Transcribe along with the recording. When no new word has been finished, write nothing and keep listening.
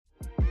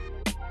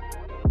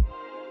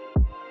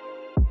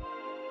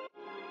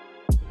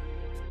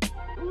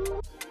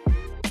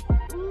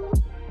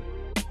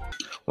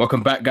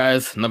Welcome back,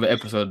 guys. Another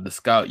episode of the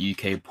Scout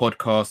UK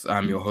podcast.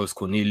 I'm your host,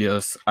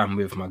 Cornelius. I'm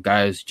with my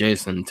guys,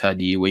 Jason,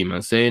 Taddy,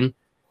 Wayman saying.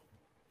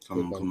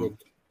 Come on.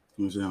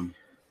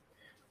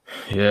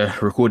 Yeah,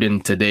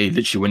 recording today.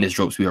 Literally, when this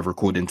drops, we are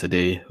recording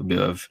today. A bit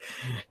of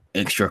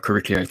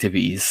extracurricular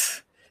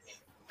activities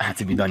had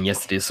to be done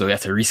yesterday, so we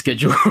had to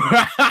reschedule.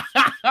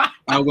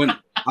 I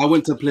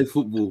went to play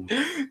football.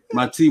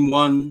 My team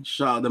won.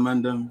 Shout out the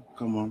Mandem.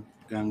 Come on,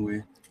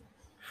 gangway.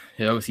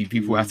 Yeah, obviously,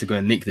 people had to go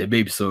and nick their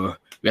babes, so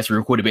we had to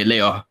record a bit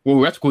later. Well,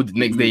 we had to record the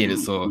next day in it,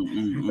 so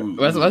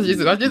Listen,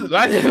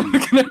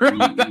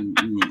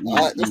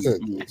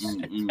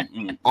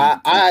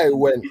 I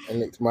went and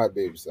licked my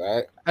babes,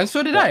 alright? And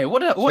so did I.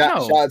 What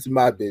now? Shout out to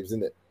my babes,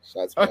 innit?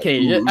 Okay,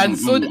 yeah,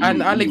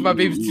 and I licked my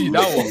babes too.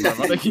 That one,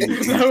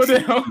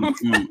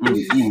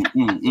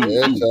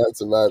 Yeah, shout out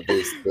to my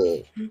babes,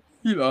 bro.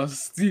 You are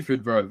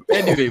stupid, bro.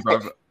 Anyway, bro.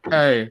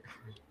 Hey,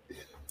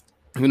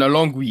 it's been a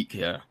long week,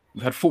 yeah.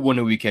 We had football on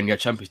the weekend, we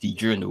had Champions League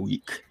during the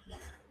week.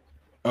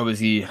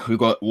 Obviously, we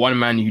got one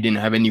man who didn't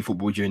have any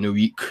football during the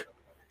week.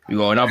 We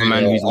got another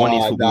man who's won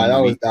his football.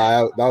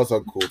 That was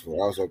uncalled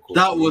for.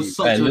 That was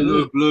such a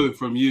low blow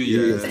from you,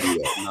 yeah.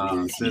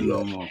 Nah, say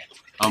no more.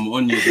 I'm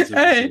on you.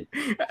 Hey,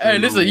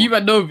 listen, you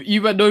might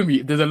know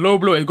me. There's a low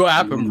blow. It's gotta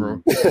happen,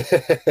 bro.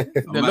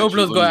 The low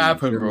blow's gotta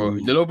happen, bro.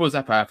 The low blow's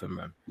have to happen,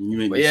 man.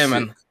 But yeah,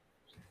 man.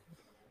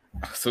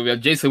 So we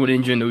had Jason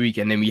winning during the week,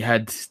 and then we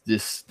had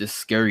this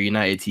scary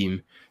United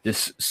team,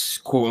 this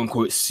quote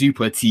unquote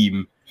super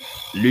team,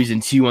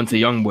 losing 2-1 to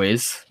Young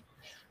Boys.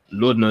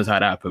 Lord knows how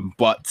that happened.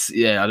 But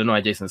yeah, I don't know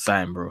why Jason's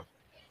signed, bro.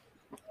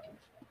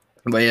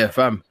 But yeah,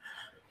 fam.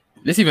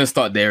 Let's even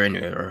start there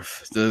anyway, bro.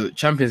 The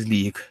Champions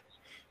League.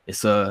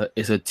 It's a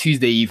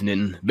Tuesday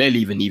evening, barely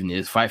even evening.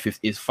 It's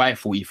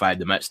 5:45.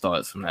 The match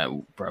starts. I'm like,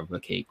 bro,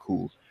 okay,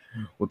 cool.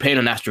 We're playing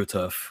on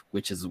AstroTurf,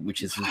 which is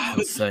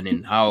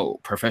concerning. How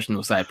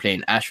professional side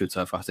playing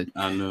AstroTurf.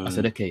 I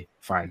said, okay,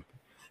 fine.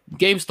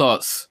 Game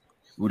starts.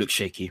 We look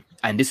shaky,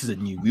 and this is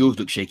we always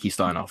look shaky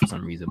starting off for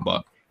some reason,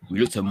 but we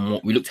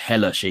looked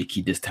hella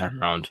shaky this time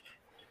around.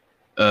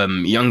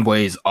 Young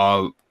Boys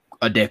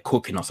they're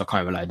cooking us. I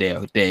can't even lie.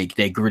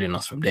 They're grilling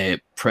us from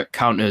their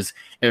counters,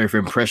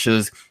 everything,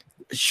 pressures,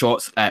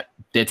 shots. Like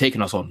they're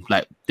taking us on.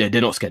 Like they're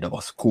not scared of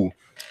us. Cool.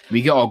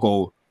 We get our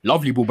goal.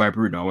 Lovely ball by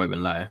Bruno. I won't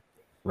even lie.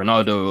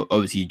 Ronaldo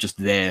obviously just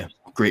there.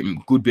 Great,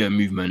 good bit of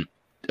movement.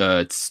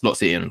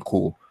 Slots it in.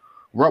 Cool.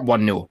 We're up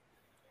 1-0.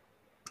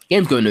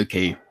 Game's going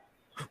okay.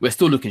 We're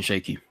still looking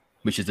shaky,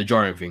 which is the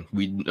jarring thing.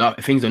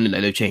 Things don't look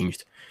like they've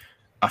changed.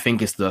 I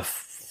think it's the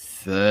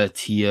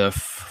 30th,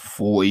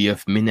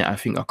 40th minute. I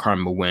think I can't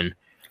remember when.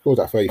 What was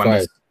that,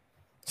 35?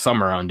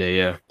 Somewhere around there,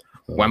 yeah.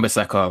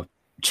 Wan-Bissaka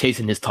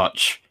chasing his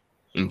touch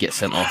and gets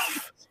sent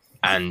off,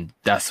 and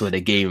that's where the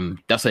game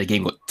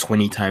got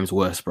 20 times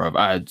worse, bro.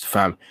 I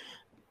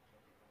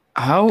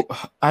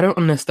don't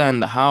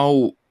understand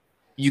how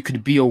you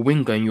could be a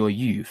winger in your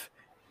youth,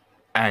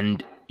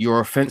 and your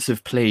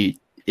offensive play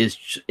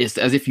is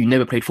as if you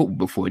never played football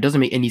before. It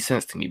doesn't make any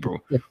sense to me,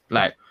 bro.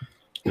 Like,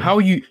 how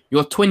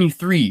you're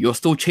 23, you're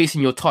still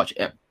chasing your touch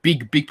at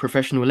big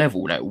professional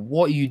level. Like,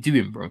 what are you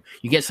doing, bro?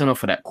 You get sent off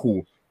for that.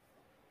 Cool.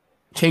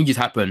 Changes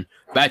happen.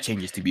 Bad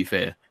changes, to be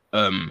fair.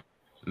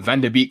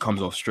 Van der Beek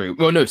comes off straight.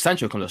 Well, no,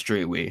 Sancho comes off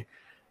straight away.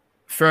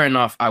 Fair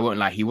enough. I won't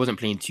lie. He wasn't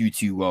playing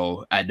too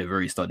well at the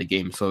very start of the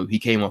game, so he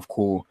came off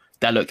cool.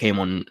 Dalot came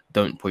on.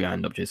 Don't put your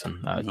hand up,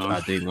 Jason. I don't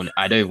want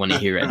to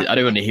hear it. I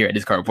don't want to hear it at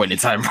this current point in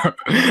time, bro.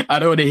 I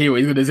don't want to hear what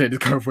he's going to say at this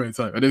current point in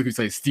time. I don't think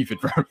he's stupid,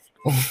 bro. I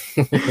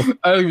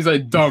don't think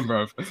he's dumb,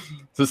 bro.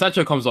 So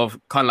Sancho comes off.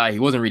 Can't lie. He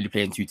wasn't really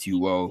playing too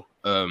well.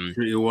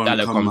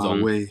 Dalot comes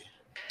on. Way.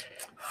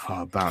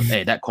 Oh,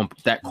 hey, that comp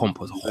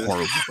was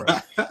horrible, bro.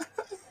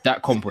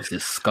 That comp was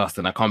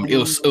disgusting. I can't. It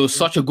was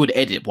such a good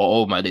edit, but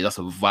oh my days, that's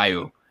a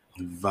vile,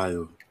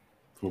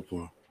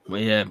 proper.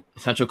 But yeah,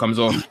 Sancho comes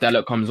off,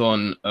 Dalot comes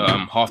on,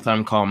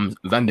 halftime comes,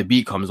 Van der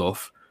Beek comes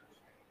off,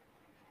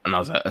 and I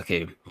was like,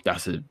 okay,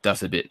 that's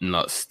a bit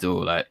nuts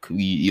still. Like,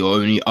 your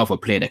only other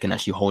player that can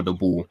actually hold the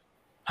ball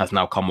has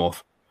now come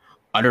off.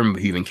 I don't remember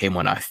who even came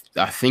on. I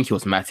think it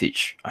was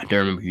Matic. I don't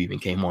remember who even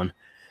came on.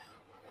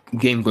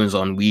 Game goes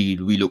on, we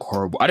look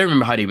horrible. I don't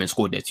remember how they even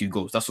scored their 2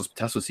 goals. That's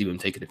what's even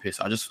taking the piss.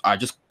 I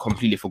just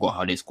completely forgot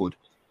how they scored.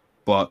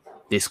 But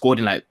they scored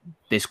in like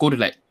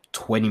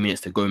 20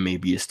 minutes to go,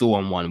 maybe. It's still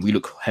 1-1. We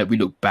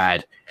look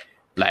bad.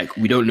 Like,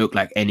 we don't look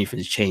like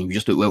anything's changed. We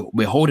just look,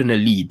 we're holding a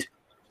lead,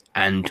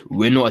 and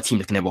we're not a team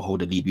that can never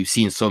hold a lead. We've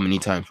seen so many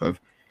times, bro.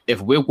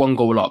 If we're 1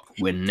 goal up,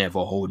 we're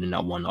never holding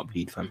that 1-up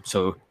lead, fam.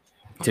 So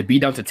to be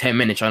down to 10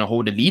 minutes trying to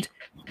hold the lead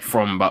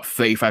from about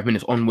 35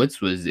 minutes onwards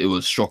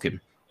was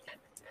shocking.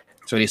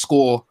 So they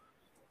score.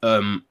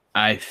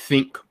 I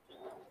think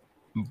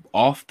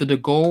after the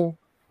goal,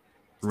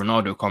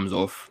 Ronaldo comes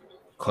off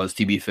because,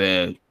 to be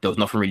fair, there was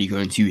nothing really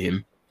going to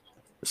him.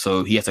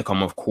 So he has to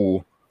come off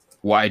cool.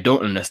 What I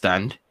don't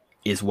understand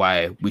is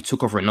why we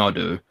took off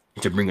Ronaldo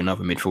to bring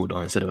another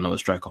midfielder instead of another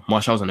striker.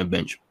 Martial's on the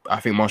bench. I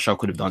think Martial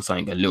could have done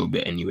something a little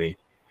bit anyway.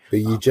 But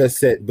you just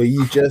said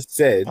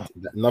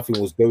that nothing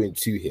was going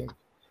to him.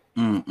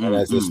 and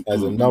as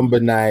a number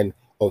 9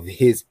 of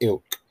his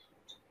ilk,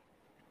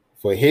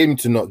 for him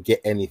to not get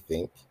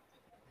anything,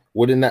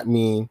 wouldn't that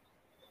mean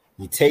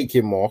you take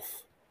him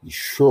off, you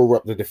shore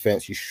up the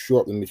defense, you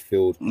shore up the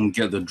midfield, and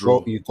get the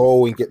draw? You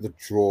go and get the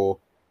draw,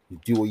 you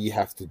do what you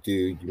have to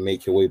do, you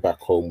make your way back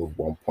home with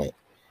 1 point.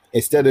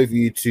 Instead of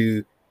you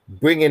to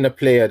bring in a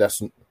player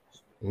that's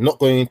not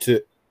going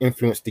to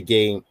influence the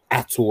game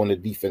at all on the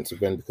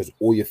defensive end, because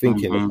all you're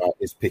thinking about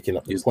is picking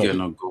up the point.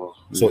 Getting a goal.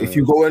 So if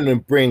you go in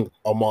and bring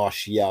a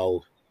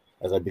Martial,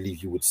 as I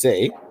believe you would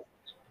say,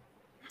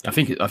 I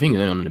think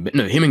on the bench.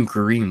 No, him and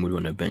Greenwood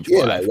on the bench.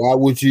 Yeah, like, why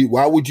would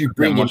you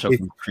bring him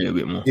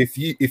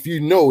if you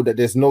know that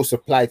there's no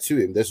supply to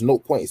him? There's no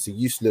point. It's a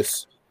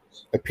useless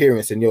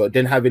appearance, and you're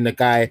then having a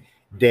guy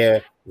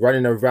there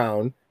running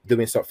around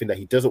doing something that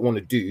he doesn't want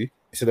to do,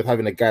 instead of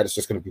having a guy that's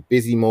just going to be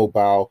busy,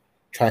 mobile,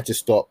 trying to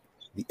stop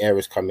the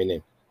errors coming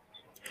in.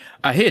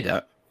 I hear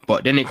that,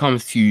 but then it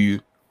comes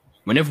to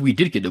whenever we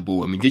did get the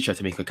ball and we did try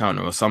to make a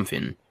counter or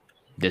something,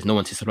 there's no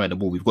one to supply the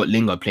ball. We've got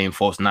Lingard playing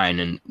false 9,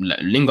 and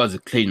Lingard's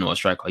clearly not a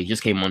striker. He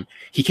just came on.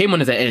 He came on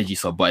as an energy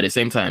sub, but at the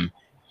same time,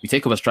 you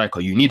take off a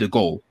striker, you need a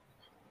goal.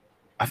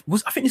 I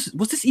think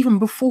this even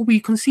before we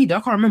conceded?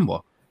 I can't remember.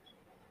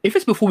 If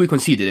it's before we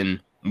conceded,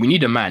 then we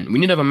need a man. We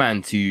need another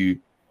man to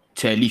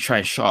at least try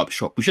and shut up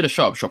shop. We should have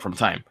shut up shop from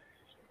time,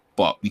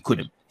 but we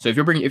couldn't. So if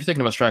you're taking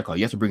another striker,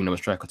 you have to bring another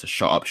striker to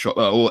shut up shop,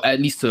 or at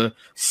least to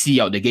see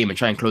out the game and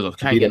try and close off,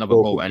 try and get another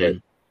goal, and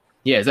then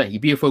exactly,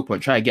 be a focal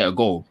point, try and get a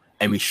goal.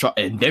 And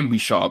then we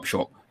shut up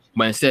shop.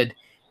 But instead,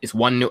 it's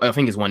 1-0. I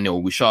think it's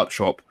 1-0. We shut up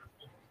shop.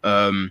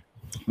 We're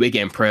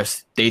getting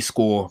pressed. They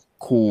score.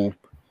 Cool.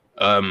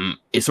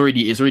 It's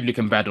already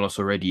looking bad on us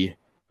already.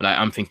 Like,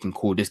 I'm thinking,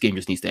 cool, this game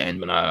just needs to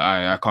end, man.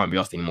 I can't be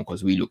asked anymore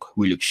because we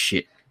look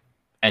shit.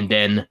 And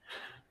then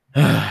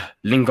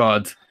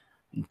Lingard,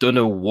 don't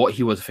know what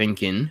he was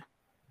thinking,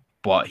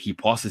 but he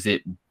passes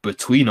it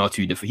between our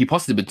two. He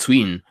passes it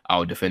between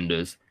our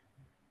defenders,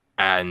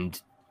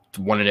 and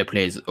one of their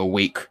players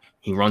awake.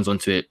 He runs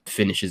onto it,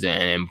 finishes it,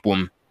 and then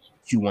boom,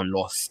 2-1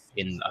 loss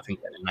in, I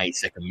think, the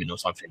 92nd minute or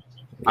something.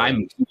 Yeah.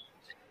 I'm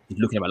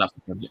looking at my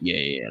laptop. Like,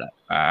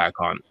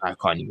 I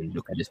can't even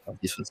look at this.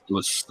 It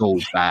was so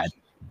bad.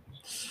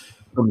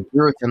 From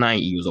 0 to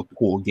 90, it was a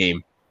poor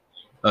game.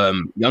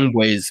 Young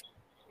boys,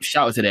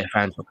 shout out to their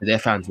fans because their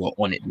fans were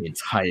on it the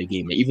entire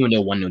game. Like, even when they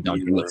were 1-0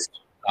 down, they were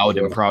loud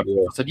and proud.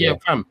 I said,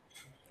 fam.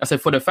 I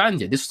said, for the fans,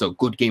 this was a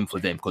good game for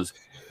them because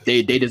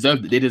they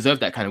deserve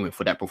that kind of win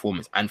for that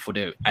performance and for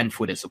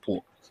their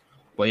support.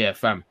 But yeah,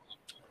 fam,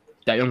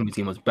 that young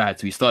team was bad.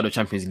 So we started the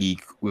Champions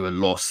League with a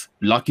loss.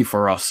 Lucky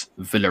for us,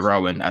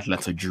 Villarreal and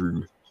Atlanta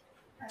drew.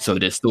 So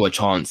there's still a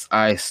chance.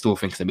 I still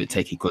think it's a bit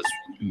tricky because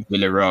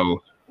Villarreal,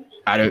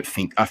 I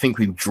think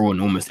we've drawn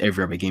almost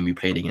every other game we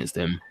played against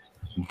them,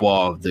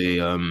 bar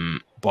the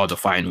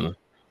final.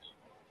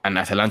 And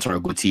Atalanta are a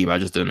good team. I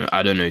just don't know.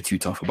 I don't know too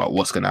tough about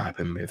what's gonna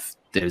happen with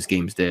those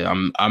games there.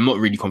 I'm not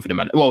really confident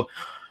about it. Well,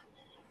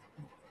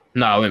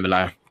 no, I won't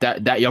lie.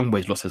 That young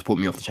boys loss has put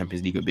me off the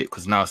Champions League a bit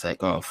because now it's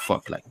like, oh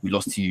fuck, like we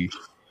lost to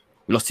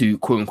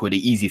quote unquote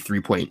the easy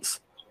 3 points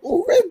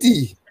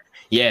already.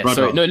 Yeah.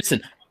 Brother. So no,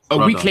 listen. A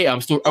week later,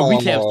 I'm still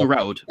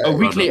rattled. A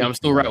week later, I'm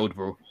still rattled,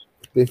 bro.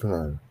 Big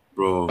man.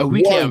 Bro, a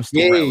week later, I'm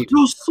still rattled.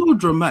 You're so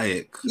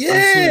dramatic.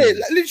 Yeah,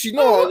 literally,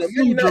 no.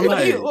 So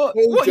dramatic.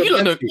 What? You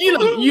don't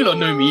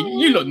know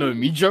me. You don't know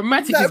me.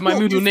 Dramatic is my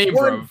middle name,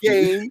 bro.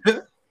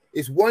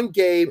 It's one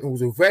game. It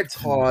was a red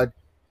card.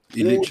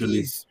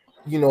 Literally,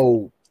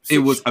 it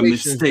was a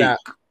mistake.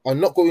 I'm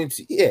not going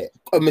to.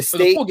 A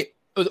mistake.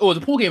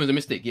 The pool game was a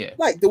mistake. Yeah,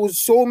 like there was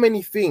so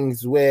many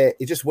things where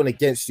it just went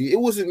against you. It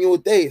wasn't your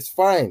day. It's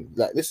fine.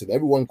 Like, listen,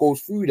 everyone goes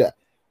through that.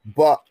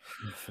 But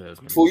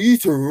for you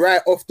to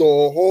write off the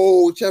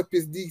whole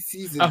Champions League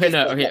season, okay.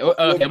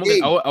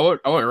 I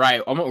won't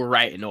write. I'm not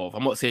writing off.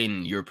 I'm not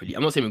saying Europa League.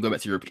 I'm not saying we go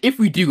back to Europa League. If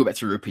we do go back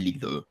to Europa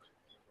League, though,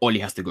 Oli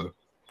has to go.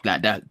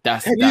 Like that.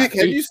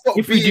 Can you stop?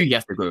 If we do, he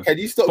has to go. Can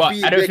you stop? But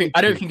I don't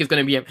think it's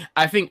gonna be.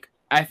 I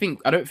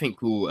don't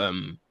think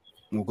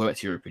we'll go back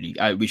to Europa League.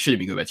 We shouldn't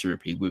be going back to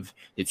Europa League with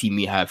the team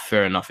we have.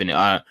 Fair enough in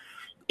it.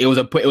 It was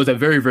a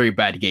very, very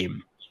bad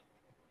game.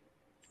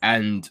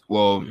 And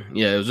well,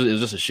 yeah, it was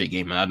just a shit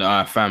game, man.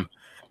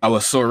 I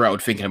was so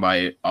rattled thinking about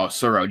it. I was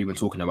so rattled even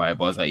talking about it.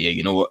 But I was like, yeah,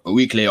 you know what? A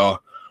week later,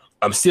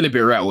 I'm still a bit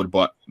rattled,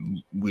 but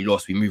we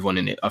lost. We move on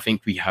in it. I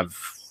think we have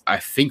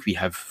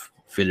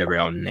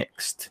Villarreal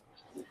next.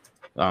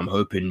 I'm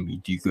hoping we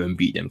do go and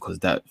beat them because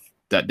that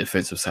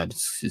defensive side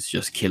is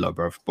just killer,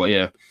 bro. But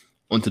yeah,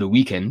 onto the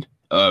weekend.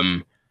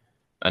 A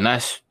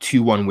nice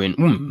 2-1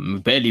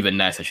 win. Barely even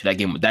nice actually.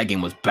 That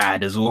game was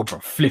bad as well, bro.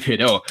 Flip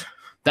it. Oh,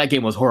 that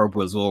game was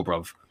horrible as well,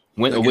 bro.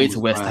 Went away to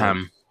West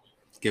Ham.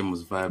 This game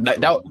was vibes.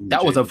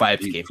 That was a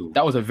vibes game.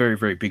 That was a very,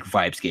 very big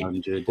vibes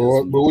game.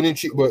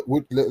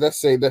 But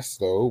let's say this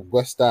though.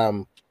 West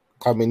Ham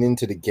coming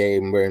into the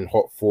game, we're in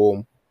hot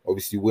form.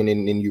 Obviously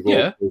winning in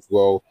Europe as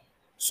well.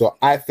 So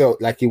I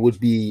felt like it would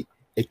be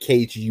a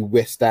KG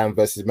West Ham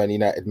versus Man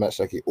United match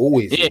like it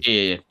always is.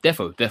 Yeah.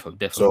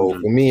 Defo.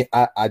 So for me,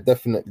 I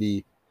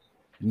definitely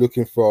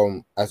looking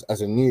from as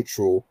a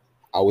neutral,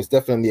 I was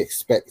definitely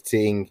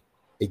expecting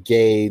a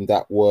game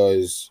that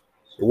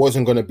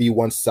wasn't going to be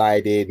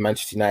one-sided.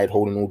 Manchester United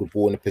holding all the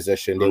ball in the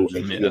possession. They were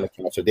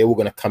they were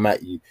going to come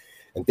at you.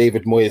 And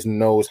David Moyes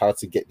knows how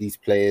to get these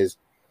players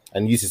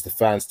and uses the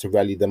fans to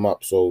rally them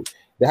up. So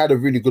they had a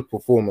really good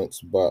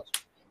performance. But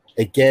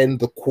again,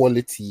 the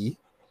quality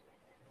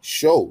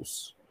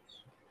shows.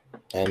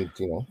 And,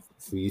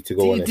 for you to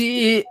go on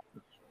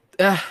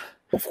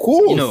of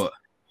course.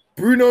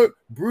 Bruno,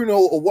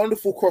 a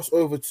wonderful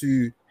crossover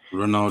to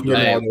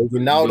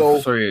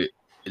Ronaldo. Sorry.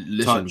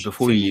 Listen,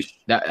 before the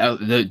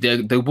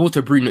ball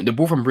to Bruno, the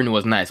ball from Bruno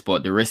was nice,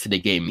 but the rest of the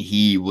game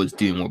he was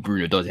doing what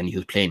Bruno does, and he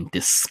was playing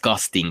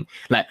disgusting.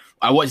 Like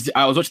I was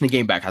watching the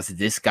game back. I said,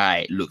 this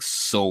guy looks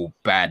so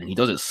bad, and he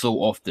does it so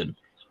often.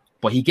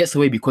 But he gets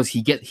away because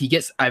he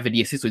gets either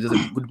the assist or he does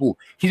a good ball.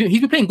 He's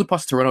been playing good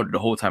passes to Ronaldo the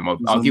whole time.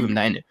 I'll give him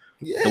that in it.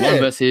 Yeah. The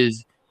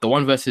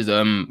one versus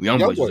Young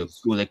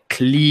Boys was a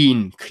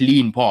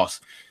clean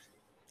pass.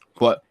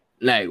 But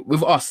like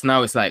with us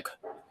now, it's like.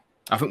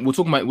 I think we're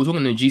talking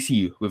in the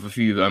GC with a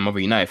few other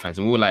United fans,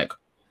 and we were like,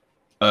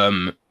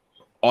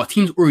 our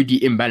team's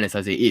already imbalanced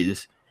as it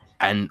is,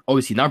 and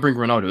obviously now bring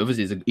Ronaldo.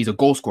 Obviously, he's a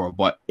goal scorer,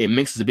 but it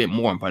makes us a bit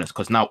more imbalanced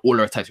because now all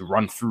our attacks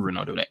run through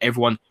Ronaldo. Like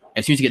everyone,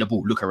 as soon as you get the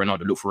ball, look for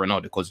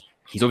Ronaldo because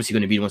he's obviously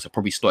going to be the one to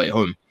probably start at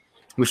home,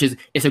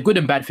 it's a good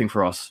and bad thing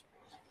for us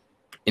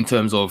in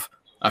terms of.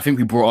 I think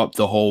we brought up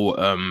the whole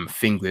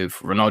thing with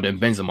Ronaldo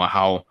and Benzema,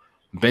 how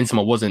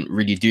Benzema wasn't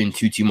really doing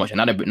too much, and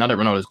now that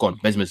Ronaldo's gone,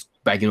 Benzema's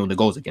bagging all the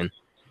goals again.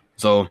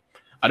 So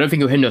I don't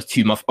think it'll hinder us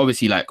too much.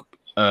 Obviously, like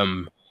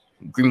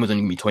Greenwood's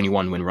only gonna be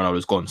 21 when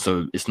Ronaldo's gone,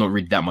 so it's not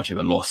really that much of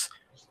a loss.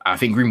 I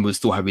think Greenwood will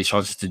still have his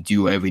chances to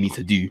do whatever he needs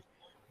to do.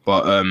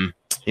 But like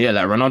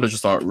Ronaldo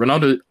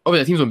Ronaldo.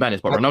 Obviously, the team's on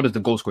banners, but Ronaldo's the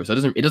goal scorer, so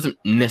it doesn't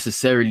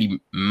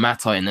necessarily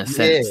matter in a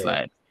sense.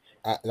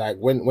 Like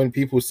when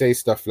people say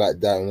stuff like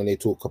that, and when they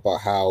talk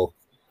about how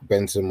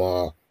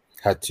Benzema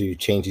had to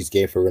change his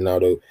game for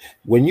Ronaldo.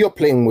 When you're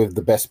playing with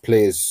the best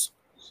players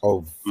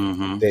of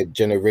their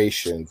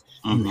generation,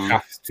 you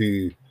have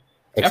to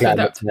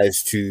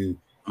acclimatize to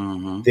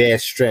their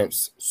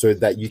strengths so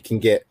that you can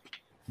get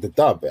the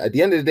dub. At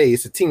the end of the day,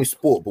 it's a team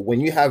sport, but when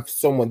you have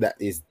someone that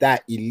is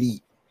that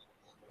elite,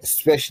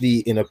 especially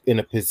in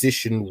a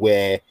position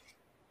where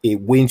it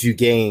wins you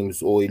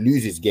games or it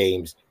loses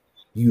games,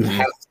 you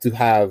have to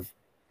have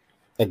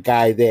a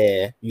guy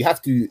there. You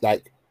have to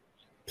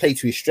play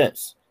to his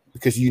strengths.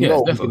 Because he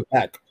can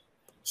back.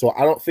 So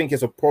I don't think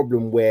it's a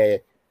problem where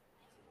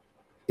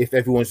if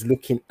everyone's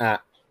looking at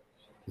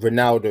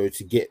Ronaldo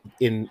to get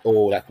in,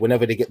 or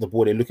whenever they get the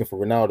ball, they're looking for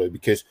Ronaldo.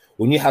 Because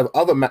when you have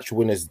other match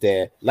winners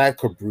there,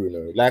 like a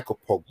Bruno, like a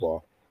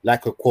Pogba,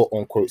 like a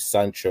quote-unquote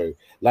Sancho,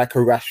 like a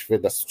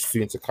Rashford that's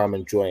soon to come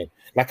and join,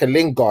 like a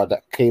Lingard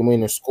that came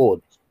in and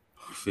scored,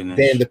 then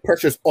the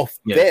pressure's off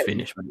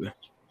them.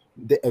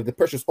 The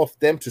pressure's off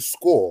them to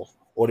score,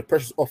 or the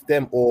pressure's off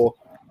them, or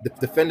the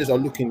defenders are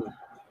looking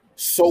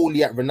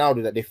solely at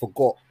Ronaldo that they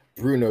forgot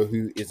Bruno,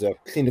 who is a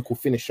clinical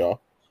finisher,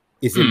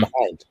 is in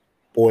behind,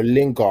 or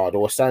Lingard,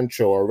 or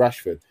Sancho, or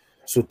Rashford.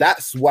 So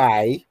that's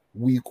why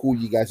we call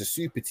you guys a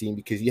super team,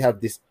 because you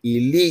have this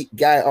elite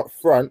guy up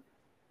front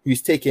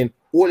who's taking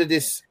all of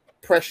this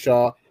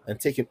pressure and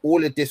taking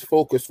all of this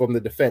focus from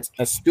the defense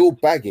and still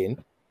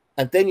bagging,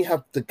 and then you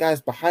have the guys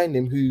behind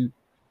him who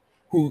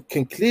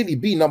can clearly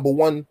be number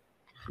one,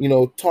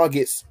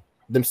 targets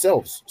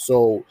themselves.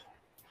 So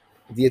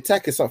the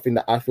attack is something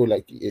that I feel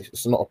like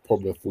it's not a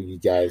problem for you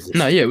guys.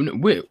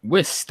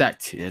 We're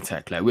stacked in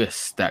attack. We're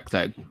stacked.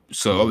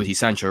 So obviously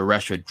Sancho,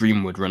 Rashford,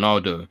 Greenwood,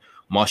 Ronaldo,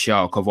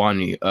 Martial,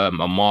 Cavani,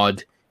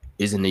 Ahmad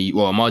is in the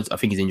Ahmad. I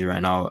think he's injured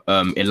right now.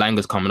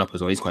 Elanga's coming up as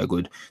well. He's quite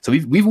good. So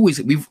we've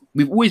always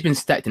been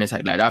stacked in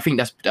attack. I think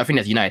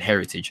that's United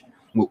heritage.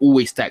 We're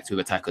always stacked with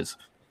attackers.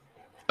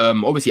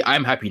 Obviously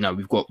I'm happy now.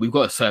 We've got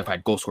a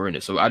certified goal scorer in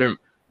it. So I don't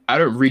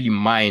really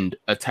mind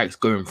attacks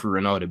going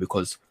through Ronaldo,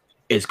 because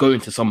it's going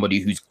to somebody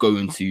who's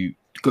going to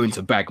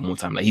bag more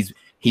time. He's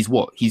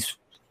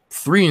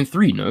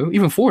 3-3, no,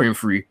 even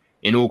 4-3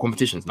 in all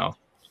competitions now.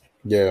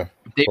 Yeah,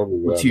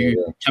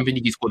 Champions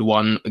League he scored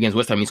 1 against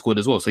West Ham. He scored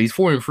as well, so he's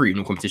 4-3 in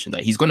all competitions.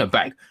 He's gonna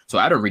bag. So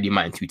I don't really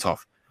mind too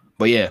tough.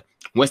 But yeah,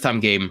 West Ham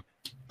game,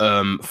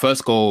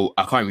 first goal,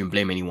 I can't even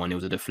blame anyone. It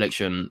was a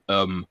deflection.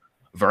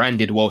 Varane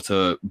did well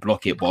to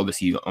block it, but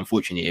obviously,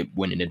 unfortunately, it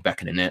went in the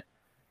back of the net.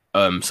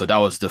 So that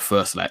was the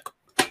first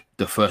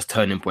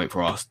turning point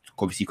for us,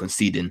 obviously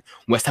conceding.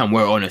 West Ham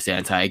were honest the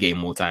entire game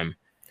more time.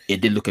 It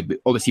did look a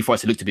bit, obviously for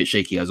us, it looked a bit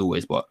shaky as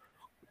always, but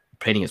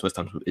playing against West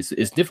Ham,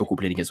 it's difficult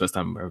playing against West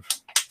Ham, bro.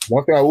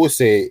 One thing I will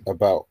say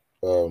about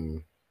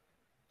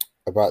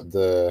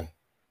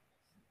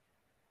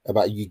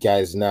you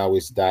guys now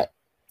is that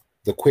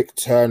the quick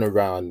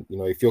turnaround,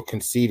 if you're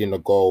conceding a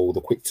goal,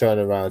 the quick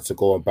turnaround to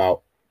go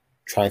about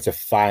trying to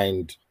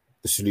find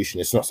the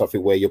solution. It's not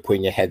something where you're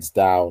putting your heads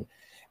down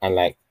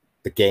and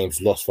the game's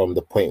lost from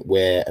the point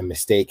where a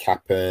mistake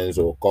happens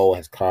or a goal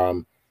has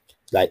come.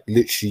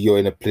 Literally, you're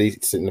in a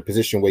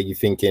position where you're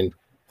thinking,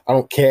 I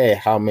don't care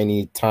how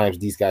many times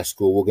these guys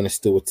score. We're gonna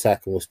still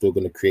attack and we're still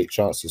gonna create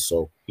chances.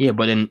 So yeah,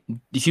 but then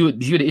you see what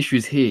the issue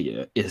is here.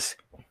 Yeah, is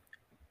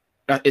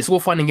it's all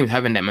fun and games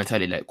having that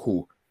mentality. Like,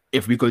 cool,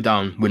 if we go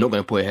down, we're not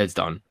gonna put our heads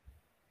down.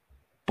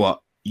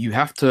 But you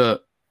have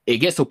to. It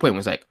gets to a point where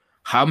it's like,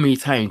 how many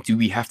times do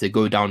we have to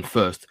go down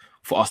first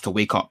for us to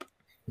wake up?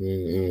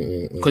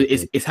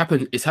 Because it's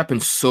happened. It's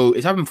happened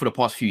for the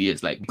past few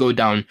years. Like, go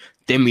down,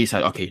 then we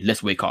decide, okay,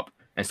 let's wake up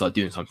and start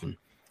doing something.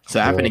 So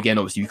it happened again.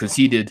 Obviously, we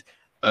conceded.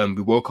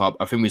 We woke up.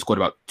 I think we scored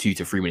about 2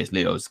 to 3 minutes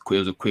later. It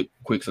was a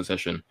quick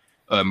succession.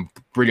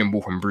 Brilliant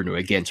ball from Bruno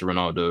again to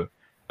Ronaldo.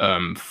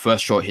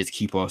 First shot hits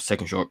keeper.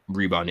 Second shot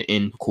rebounded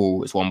in.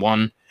 Cool. It's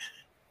 1-1.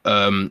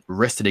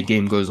 Rest of the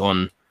game goes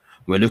on.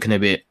 We're looking a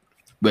bit.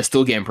 We're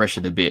still getting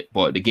pressured a bit,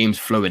 but the game's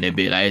flowing a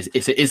bit. Like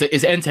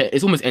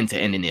it's almost end to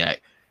end in it.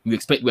 Like, we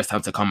expect West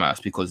Ham to come at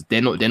us because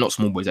they're not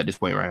small boys at this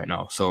point right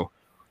now. So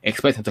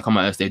expect them to come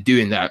at us. They're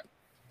doing that.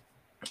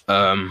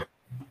 I'm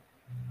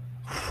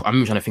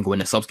trying to think of when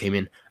the subs came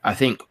in. I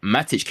think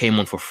Matic came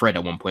on for Fred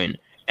at one point,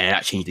 and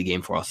that changed the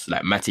game for us.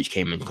 Like, Matic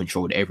came and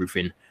controlled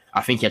everything.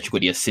 I think he actually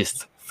got the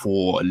assist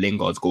for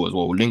Lingard's goal as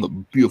well.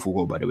 Lingard, beautiful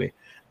goal, by the way.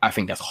 I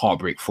think that's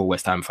heartbreak for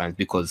West Ham fans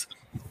because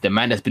the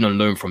man that's been on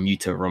loan from you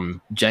from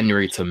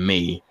January to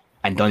May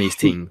and done his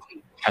thing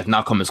has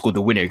now come and scored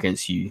the winner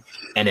against you.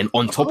 And then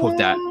on top of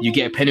that, you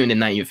get a penalty in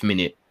the 90th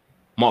minute.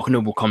 Mark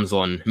Noble comes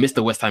on.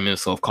 Mr. West Ham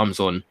himself comes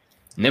on.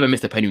 Never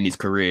missed a penalty in his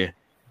career.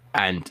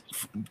 And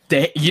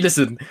De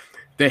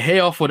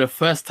Gea for the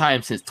first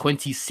time since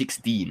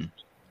 2016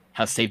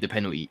 has saved the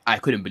penalty. I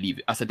couldn't believe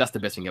it. I said, that's the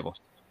best thing ever.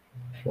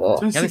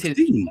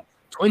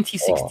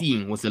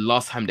 2016 was the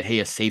last time De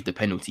Gea saved the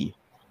penalty.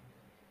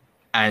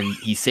 And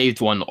he saved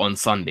one on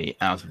Sunday.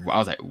 And I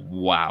was like,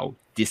 wow,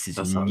 this is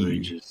new.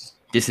 Outrageous.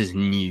 This is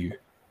new.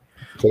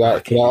 Can I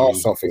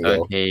ask something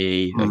though?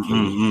 Okay.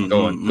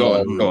 Go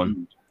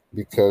on.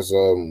 Because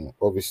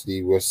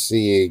obviously we're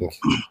seeing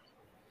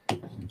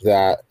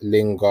that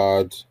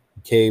Lingard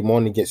came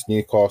on against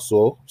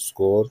Newcastle,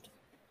 scored,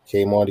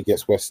 came on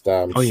against West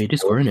Ham. Oh yeah,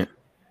 just scoring it.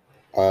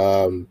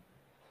 And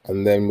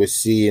then we're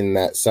seeing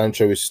that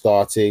Sancho is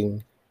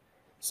starting,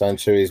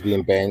 Sancho is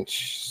being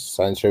benched,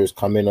 Sancho is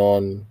coming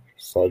on,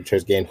 Sancho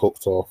is getting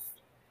hooked off.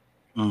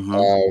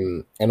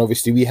 And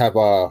obviously we have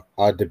our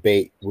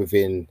debate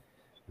within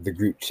the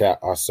group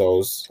chat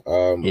ourselves.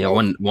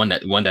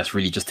 One that's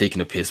really just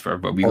taking a piss, bro.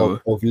 But we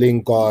of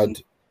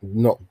Lingard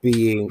not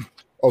being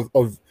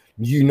of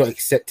you not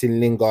accepting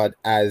Lingard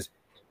as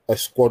a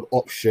squad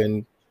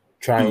option,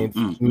 trying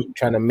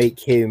to make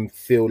him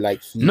feel like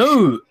it's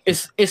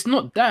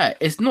not that.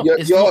 It's not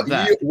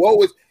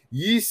that.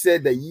 You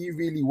said that you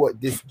really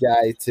want this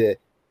guy to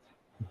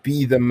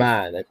be the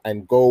man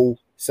and go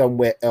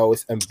somewhere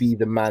else and be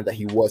the man that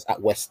he was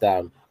at West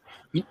Ham.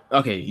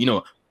 Okay,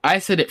 I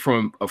said it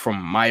from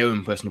my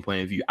own personal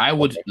point of view. I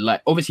would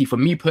like, obviously for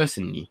me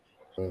personally,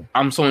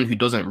 I'm someone who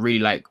doesn't really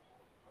like,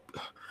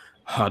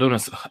 I don't know.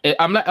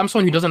 I'm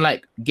someone who doesn't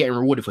like getting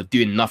rewarded for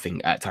doing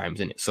nothing at times,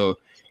 innit? So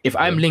if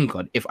I'm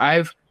Lingard, if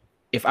I've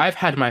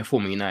had my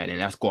form at United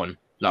and that's gone,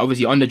 like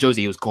obviously under Jose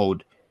he was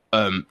cold,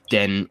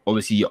 then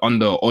obviously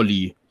under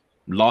Oli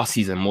last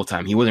season more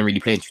time he wasn't really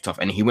playing too tough,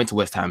 and he went to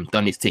West Ham,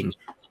 done his thing.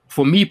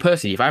 For me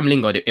personally, if I'm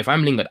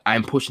Lingard,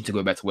 I'm pushing to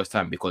go back to West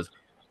Ham because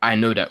I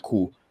know that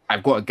cool,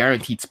 I've got a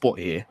guaranteed spot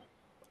here.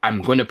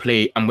 I'm gonna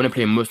play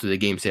most of the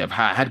games here.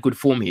 I had good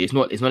form here. It's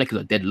not like it's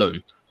a dead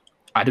loan.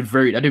 I did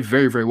very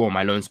very well in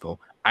my loan spell.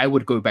 I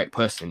would go back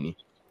personally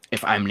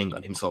if I'm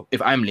Lingard himself.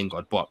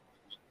 But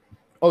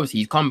obviously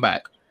he's come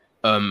back.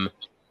 It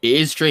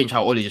is strange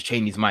how Oli just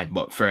changed his mind,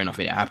 but fair enough,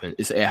 it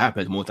happens. It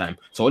happens more time.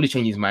 So Oli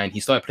changed his mind. He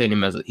started playing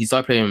him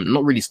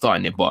not really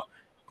starting it, but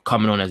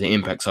coming on as an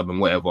impact sub and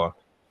whatever.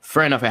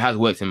 Fair enough, it has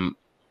worked in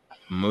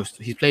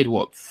most. He's played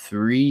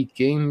 3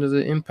 games as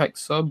an impact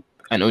sub,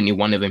 and only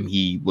one of them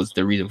he was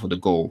the reason for the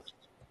goal.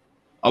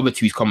 Other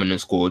 2 he's come in and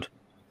scored.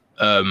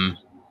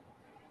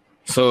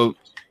 So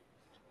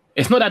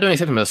it's not that I don't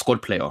accept him as a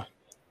squad player.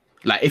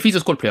 Like if he's a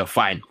squad player,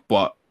 fine,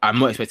 but I'm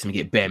not expecting him to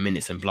get bare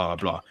minutes and blah blah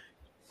blah.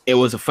 It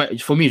was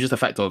for me just a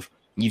fact of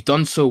you've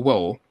done so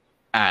well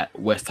at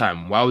West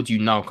Ham. Why would you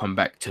now come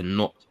back to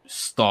not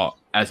start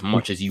as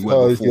much as you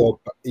were before?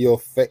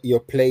 You're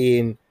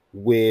playing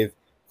with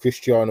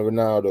Cristiano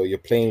Ronaldo. You're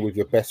playing with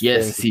your best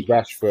friend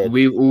Rashford.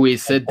 We've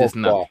always said this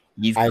now.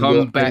 He's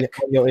come back.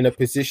 You're in a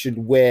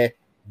position where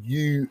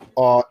you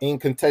are in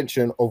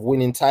contention of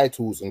winning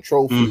titles and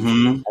trophies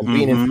and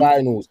being in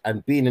finals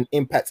and being an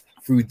impact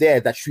through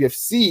there that you have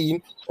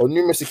seen on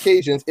numerous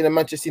occasions in a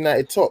Manchester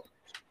United top.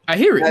 I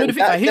hear it.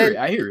 I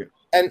hear it.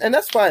 And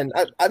that's fine.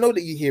 I know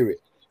that you hear it.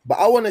 But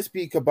I want to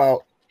speak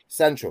about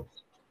Sancho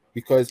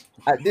because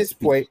at this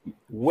point,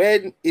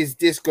 when is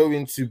this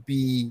going to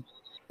be?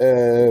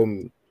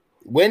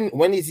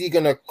 When is he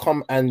gonna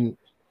come and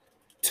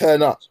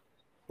turn up?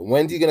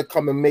 When's he gonna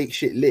come and make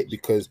shit lit?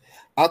 Because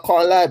I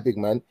can't lie, big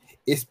man.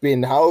 It's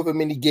been however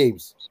many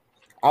games,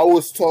 I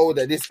was told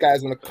that this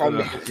guy's gonna come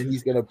in and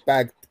he's gonna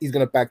bag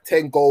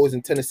 10 goals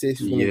and 10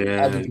 assists. He's gonna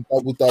average a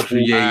double.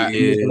 You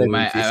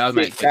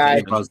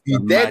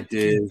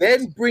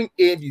then bring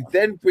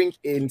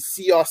in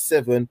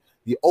CR7,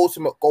 the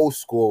ultimate goal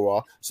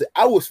scorer. So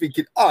I was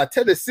thinking,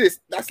 10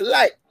 assists, that's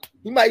light.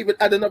 He might even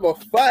add another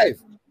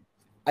 5.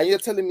 And you're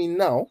telling me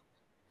now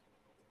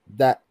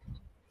that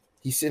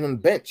he's sitting on the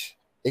bench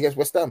against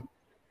West Ham.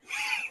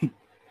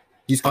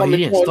 He's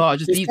coming on.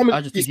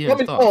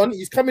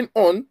 He's coming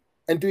on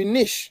and doing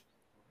niche.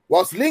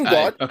 Whilst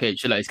Lingard, okay,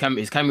 chill out. His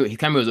cameo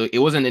was it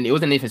wasn't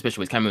anything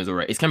special. His cameo was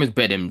alright. His cameo was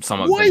better than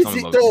some of. What is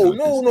it though?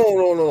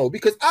 No.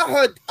 Because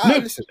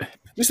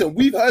listen.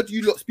 We've heard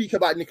you lot speak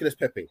about Nicolas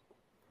Pepe,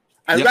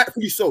 and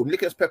rightfully so.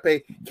 Nicolas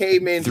Pepe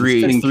came in 3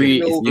 years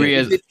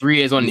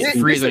on.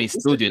 He's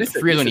still doing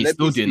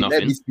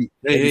nothing.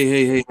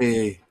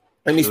 Hey.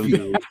 Let me speak.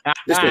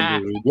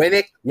 Listen,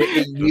 when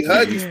we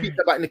heard you speak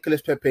about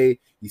Nicolas Pepe,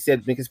 you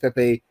said Nicolas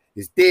Pepe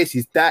is this,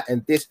 he's that,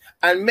 and this,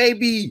 and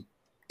maybe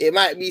it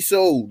might be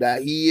so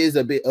that he is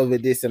a bit of a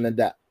this and a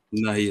that.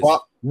 No, he is.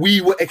 But we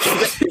were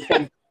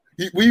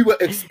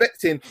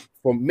expecting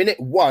from minute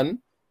 1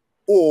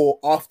 or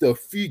after a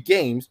few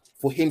games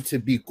for him to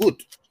be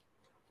good.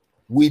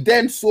 We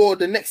then saw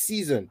the next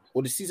season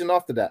or the season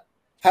after that,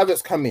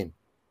 Havertz come in,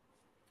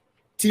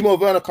 Timo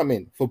Werner come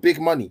in for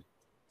big money.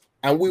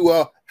 And we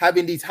were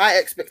having these high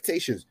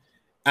expectations.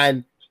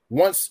 And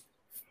once,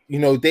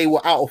 they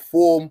were out of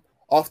form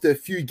after a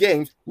few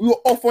games, we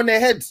were off on their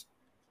heads,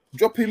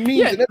 dropping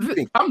memes and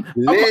everything. I'm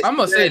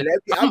not saying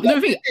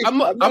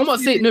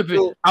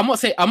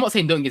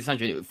don't get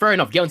Sancho. Fair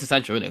enough, get onto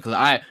Sancho, innit?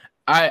 Because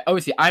I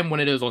obviously I'm one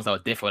of those ones that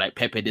was different, like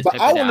Pepe this, Pepe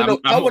that. I'm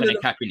not gonna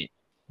cap in it.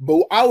 But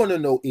what I want to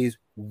know is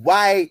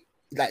why,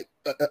 like,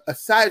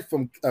 aside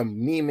from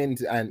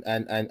memeing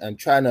and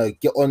trying to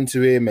get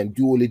onto him and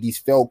do all of these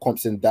failed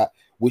comps and that,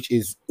 which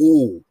is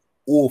all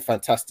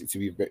fantastic to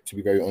be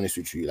very honest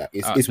with you, like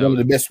it's one of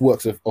the best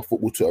works of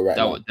football Twitter right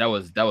now. That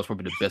was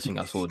probably the best thing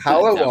I saw.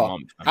 However,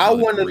 I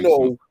want to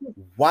know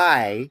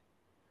why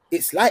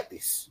it's like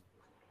this.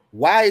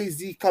 Why is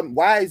he come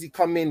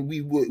in? We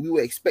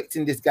were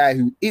expecting this guy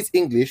who is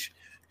English,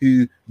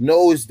 who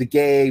knows the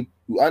game,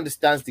 who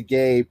understands the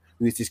game,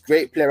 who is this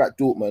great player at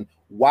Dortmund.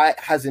 Why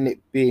hasn't it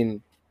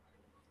been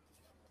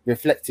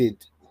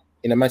reflected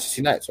in a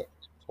Manchester United side?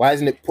 Why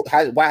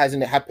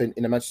hasn't it happened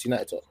in a Manchester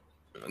United side?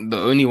 The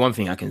only one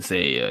thing I can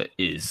say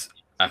is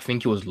I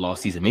think it was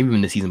last season, maybe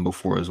even the season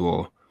before as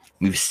well.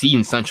 We've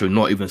seen Sancho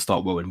not even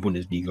start well in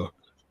Bundesliga.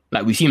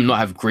 Like, we've seen him not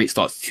have great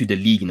starts to the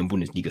league in the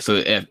Bundesliga.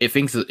 So if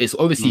things, it's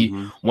obviously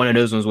one of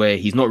those ones where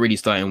he's not really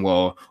starting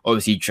well.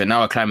 Obviously,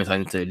 now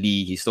acclimatizing to the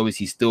league, he's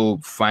obviously still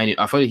finding.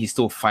 I feel like he's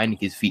still finding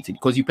his feet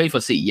because you play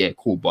for City, yeah,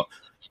 cool, but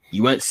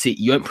you weren't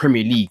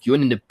Premier League. You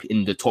weren't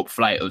in the top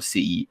flight of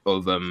City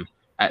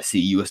at City.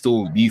 You were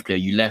still a youth player.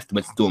 You left,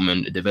 went to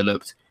Dortmund,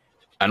 developed,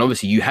 and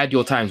obviously you had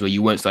your times where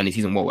you weren't starting the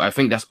season well. I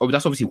think that's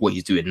obviously what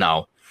he's doing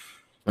now.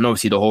 And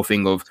obviously the whole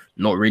thing of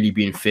not really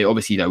being fit.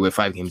 Obviously, that we're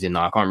 5 games in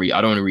now. I don't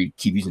want to really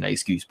keep using that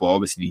excuse, but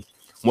obviously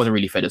wasn't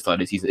really fit at the start of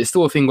the season. It's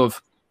still a thing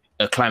of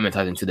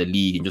acclimatizing to the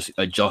league and just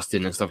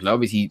adjusting and stuff. Like,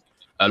 obviously,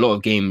 a lot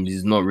of games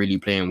he's not really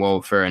playing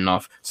well. Fair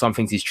enough. Some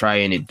things he's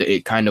trying,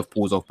 it kind of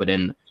pulls off. But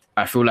then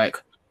I feel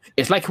like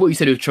it's like what you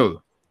said with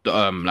Cho,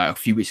 like a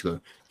few weeks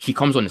ago. He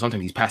comes on and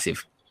sometimes he's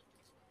passive.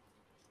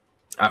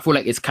 I feel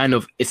like it's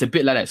a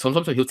bit like that.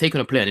 Sometimes he'll take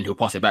on a player and then he'll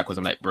pass it back because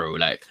I'm like, bro,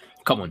 like,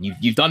 come on,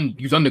 you've done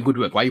the good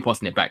work. Why are you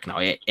passing it back now?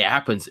 It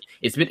happens.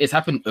 It's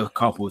happened a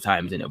couple of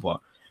times in it,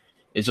 but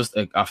it's just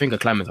I think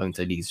acclimatizing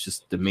to the league is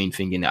just the main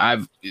thing in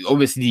it.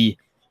 Obviously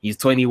he's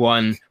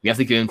 21. We have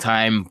to give him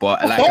time,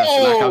 but like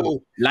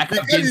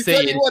I've been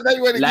saying,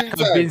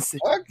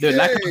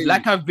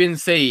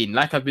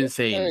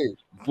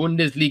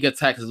 Bundesliga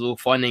tax is all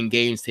fun and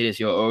games till it's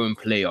your own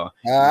player.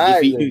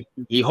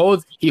 He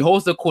holds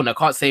the corner. I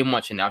can't say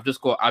much in it. I've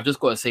just got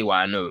to say what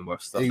I know and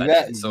stuff like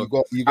that. So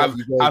I've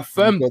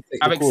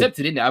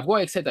accepted in it. I've got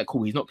to accept that.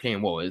 Cool, he's not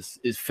playing well.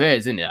 It's fair,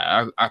 isn't it?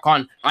 I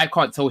can't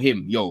tell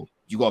him, yo,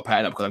 you got to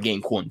pattern up because I'm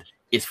getting cornered.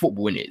 It's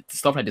football, isn't it?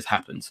 Stuff like this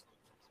happens.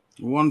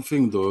 One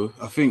thing though,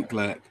 I think,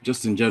 like,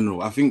 just in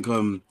general, I think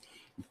to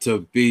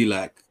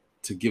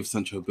give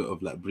Sancho a bit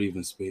of like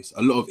breathing space.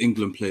 A lot of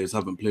England players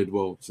haven't played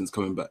well since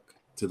coming back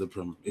to the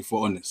Prem, if we're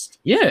honest.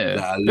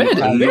 Yeah.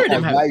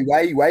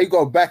 Why you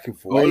go back and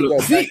forth?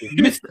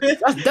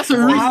 That's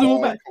a reasonable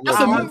man. That's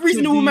a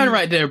reasonable man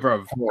right there,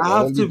 bro.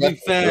 I have to be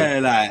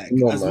fair, like,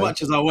 as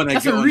much as I want to.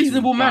 That's a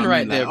reasonable man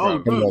right there,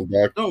 bro.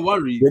 Don't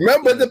worry.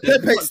 Remember the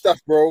Pepe stuff,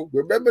 bro.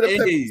 Remember the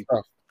Pepe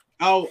stuff.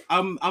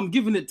 I'm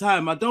giving it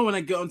time. I don't want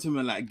to get onto him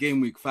in like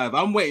game week 5.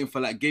 I'm waiting for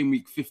like game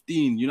week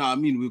 15. You know what I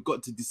mean? We've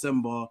got to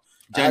December,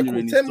 January,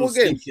 and he's still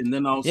stinking.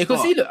 Then I'll start.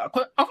 Because see, look,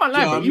 I can't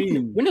lie, bro.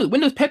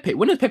 When there's Pepe,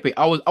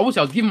 I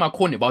was giving my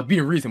corner, but I was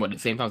being reasonable at the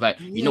same time. I was like,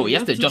 you know, he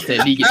has to adjust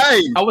their league.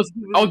 I was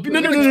no. I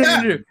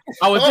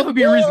was never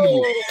being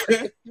reasonable.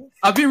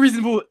 I've been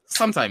reasonable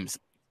sometimes.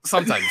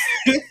 Sometimes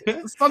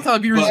I'll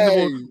be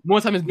reasonable. More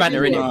time is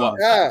banter in it, but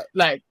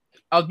like.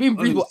 I was being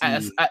reasonable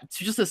to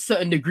just a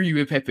certain degree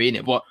with Pepe in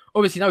it, but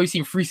obviously now we've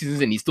seen 3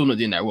 seasons and he's still not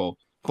doing that well.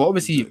 But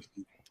obviously,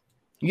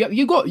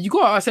 you got.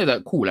 I said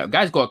that cool. Like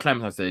guys got to climb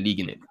to the league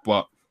in it,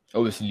 but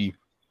obviously,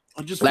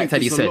 I just like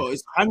Teddy said,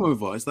 it's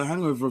hangover. It's the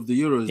hangover of the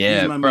Euros.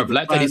 Yeah, bro.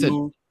 Like Teddy said,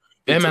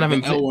 them man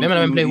haven't played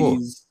well.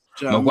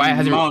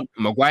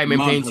 Maguire been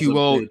playing too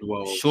well.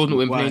 Shaw's not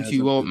been playing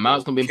too well.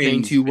 Mount's not been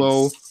playing too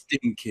well.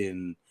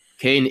 Stinking.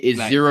 Kane is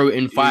 0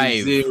 in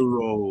 5.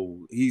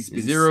 He's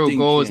been 0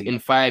 goals in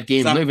 5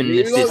 games. Not even an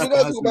assist.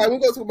 We're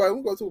going to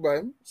talk about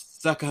him.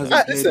 Saka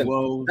hasn't played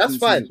well. That's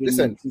fine.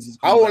 Listen,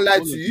 I won't lie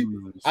to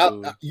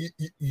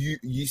you.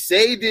 You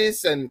say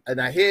this and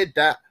I hear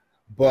that,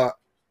 but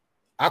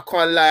I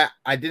can't lie.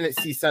 I didn't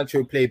see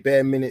Sancho play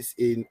bare minutes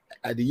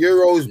at the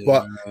Euros,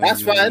 but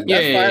that's fine.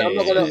 That's fine.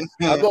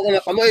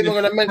 I'm not even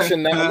gonna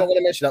mention that. I'm not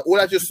gonna mention that. All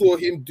I just saw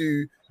him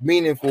do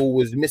meaningful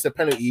was miss a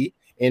penalty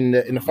in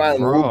the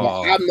final.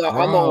 I'm not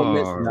gonna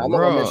mention that. I'm not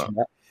gonna mention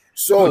that.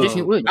 So,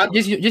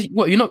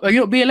 what? You're not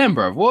BLM,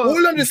 bro. What?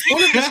 All I'm just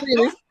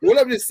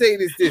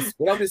saying is this.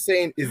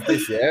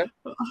 Yeah,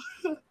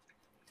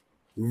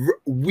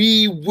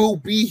 we will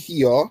be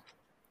here,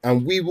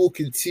 and we will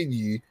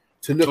continue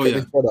to look at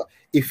this brother.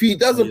 If he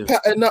doesn't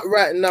pattern up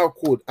right now,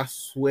 I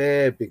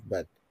swear, big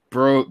bad.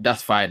 Bro,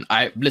 that's fine.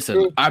 I'm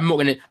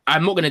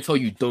not gonna tell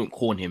you don't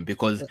corn him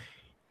because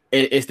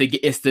it's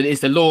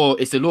the law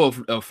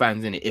of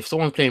fans, innit? If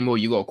someone's playing well,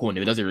 you gotta corn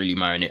them. It doesn't really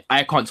matter, innit?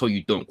 I can't tell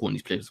you don't corn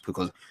these players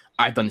because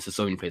I've done this to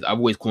so many players. I've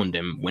always corned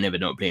them whenever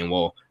they're not playing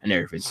well and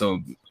everything. So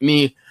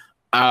me,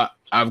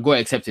 I've got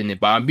accepting it,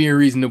 but I'm being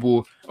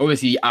reasonable.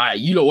 Obviously,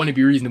 you don't want to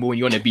be reasonable when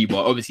you want to be,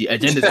 but obviously,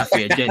 agendas have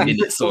to agenda in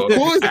it. So I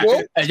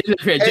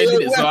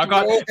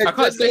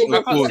can't say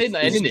nothing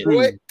in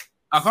it.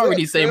 I can't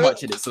really say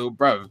much in it. So,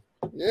 bro.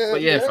 Yeah,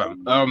 but yeah,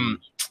 fam.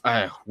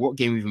 What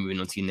game we moving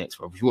on to next,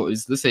 bro?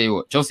 Let's say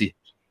Chelsea.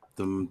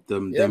 Why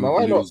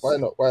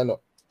not?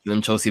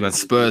 Them Chelsea, man.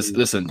 Spurs.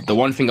 Listen, the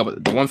one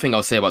thing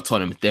I'll say about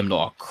Tottenham, them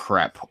lot are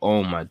crap.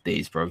 Oh my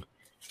days, bro.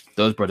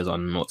 Those brothers are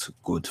not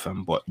good,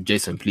 fam. But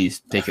Jason,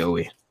 please take it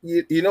away.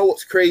 You know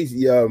what's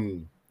crazy?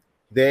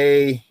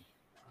 They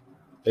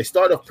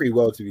started off pretty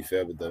well, to be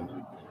fair with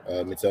them.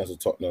 In terms of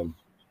Tottenham,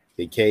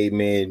 they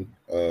came in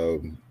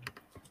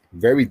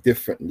very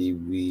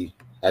differently.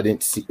 I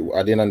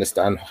didn't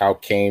understand how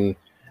Kane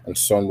and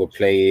Son were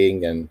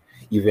playing, and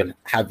even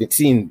having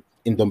seen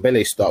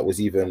Ndombele start was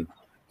even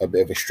a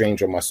bit of a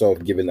stranger myself,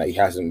 given that he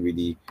hasn't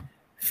really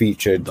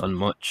featured done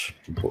much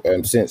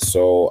since.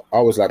 So I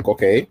was like,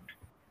 okay.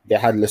 They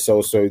had Lo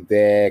Celso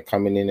there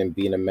coming in and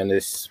being a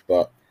menace,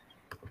 but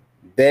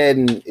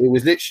then it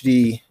was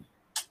literally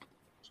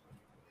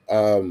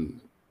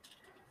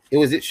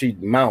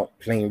Mount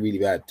playing really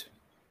bad.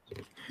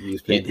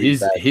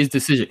 His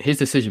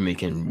decision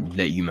making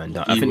let you man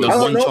down. I think there's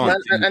one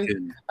chance,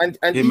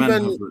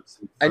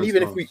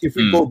 even if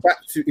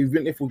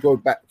we go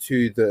back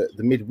to the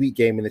midweek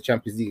game in the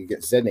Champions League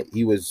against Zenit,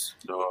 he was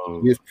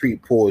pretty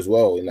poor as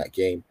well in that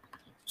game.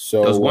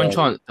 So there's one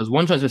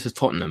chance versus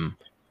Tottenham.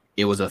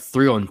 It was a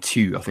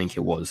 3-on-2, I think it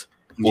was,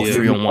 or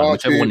 3-on-1,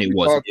 whichever one it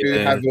was.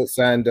 Havertz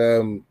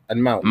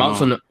and Mount.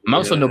 Mount's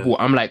on the ball.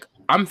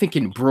 I'm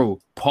thinking, bro,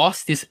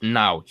 pass this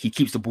now. He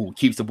keeps the ball.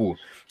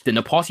 Then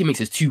the pass he makes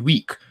is too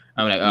weak.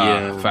 I'm like,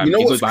 fam,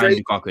 he goes behind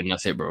Lukaku and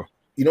that's it, bro.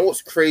 You know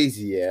what's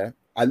crazy? Yeah,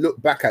 I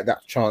look back at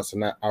that chance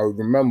and I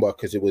remember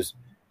because it was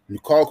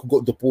Lukaku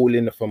got the ball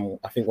in from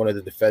I think one of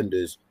the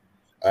defenders,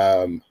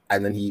 and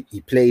then he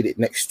played it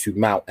next to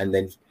Mount, and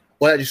then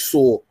I just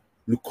saw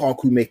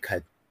Lukaku make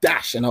a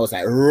dash, and I was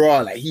like, raw,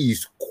 like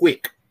he's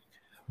quick.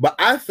 But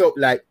I felt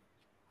like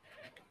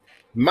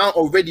Mount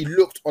already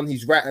looked on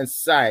his right hand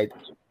side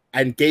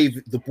and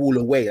gave the ball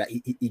away. Like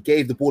he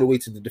gave the ball away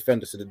to the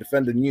defender, so the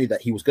defender knew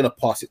that he was gonna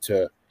pass it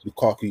to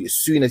Lukaku as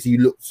soon as he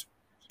looked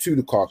to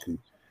Lukaku.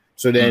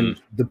 So then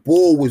the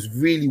ball was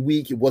really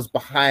weak. It was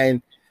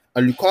behind,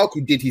 and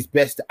Lukaku did his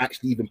best to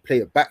actually even play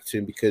it back to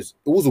him because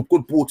it was a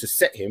good ball to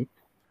set him.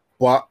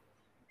 But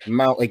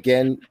Mount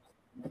again,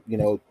 you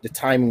know, the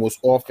timing was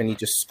off and he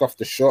just scuffed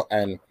the shot,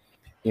 and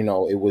you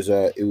know it was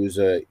a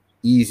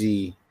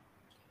easy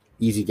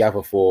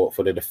gather for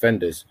the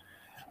defenders.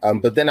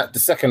 But then at the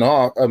second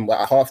half,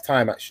 at half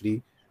time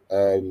actually,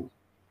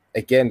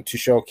 again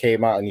Tuchel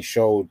came out and he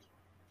showed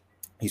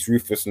his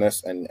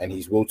ruthlessness and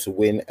his will to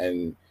win,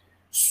 and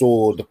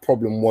saw the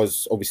problem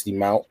was obviously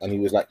Mount, and he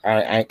was like,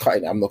 I ain't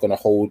cutting it. I'm not gonna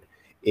hold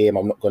him.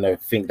 I'm not gonna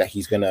think that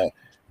he's gonna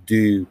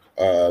do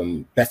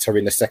better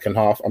in the second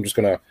half. I'm just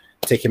gonna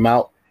take him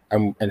out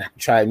and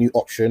try a new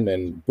option,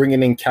 and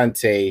bringing in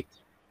Kante,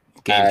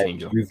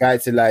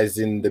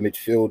 revitalizing the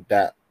midfield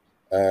that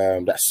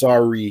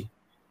Sarri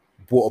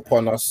brought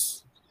upon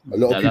us. A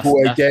lot of people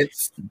were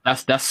against.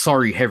 That's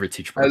sorry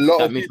heritage, bro. A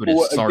lot of people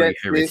were sorry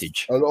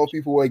heritage. A lot of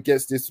people were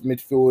against this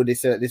midfield. They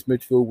said that this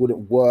midfield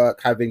wouldn't work.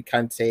 Having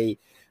Kante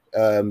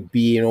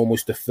being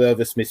almost the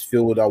furthest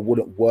midfielder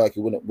wouldn't work.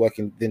 It wouldn't work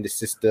in the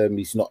system.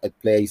 He's not a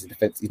player. He's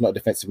not a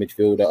defensive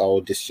midfielder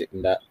or this shit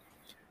and that.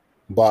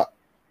 But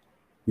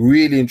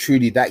really and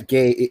truly, that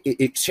game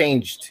it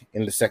changed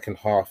in the second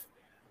half.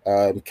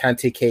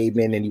 Kante came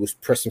in and he was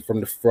pressing from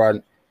the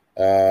front,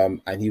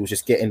 and he was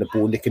just getting the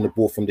ball, nicking the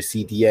ball from the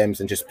CDMs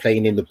and just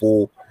playing in the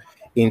ball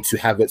into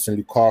Havertz and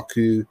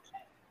Lukaku.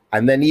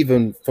 And then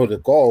even for the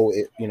goal,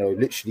 it, you know,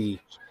 literally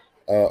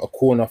a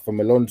corner from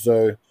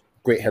Alonso,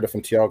 great header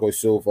from Thiago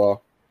Silva,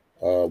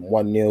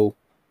 1-0.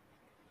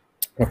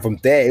 And from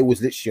there, it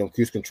was literally on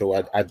cruise control.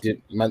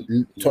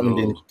 Tottenham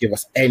didn't give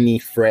us any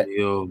threat.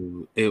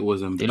 It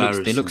was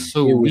embarrassing. They look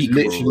so weak.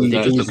 Literally,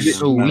 they just look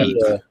so weak.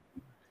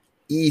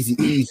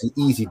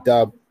 Easy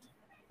dub.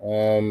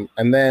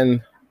 And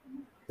then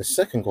the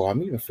second goal,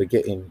 I'm even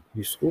forgetting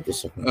who scored the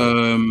second goal.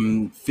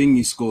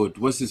 Thingy scored.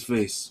 What's his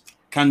face?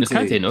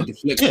 Kante, no?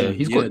 Yeah,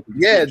 he's got.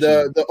 Yeah,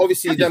 the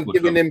obviously them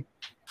giving him,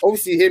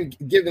 him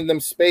giving them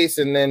space,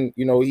 and then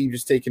you know he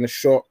just taking a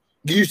shot.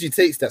 He usually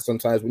takes that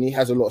sometimes when he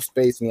has a lot of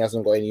space and he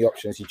hasn't got any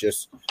options. He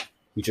just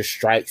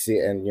strikes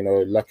it, and you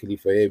know, luckily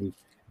for him,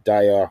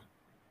 Dyer,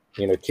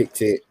 you know,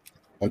 kicked it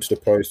onto the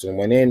post and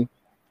went in.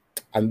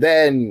 And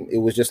then it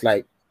was just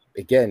like,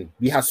 again,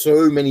 we had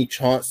so many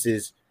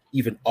chances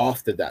even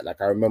after that.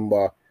 Like I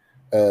remember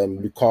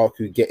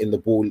Lukaku getting the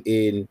ball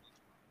in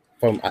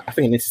from, I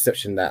think, an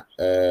interception that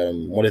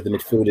one of the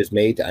midfielders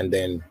made, and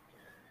then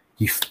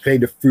he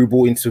played a through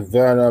ball into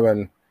Werner,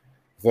 and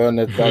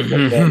Werner does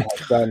what Werner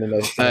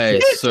has done.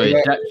 Sorry,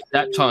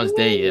 that chance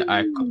there,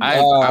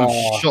 I'm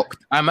shocked.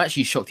 I'm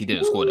actually shocked he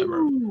didn't score that,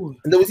 bro.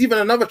 And there was even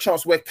another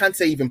chance where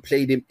Kante even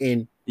played him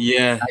in.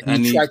 Yeah,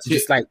 and he tried to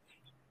just like.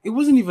 It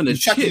wasn't even a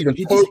chip. He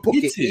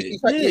just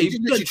hit it.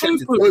 He tried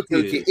to toe poke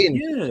it in.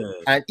 Yeah.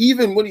 And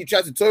even when he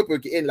tried to toe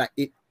poke it in, like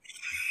it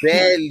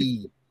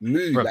barely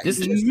moved. Bro, like, this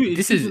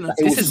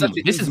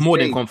is more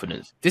than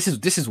confidence. This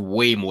is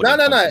way more. No.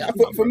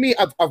 For me,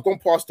 I've gone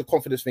past the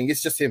confidence thing.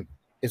 It's just him.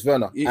 It's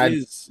Werner. You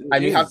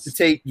have to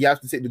take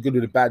the good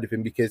with the bad with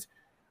him, because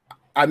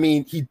I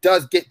mean he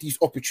does get these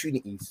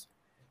opportunities,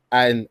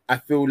 and I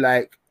feel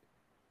like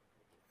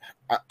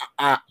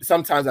I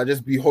sometimes I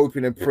just be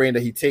hoping and praying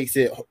that he takes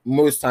it.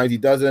 Most times he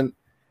doesn't.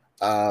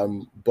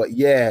 But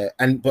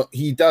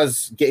he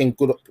does get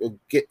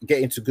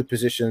into good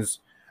positions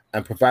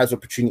and provides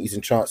opportunities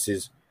and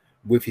chances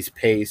with his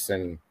pace.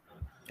 And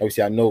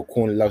obviously I know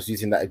Corner loves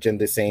using that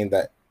agenda, saying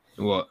that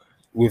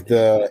with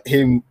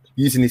him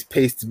using his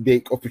pace to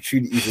make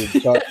opportunities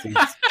and chances.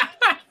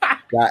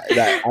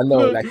 That I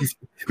know, like he's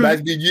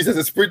being used as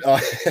a sprinter.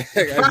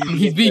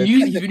 he's been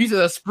used as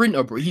a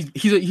sprinter, bro.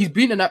 He's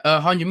been a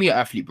 100-meter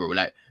athlete, bro.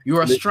 Like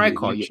you're a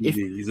striker. He's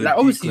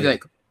literally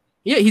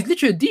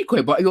a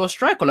decoy, but you're a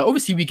striker. Like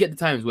obviously we get the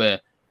times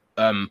where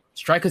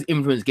strikers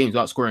influence games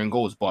without scoring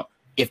goals, but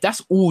if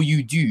that's all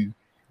you do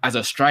as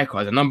a striker,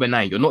 as a number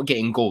 9, you're not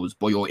getting goals,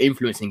 but you're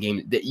influencing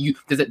games.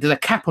 There's a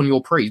cap on your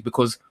praise,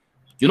 because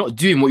you're not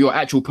doing what your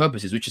actual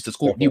purpose is, which is to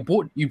score. They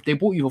bought you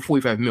for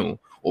 45 mil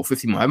or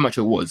 50 mil, however much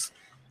it was,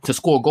 to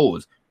score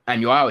goals,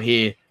 and you're out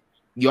here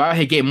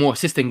getting more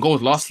assists than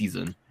goals last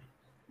season.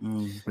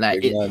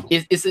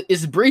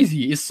 It's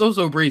brazy. It's so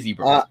brazy,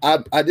 bro.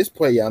 At this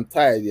point, I'm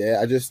tired.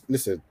 I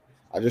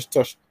just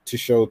touched to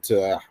show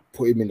to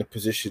put him in a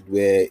position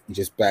where he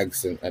just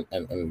bags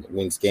and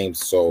wins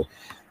games. So,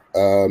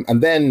 and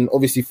then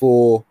obviously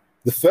for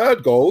the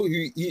third goal,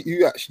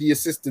 who actually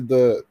assisted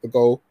the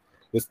goal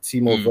was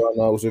Timo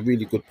Werner. It was a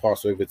really good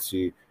pass over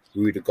to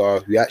Rudiger,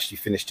 who actually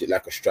finished it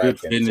like a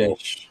striker. Good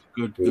finish.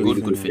 Good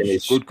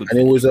finish. And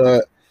it was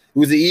an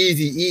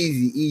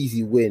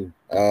easy win.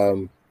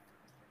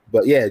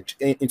 But yeah,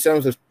 in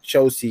terms of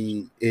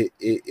Chelsea,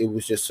 it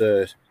was just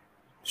a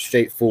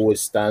straightforward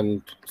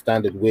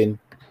standard win.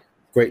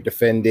 Great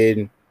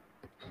defending.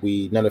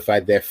 We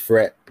nullified their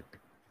threat,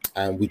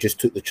 and we just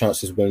took the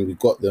chances when we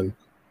got them.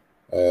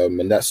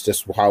 And that's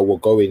just how we're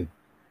going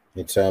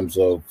in terms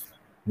of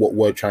what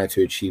we're trying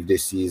to achieve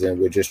this season.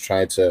 We're just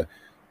trying to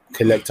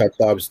collect our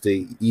dubs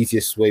the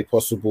easiest way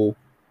possible,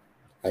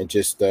 and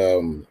just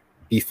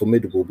be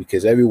formidable,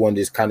 because everyone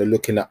is kind of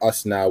looking at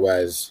us now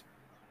as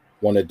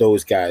one of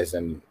those guys.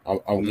 And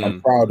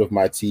I'm proud of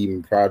my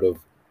team, proud of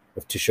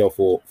Tuchel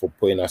for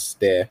putting us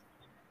there.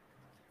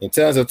 In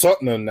terms of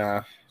Tottenham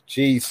now,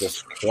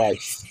 Jesus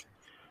Christ.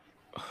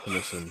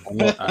 Listen,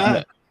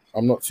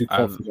 I'm not too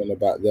confident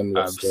about them.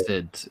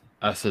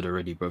 I said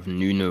already, bro.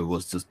 Nuno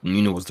was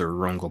the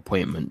wrong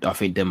appointment. I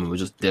think them were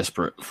just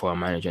desperate for a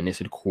manager, and they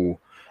said, "Cool,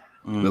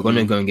 we're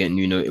gonna go and get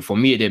Nuno." For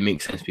me, it didn't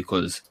make sense,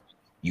 because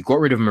you got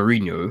rid of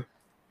Mourinho,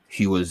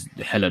 who was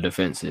hella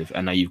defensive,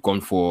 and now you've gone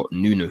for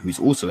Nuno, who's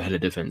also hella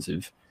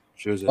defensive.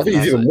 I think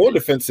he's even more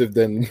defensive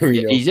than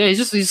Mourinho.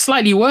 He's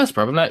slightly worse,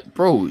 bro. I'm like,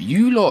 bro,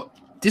 you lot,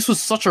 this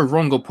was such a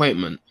wrong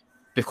appointment,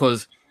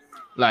 because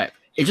like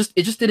it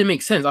just didn't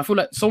make sense. I feel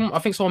like someone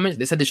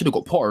mentioned, they said they should have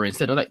got Potter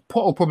instead. I'm like,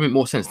 Potter probably made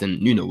more sense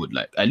than Nuno would.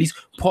 Like at least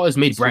Potter's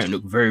made Brighton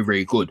look very,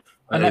 very good.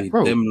 And like,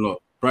 bro,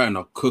 Brighton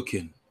are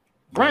cooking.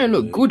 Brighton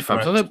look good,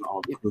 fam. So like,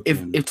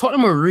 if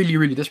Tottenham were really,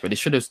 really desperate,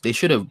 they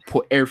should have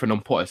put everything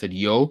on Potter. Said,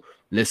 "Yo,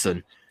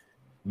 listen,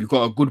 we've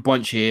got a good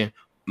bunch here.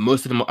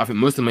 Most of them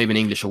are even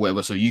English or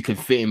whatever, so you can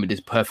fit in with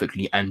this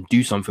perfectly and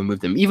do something with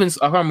them." Even I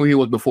can't remember who he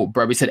was before,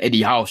 bro. We said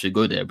Eddie Howe should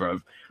go there,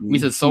 bro. We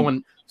said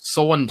someone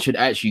someone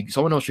else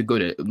should go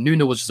there.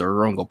 Nuno was just a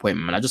wrong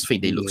appointment, man. I just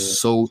think they look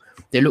so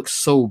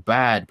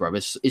bad, bro.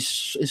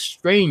 It's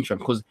strange, man,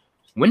 because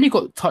when they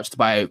got touched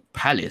by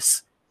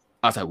Palace,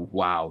 I was like,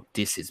 wow,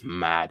 this is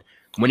mad.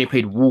 When they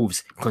played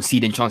Wolves,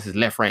 conceding chances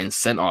left, right, and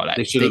center, like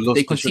they should have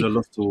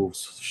lost to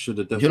Wolves. Should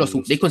have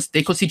definitely lost.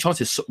 They concede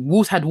chances.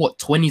 Wolves had what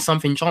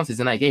 20-something chances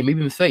in that game, maybe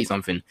even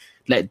 30-something.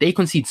 Like they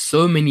concede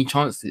so many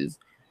chances,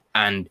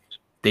 and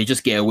they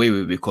just get away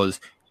with it because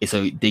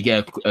they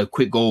get a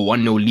quick goal,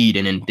 1-0 lead,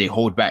 and then they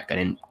hold back, and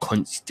then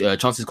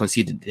chances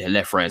conceded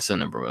left, right, and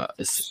center, bro.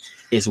 It's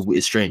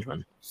strange,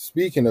 man.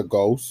 Speaking of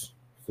goals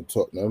for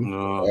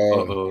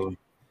Tottenham,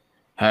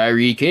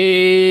 Harry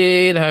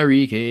Kane. I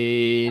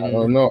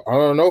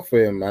don't know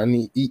for him,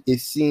 man.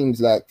 It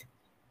seems like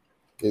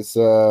it's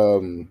I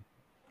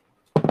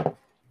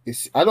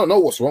don't know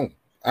what's wrong.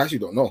 I actually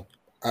don't know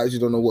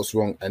what's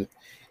wrong, and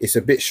it's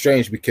a bit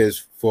strange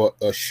because for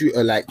a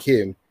shooter like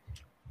him,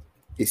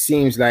 it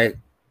seems like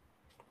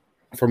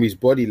from his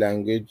body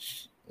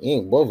language, he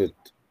ain't bothered.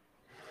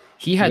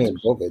 He had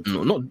not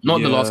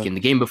the last game.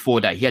 The game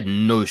before that, he had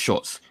no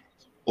shots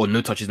or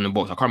no touches in the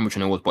box. I can't remember which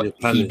one it was, but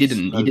he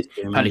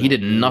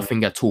did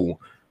nothing at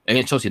all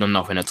against Chelsea. Done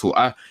nothing at all.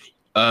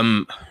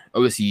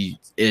 Obviously,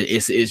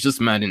 it's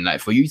just mad. In like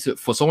for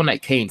someone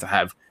like Kane to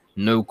have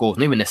no goals,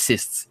 not even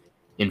assists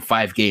in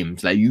 5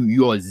 games, like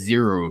you are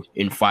 0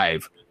 in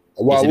 5.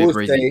 Well, I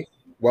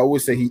will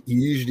say he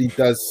usually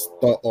does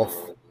start off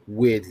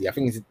weirdly. I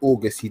think it's in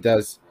August he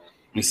does.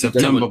 It's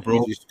September,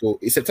 bro.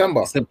 It's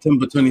September.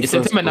 September 21st. It's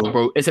September now,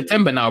 bro. It's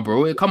September now,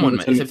 bro. Come on,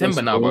 man. It's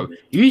September now, bro.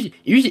 Usually,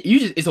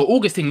 it's an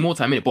August thing more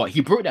time in it, but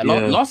he broke that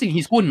last thing.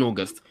 He scored in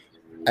August.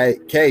 Hey,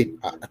 Kane,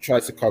 I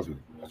tried to cover him.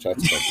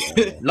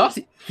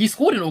 He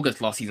scored in August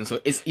last season, so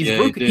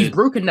he's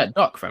broken that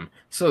duck, fam.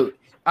 So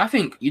I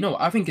think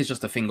it's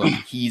just a thing of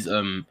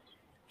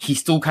he's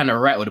still kind of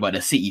rattled about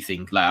the City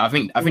thing. Like I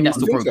think that's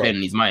still probably playing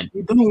in his mind. I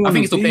think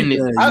it's still playing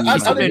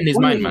in his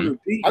mind, man.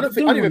 I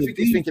don't even think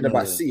he's thinking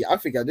about City. I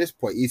think at this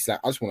point he's like,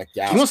 I just want to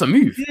get out. He wants to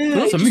move. Yeah, he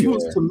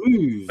wants to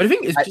move. But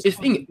the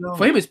thing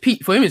for him is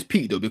peak. For him is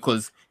peak though,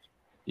 because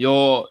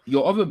your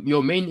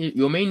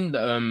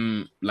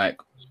main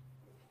like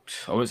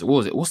what was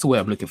it? What's the word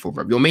I'm looking for,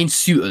 bro? Your main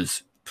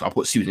suitors, I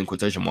put suitors in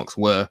quotation marks,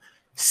 were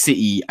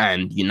City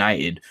and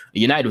United.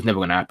 United was never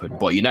going to happen,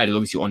 but United is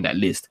obviously on that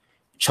list.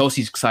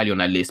 Chelsea's slightly on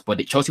that list, but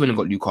Chelsea went and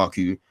got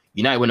Lukaku.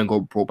 United went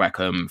and brought back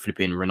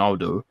flipping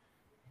Ronaldo,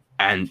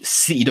 and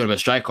City don't have a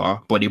striker,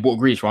 but they bought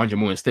Grealish for 100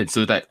 more instead.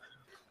 So that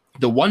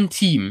the one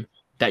team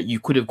that you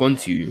could have gone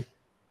to,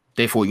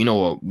 they thought, you know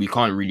what, we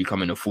can't really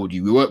come and afford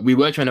you. We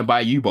were trying to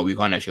buy you, but we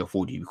can't actually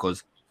afford you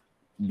because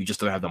we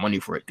just don't have the money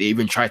for it. They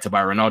even tried to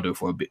buy Ronaldo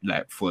for a bit,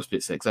 like for a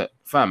split second.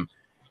 Fam,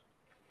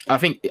 I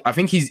think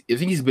he's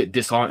a bit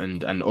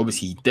disheartened, and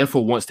obviously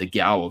therefore wants to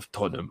get out of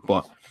Tottenham,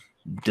 but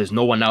there's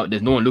no one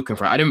looking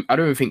for it. I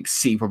don't think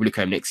City probably look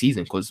at him next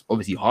season because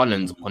obviously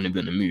Haaland's going to be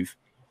on the move.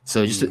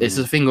 So it's just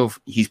a thing of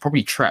he's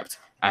probably trapped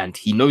and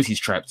he knows he's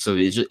trapped. So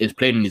it's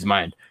playing in his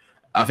mind.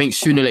 I think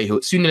sooner or later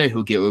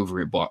he'll get over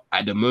it. But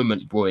at the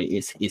moment, boy,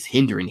 it's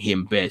hindering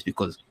him best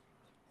because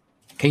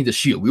Kane's a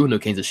shooter. We all know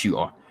Kane's a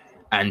shooter,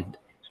 and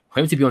for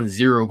him to be on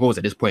 0 goals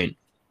at this point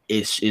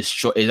is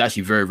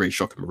actually very, very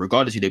shocking.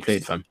 Regardless who they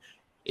played, fam,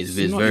 it's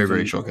very,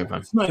 very shocking, fam.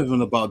 It's not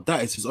even about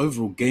that. It's his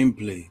overall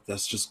gameplay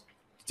that's just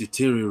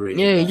deteriorating.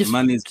 Yeah,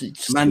 man is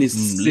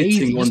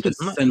sitting on the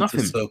center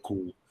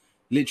circle,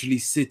 literally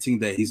sitting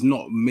there. He's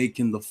not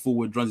making the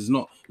forward runs. He's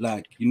not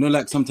like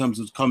like sometimes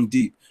it would come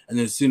deep, and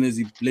as soon as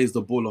he plays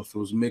the ball off, he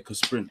will make a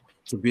sprint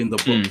to be in the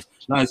box.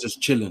 Now he's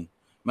just chilling.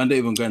 Man, don't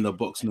even go in the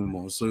box no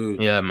more. So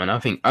yeah, man, I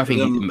think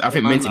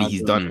mentally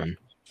he's done, man.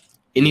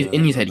 In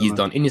his head, he's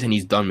done. In his head,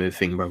 he's done with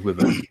thing, bro. With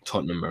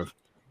Tottenham, bro.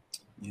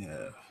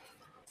 Yeah.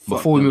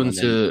 Before we move on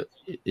to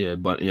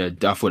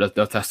I thought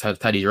that's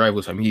Taddy's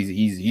rivals, fam.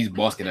 He's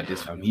basking at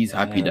this, fam. He's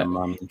happy that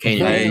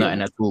Kane is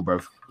nothing at all, bro.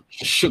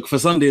 Shook for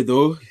Sunday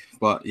though,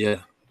 but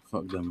yeah,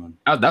 fuck them, man.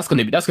 That's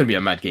gonna be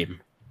a mad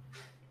game.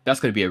 That's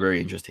gonna be a very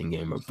interesting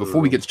game, bro.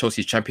 Before we get to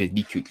Chelsea's Champions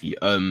League quickly,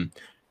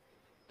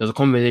 there's a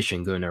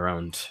conversation going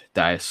around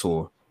that I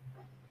saw.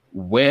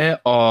 Where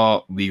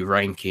are we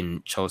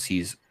ranking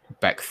Chelsea's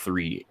back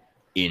 3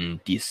 in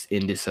this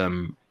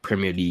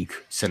Premier League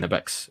centre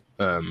backs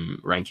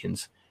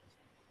rankings?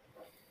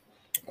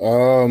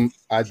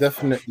 I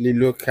definitely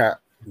look at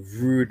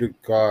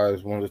Rudiger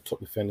as one of the top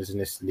defenders in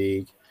this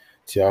league.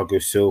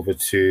 Thiago Silva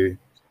too,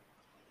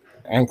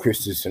 and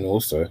Christensen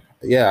also.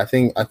 Yeah, I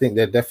think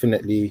they're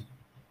definitely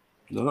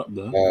up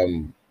there.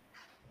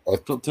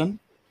 Top 10.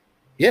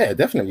 Yeah,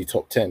 definitely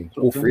top 10.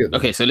 All 3 of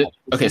them. So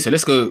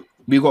let's go.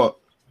 We got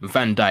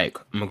Van Dijk,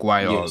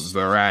 Maguire,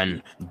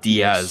 Varane,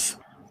 Diaz.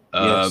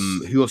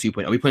 Who else are you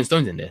putting? Are we putting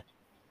Stones in there?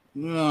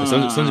 No,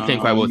 Stones are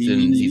playing quite well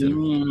in the season.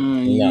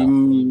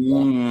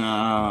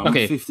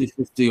 Okay,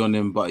 50-50 on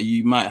him, but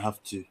you might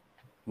have to.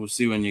 We'll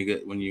see when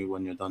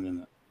you're done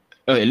in it.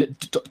 Okay,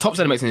 top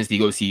centre backs in this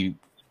league. Obviously,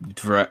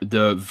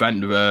 the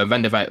Van der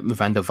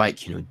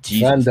Vaart.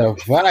 Jesus. Van der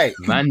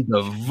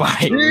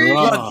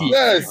Vaart.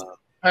 Yes.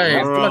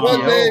 Hey,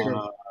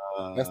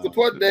 That's the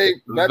pod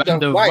name. Van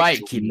der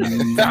Wyk.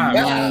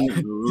 Damn.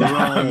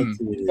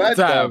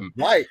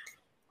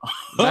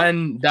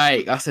 Van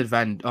Dijk. I said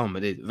Van. Oh my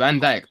days. Van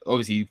Dijk,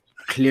 obviously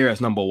clear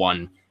as number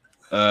one.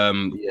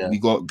 We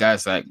got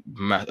guys like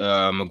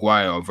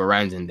Maguire,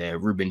 Varane in there,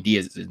 Ruben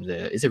Diaz is in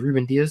there. Is it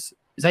Ruben Diaz?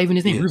 Is that even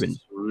his name? Yes,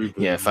 Ruben.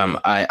 Yeah, fam.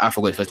 I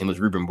forgot his first name was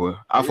Ruben, boy.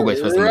 I forgot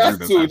his first name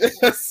was Ruben.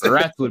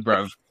 Rattled,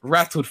 bruv.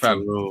 Rattled,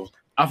 fam.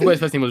 I forgot his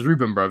first name was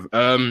Ruben,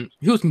 bruv.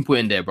 Who else can put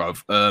in there,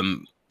 bruv?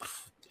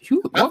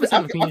 I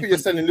think you're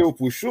selling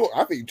Liverpool short.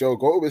 I think Joe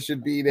Gomez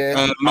should be there.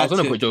 I was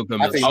going to put Joe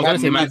Gomez. I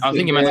was going to say, I was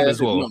thinking Matip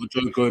as well. Not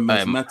Joe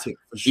Gomez, Matip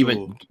for sure.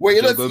 Even,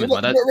 wait, you're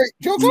not rate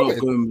Joe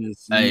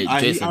Gomez?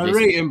 I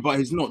rate him, but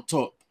he's not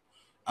top.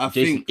 I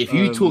think if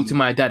you talk to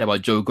my dad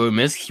about Joe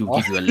Gomez, he'll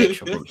give you a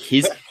lecture, bro.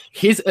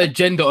 His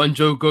agenda on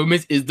Joe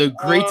Gomez is the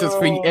greatest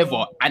thing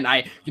ever. And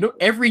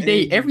every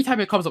day, every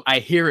time it comes up, I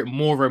hear it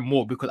more and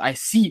more because I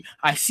see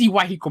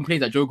why he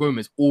complains at Joe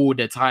Gomez all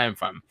the time,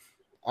 fam.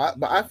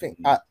 But I think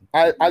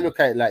I look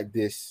at it like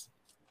this.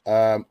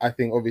 I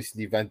think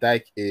obviously Van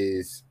Dijk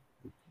is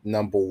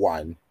number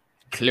one.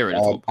 Clear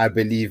it. I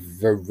believe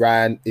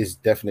Varane is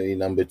definitely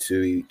number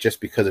two just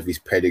because of his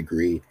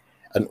pedigree.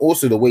 And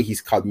also the way he's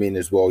come in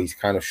as well, he's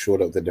kind of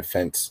shored up the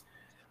defense.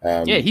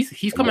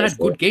 He's come and had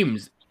good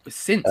games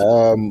since.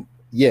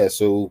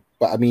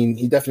 But I mean,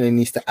 he definitely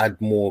needs to add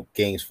more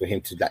games for him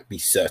to be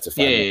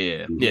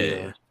certified.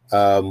 Yeah.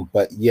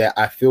 But yeah,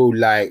 I feel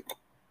like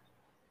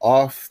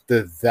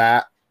after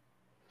that,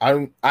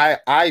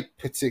 I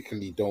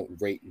particularly don't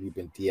rate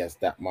Ruben Diaz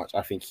that much.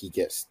 I think he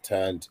gets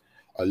turned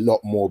a lot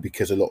more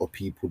because a lot of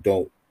people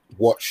don't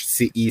watch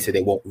City, so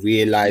they won't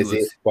realize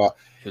it. But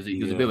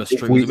he was a bit of a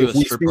stripper. If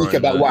we speak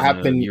about what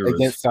happened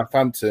against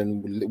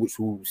Southampton, which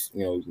we'll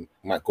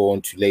might go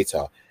on to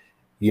later,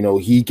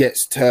 he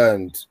gets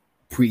turned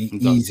pretty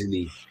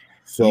easily.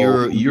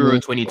 So Euro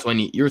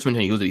 2020, he was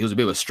a bit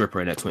of a stripper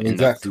in that 20.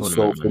 Exactly.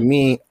 So for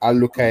me, I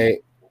look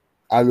at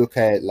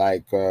it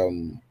like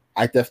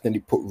I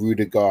definitely put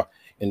Rudiger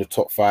in the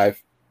top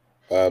 5.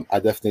 I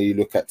definitely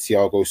look at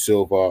Thiago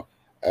Silva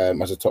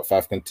as a top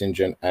 5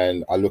 contingent,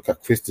 and I look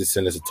at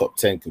Christensen as a top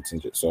 10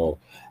 contingent. So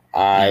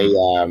I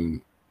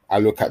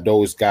look at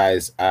those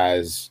guys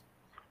as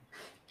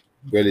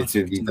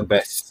relatively the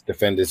best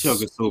defenders.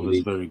 Thiago Silva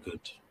is very good.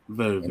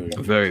 Very good.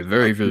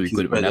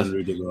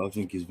 Rudiger. I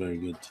think he's very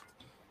good.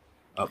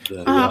 Up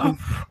there.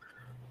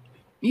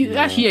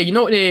 Actually, you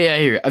know what?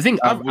 Yeah. I think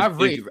I've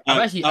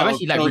actually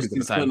liked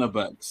Rudiger.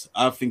 Centre-backs,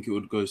 I think it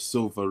would go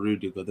Silva,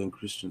 Rudiger, then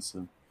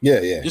Christensen.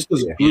 Yeah. Just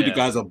because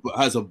Rudiger has a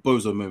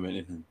bozo moment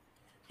in him.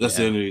 That's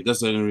the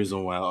only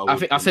reason why.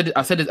 I said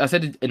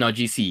it in our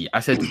GC. I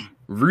said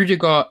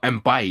Rudiger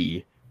and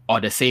Bailly are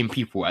the same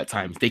people at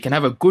times. They can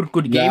have a good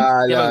game. They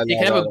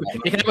can have a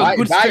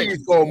good stretch.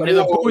 There's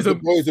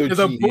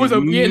a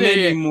bozo.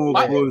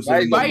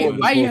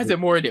 Bailly has it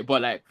more in it,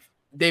 but like.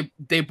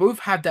 They both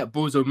have that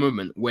bozo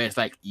moment where it's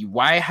like,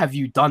 why have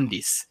you done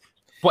this?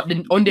 But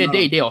then on their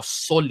day, they are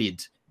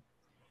solid.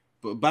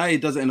 But Bailly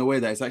does it in a way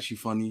that it's actually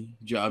funny.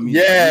 Do you know what I mean?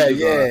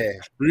 Yeah.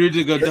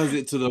 Rudiger does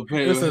it to the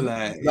point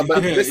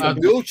listen,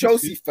 real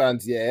Chelsea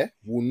fans,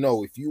 will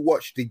know if you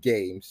watch the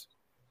games,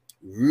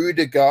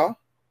 Rudiger,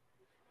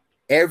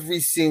 every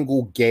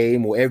single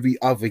game or every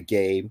other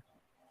game,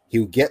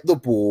 he'll get the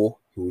ball,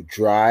 he'll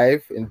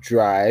drive, and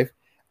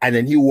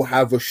then he will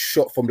have a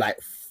shot from like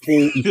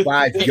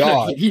 45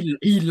 yards.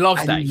 He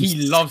loves that.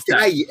 He loves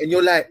that. And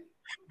you're like,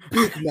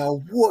 big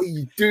man, what are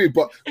you doing?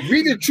 But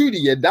really, truly,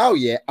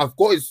 I've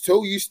gotten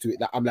so used to it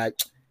that I'm like,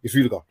 it's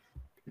Rudiger.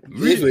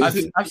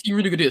 I've seen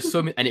Rudiger do it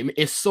so many, and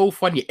it's so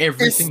funny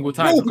every single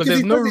time because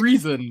there's no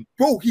reason.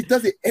 Bro, he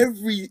does it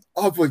every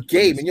other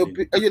game, and you're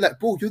like,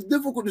 bro, you're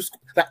never going to score.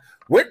 Like,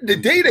 when the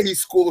day that he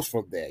scores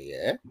from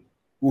there,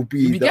 will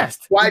be the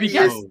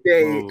funniest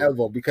day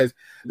ever, because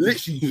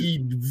literally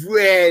he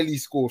rarely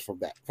scores from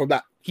that.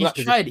 He's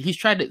tried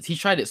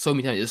it so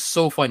many times. It's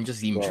so fun just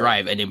to see him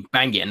drive and then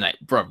bang it, and like,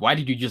 bro, why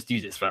did you just do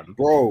this, fam?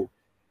 Bro,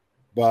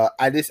 but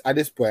at this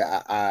point,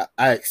 I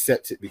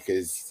accept it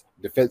because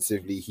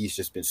defensively he's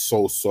just been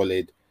so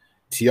solid.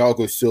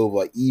 Thiago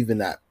Silva,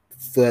 even at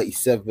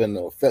 37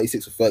 or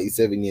 36 or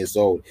 37 years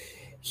old,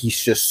 he's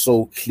just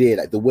so clear.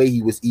 Like the way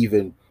he was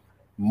even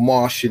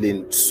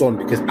marshalling Son,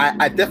 because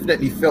I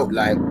definitely felt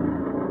like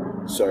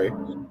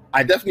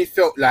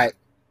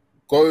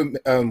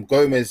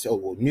Gomez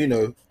or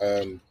Nuno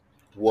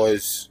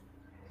was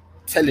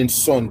telling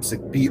Son to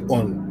be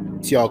on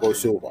Thiago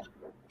Silva,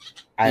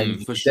 and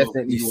you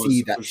definitely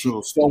see that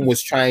Son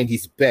was trying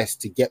his best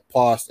to get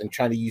past and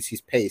trying to use his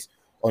pace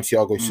on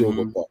Thiago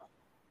Silva. But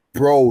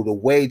bro, the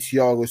way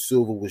Thiago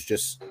Silva was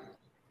just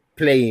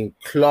playing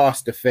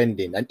class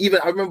defending, and even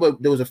I remember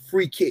there was a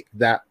free kick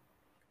that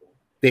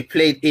they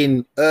played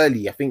in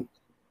early. I think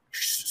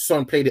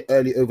Son played it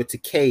early over to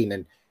Kane,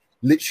 and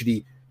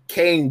literally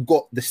Kane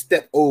got the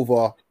step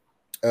over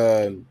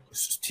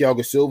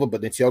Thiago Silva, but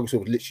then Thiago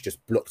Silva literally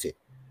just blocked it,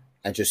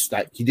 and just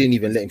like he didn't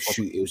even let him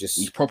shoot. It was just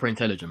he's proper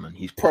intelligent, man.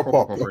 He's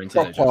proper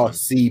intelligent,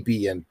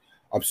 CB, and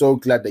I'm so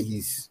glad that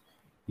he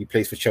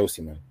plays for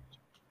Chelsea, man.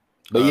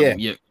 But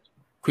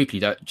quickly,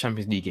 that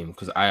Champions League game,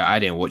 because I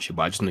didn't watch it,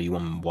 but I just know you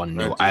won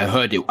 1-0. I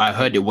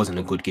heard it wasn't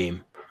a good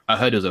game. I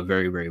heard it was a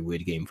very, very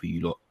weird game for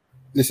you lot.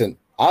 Listen,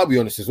 I'll be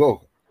honest as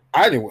well.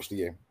 I didn't watch the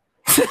game.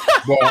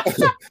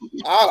 But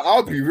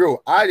I'll be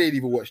real. I didn't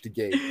even watch the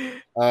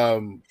game.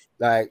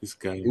 Like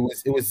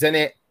it was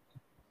Zenit.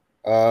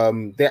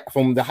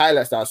 From the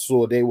highlights that I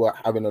saw, they were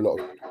having a lot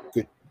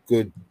of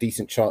good,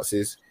 decent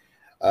chances.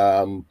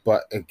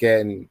 But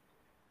again,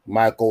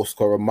 my goal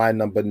scorer, my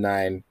number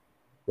 9,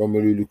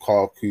 Romelu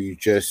Lukaku,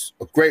 just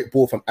a great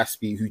ball from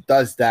Aspi, who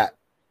does that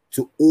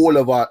to all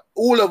of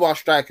our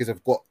strikers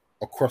have got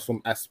a cross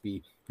from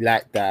Aspi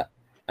like that,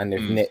 and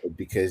they've netted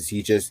because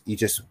he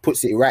just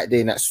puts it right there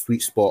in that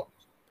sweet spot,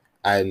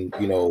 and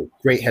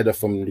great header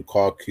from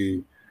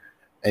Lukaku.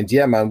 And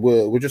yeah, man,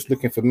 we're just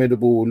looking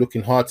formidable,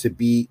 looking hard to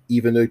beat.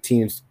 Even though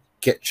teams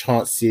get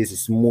chances,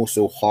 it's more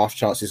so half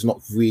chances,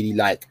 not really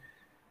like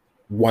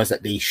ones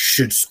that they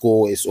should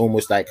score. It's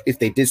almost like if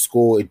they did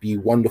score, it'd be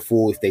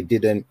wonderful. If they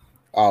didn't,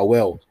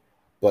 well.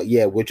 But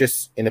yeah, we're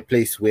just in a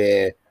place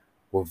where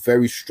we're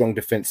very strong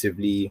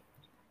defensively,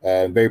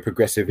 very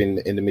progressive in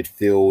the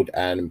midfield,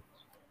 and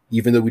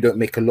even though we don't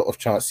make a lot of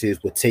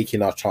chances, we're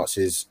taking our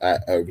chances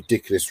at a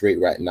ridiculous rate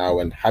right now.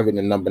 And having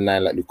a number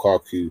 9 like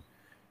Lukaku,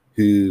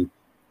 who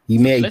he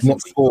may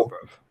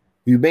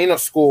not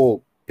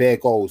score bare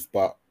goals,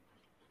 but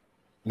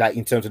like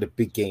in terms of the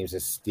big games,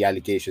 it's the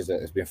allegations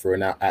that has been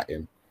thrown out at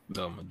him.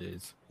 Oh my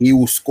days. He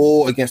will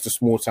score against the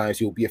small times.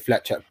 He'll be a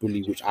flat chat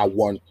bully, which I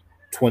want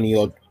 20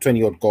 odd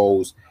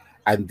goals,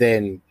 and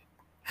then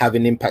have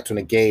an impact on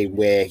a game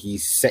where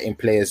he's setting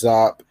players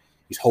up,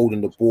 he's holding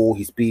the ball,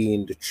 he's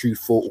being the true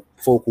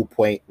focal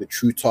point, the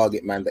true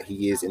target man that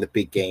he is in the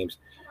big games,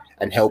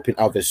 and helping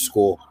others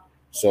score.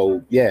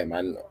 So yeah,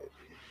 man,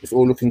 it's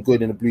all looking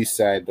good in the blue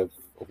side of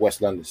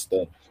West London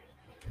still.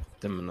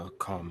 Them not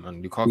calm,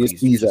 man.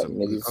 Lukaku's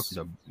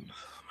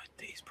my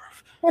days, bro.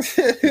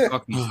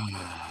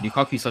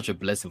 Lukaku's such a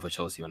blessing for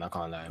Chelsea, man. I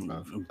can't lie,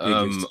 bro.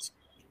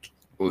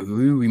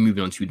 Who are we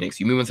moving on to next?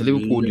 You move on to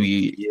Liverpool?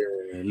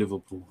 Yeah,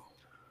 Liverpool.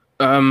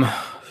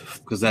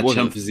 Because that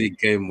Champions League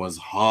game was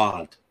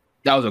hard.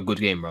 That was a good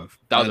game, bro.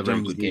 That was a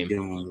very good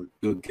game. Was a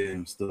good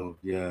game still,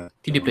 yeah.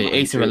 Did they play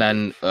AC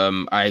Milan?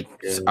 I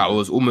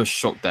was almost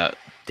shocked that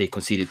they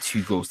conceded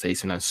 2 goals to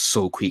AC Milan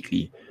so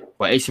quickly.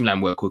 But AC Milan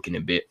were cooking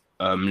a bit.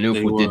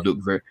 Liverpool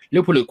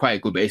looked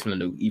quite good, but AC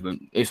Milan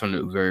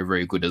looked very,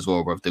 very good as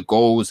well, bro. The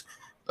goals,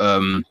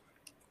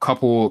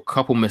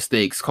 couple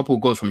mistakes, couple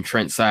goals from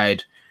Trent's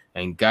side.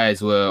 And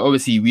guys were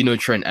obviously, we know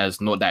Trent as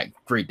not that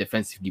great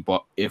defensively,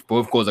 but if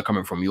both goals are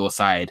coming from your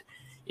side,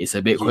 it's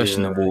a bit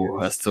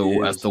questionable as to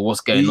what's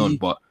going on.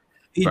 But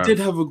he did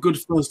have a good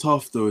first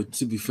half, though.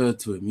 To be fair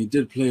to him, he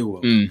did play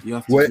well.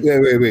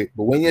 Wait.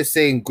 But when you're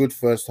saying good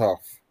first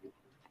half,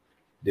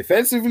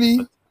 defensively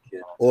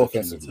or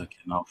offensively,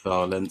 I'll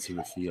foul into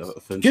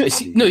offensively.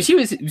 See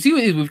what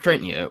it is with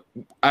Trent here.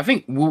 I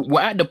think we're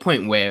at the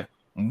point where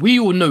we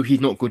all know he's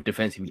not good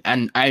defensively,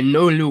 and I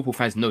know Liverpool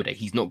fans know that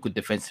he's not good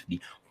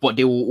defensively, but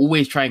they will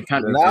always try and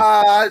counter.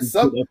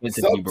 Some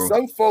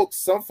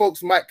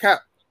folks might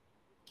cap.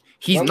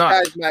 He's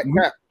not.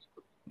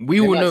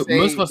 We all know.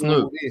 Most of us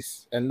know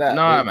this and that.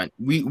 Nah, man.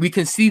 We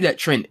can see that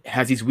Trent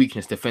has his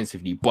weakness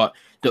defensively, but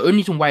the only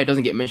reason why it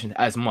doesn't get mentioned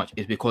as much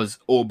is because,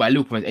 or by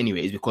Liverpool fans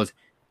anyway, is because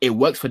it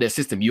works for their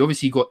system. You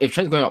obviously got, if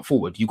Trent's going up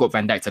forward, you got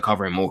Van Dijk to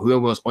cover him, or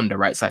whoever else on the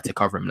right side to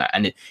cover him,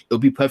 and it'll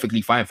be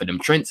perfectly fine for them.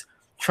 Trent's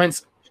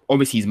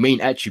obviously his main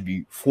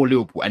attribute for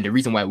Liverpool, and the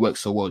reason why it works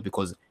so well is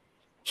because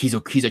he's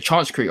a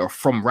chance creator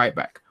from right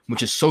back,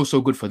 which is so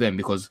good for them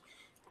because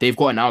they've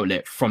got an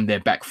outlet from their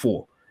back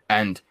four,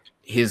 and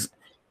his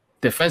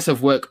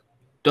defensive work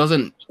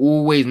doesn't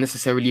always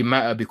necessarily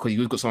matter because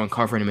you've got someone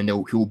covering him and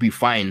he'll be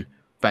fine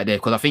back there.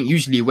 Because I think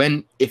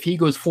usually if he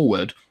goes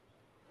forward,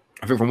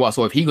 I think from what I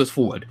saw, if he goes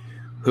forward,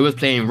 whoever's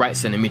playing right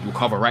centre mid will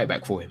cover right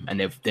back for him, and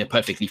they're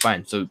perfectly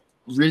fine. So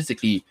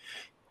realistically,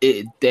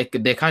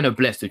 they're kind of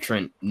blessed with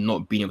Trent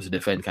not being able to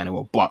defend kind of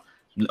well. But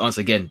once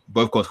again,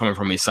 both goals coming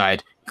from his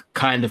side,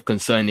 kind of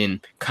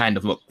concerning. Kind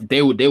of look,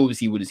 they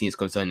obviously would have seen it's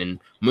concerning.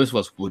 Most of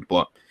us would,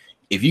 but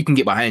if you can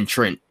get behind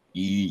Trent,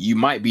 you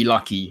might be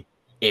lucky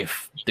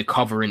if the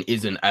covering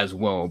isn't as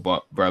well.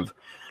 But bruv,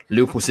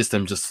 Liverpool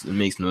system just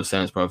makes no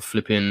sense, bruv.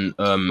 Flipping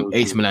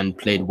AC Milan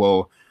played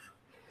well.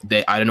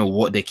 I don't know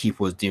what their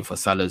keeper was doing for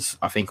Salah's.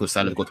 I think it was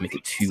Salah got to make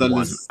it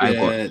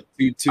 2-1.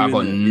 I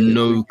got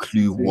no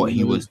clue what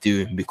he was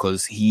doing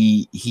because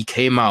he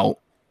came out.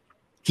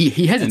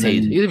 He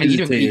hesitated.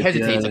 He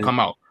hesitated to come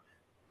out.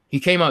 He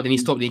came out, then he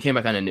stopped, then he came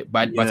back, and then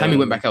by the time he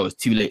went back out, it was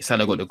too late.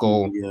 Salah got the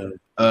goal.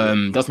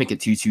 Does make it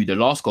 2-2. The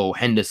last goal,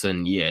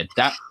 Henderson,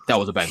 that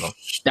was a banger.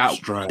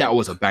 That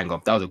was a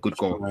banger. That was a good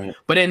goal. Right.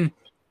 But then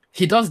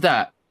he does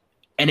that,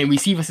 and then we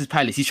see versus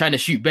Palace, he's trying to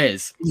shoot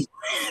bears.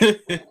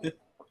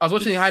 I was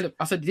watching the highlight.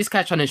 I said, this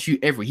guy's trying to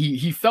shoot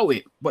he felt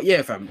it. But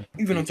yeah, fam,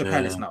 moving on to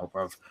Palace now,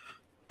 bruv.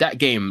 That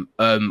game,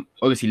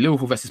 obviously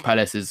Liverpool versus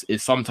Palace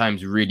is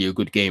sometimes really a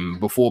good game.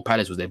 Before,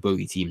 Palace was their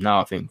bogey team. Now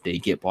I think they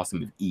get past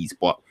them with ease.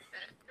 But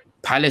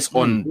Palace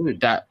on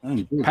that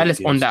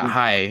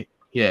high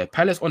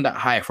Palace on that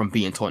high from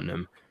beating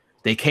Tottenham.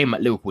 They came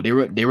at Liverpool. They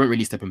weren't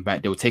really stepping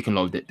back. They were taking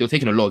a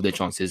lot of their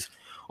chances.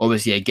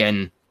 Obviously,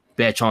 again,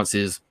 bare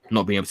chances,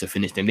 not being able to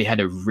finish them. They had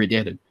a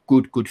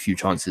good few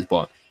chances,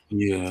 but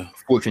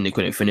fortunately they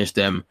couldn't finish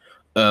them.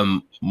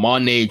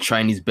 Mane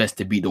trying his best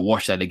to beat the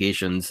wash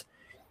allegations,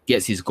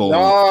 gets his goal.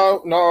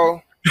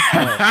 No.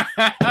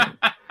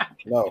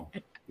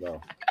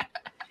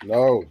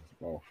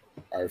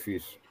 I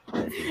refuse.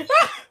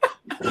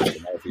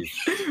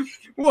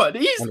 What?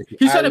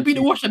 He's trying to beat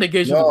the wash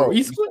allegations, bro.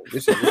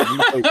 Listen,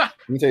 let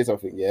me tell you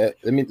something. Yeah,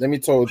 let me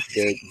tell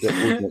the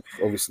audience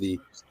obviously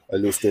a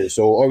little story.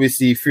 So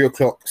obviously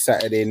 3:00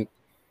 Saturday,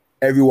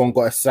 everyone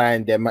got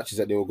assigned their matches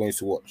that they were going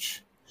to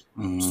watch.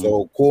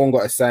 So Corn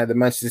got assigned the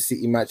Manchester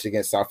City match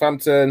against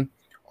Southampton.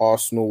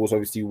 Arsenal was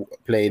obviously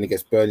playing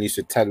against Burnley,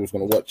 so Tad was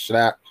going to watch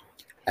that.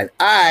 And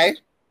I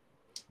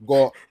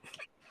got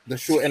the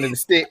short end of the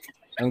stick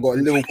and got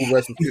Liverpool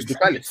versus Crystal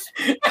Palace.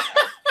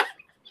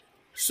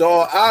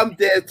 So I'm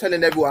there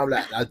telling everyone, I'm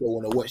like, I don't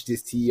want to watch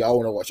this team. I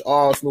want to watch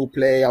Arsenal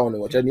play. I want to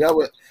watch any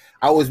other.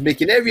 I was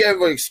making every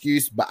other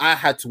excuse, but I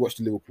had to watch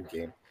the Liverpool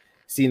game,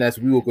 seeing as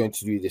we were going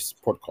to do this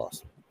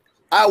podcast.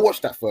 I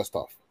watched that first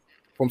half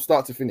from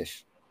start to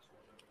finish.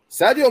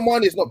 Sadio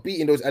Mane is not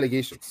beating those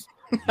allegations.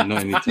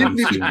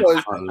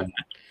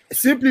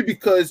 Simply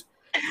because,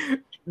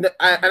 and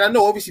I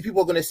know obviously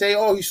people are going to say,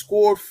 oh, he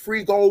scored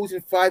 3 goals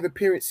in 5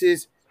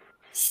 appearances.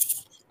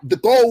 The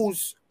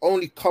goals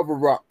only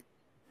cover up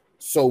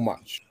so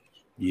much.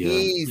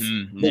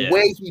 The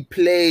way he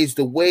plays,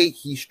 the way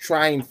he's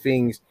trying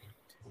things,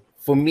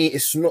 for me,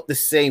 it's not the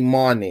same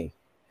Mane.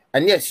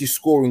 And yes, he's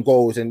scoring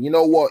goals. And you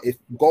know what? If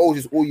goals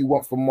is all you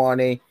want from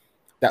Mane,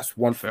 that's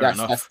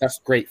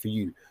great for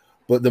you.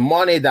 But the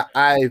Mane that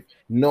I've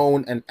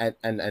known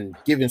and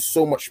given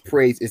so much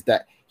praise is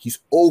that his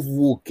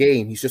overall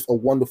game, he's just a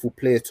wonderful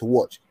player to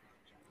watch.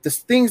 The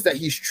things that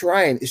he's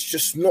trying, it's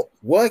just not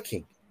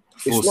working.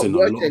 It's not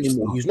working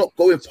anymore. He's not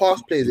going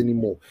past players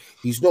anymore.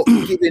 He's not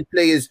giving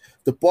players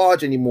the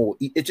barge anymore.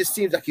 It just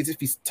seems like as if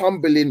he's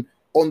tumbling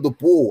on the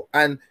ball.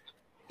 And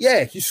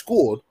yeah, he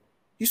scored.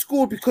 He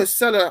scored because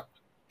Salah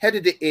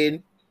headed it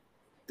in.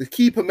 The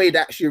keeper made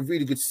actually a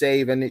really good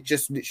save, and it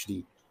just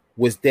literally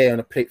was there on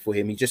a plate for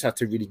him. He just had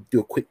to really do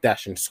a quick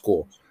dash and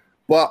score.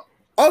 But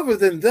other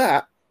than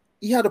that,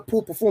 he had a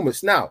poor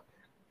performance. Now,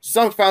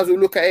 some fans will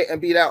look at it and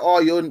be like,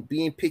 oh, you're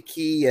being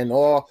picky and,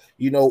 all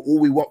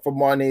we want from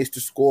Mane is to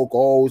score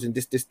goals and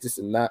this,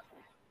 and that.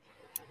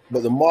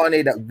 But the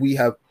Mane that we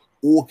have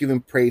all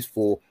given praise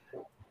for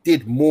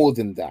did more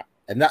than that.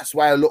 And that's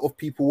why a lot of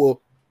people were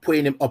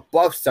putting him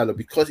above Salah,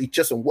 because he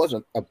just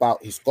wasn't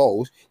about his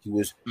goals. He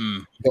was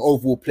the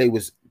overall play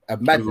was a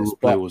madness.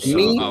 But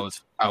me, I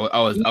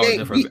was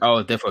definitely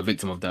a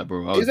victim of that,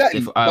 bro. I was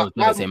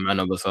never saying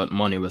Mane was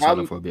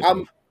Salah for a bit.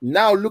 I'm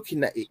now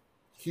looking at it.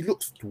 He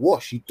looks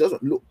washed. He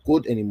doesn't look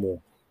good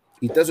anymore.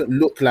 He doesn't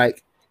look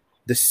like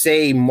the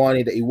same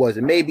Mane that he was.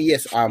 And maybe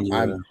yes, I'm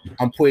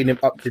putting him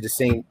up to the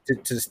same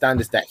to the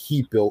standards that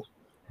he built.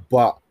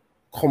 But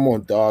come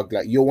on, dog.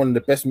 Like, you're one of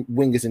the best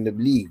wingers in the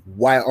league.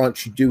 Why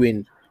aren't you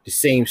doing the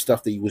same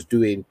stuff that he was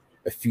doing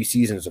a few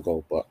seasons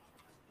ago? But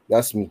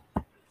that's me.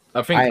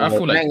 I feel like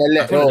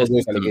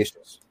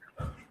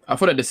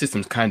the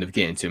system's kind of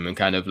getting to him, and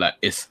kind of like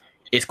it's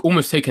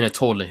almost taking a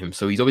toll on him.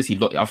 So he's obviously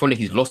I feel like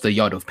he's lost a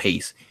yard of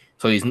pace.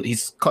 So he's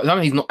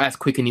not as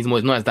quick anymore.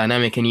 He's not as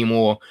dynamic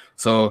anymore.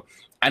 So,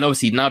 and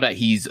obviously now that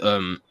he's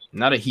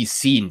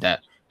seen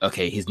that,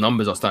 okay, his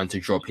numbers are starting to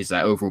drop, his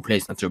overall play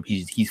is starting to drop.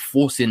 He's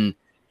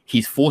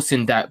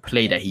forcing that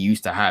play that he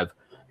used to have,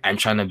 and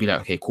trying to be like,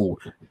 okay, cool,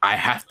 I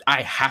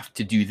have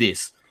to do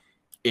this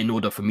in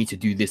order for me to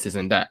do this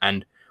and that.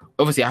 And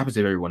obviously it happens to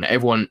everyone.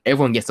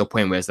 Everyone gets to a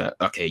point where it's like,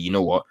 okay, you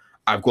know what,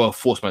 I've got to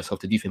force myself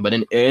to do things, but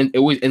then it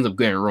always ends up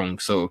going wrong.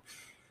 So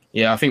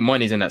yeah, I think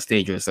mine is in that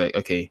stage where it's like,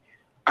 okay,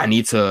 I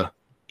need to.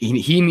 He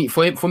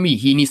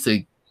needs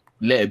to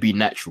let it be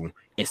natural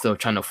instead of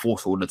trying to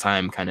force all the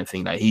time, kind of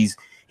thing. Like he's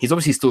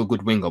obviously still a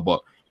good winger,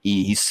 but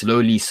he's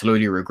slowly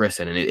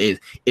regressing, and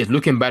it's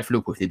looking bad for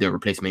Liverpool if they don't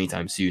replace him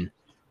anytime soon.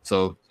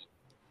 So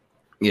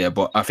yeah,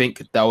 but I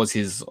think that was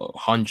his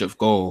 100th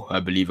goal, I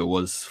believe it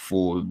was,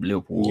 for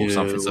Liverpool or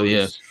something. So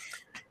yeah,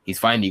 he's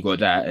finally got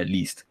that at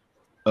least.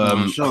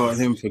 Shout out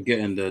him for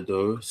getting there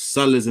though.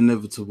 Salah's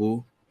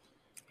inevitable.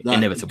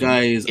 That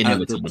guy is at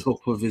the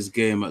top of his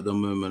game at the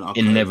moment.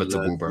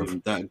 Inevitable, bro.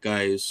 That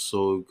guy is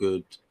so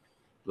good.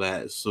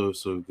 Like, so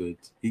good.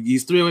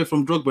 He's 3 away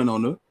from Drogba now,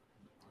 no?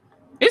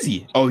 Is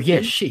he? Oh,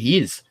 yeah, shit, he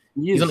is.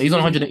 He's on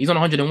 100. He's on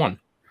 101.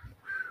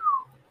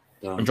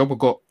 Damn. And Drogba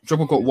got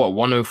what,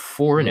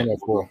 104 in it?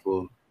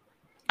 104.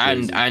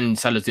 And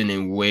Salah's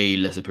doing way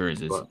less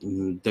appearances. But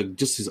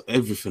just is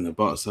everything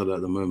about Salah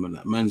at the moment.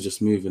 That man's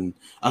just moving.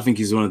 I think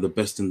he's one of the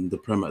best in the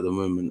Prem at the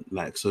moment.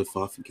 Like, so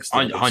far, I think he's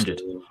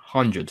 100.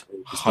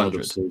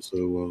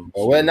 So well.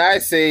 When I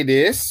say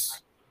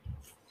this,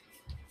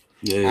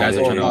 Yeah.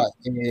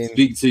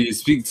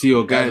 Speak to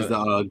your guys that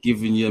are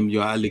giving you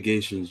your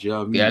allegations. You know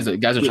what I mean?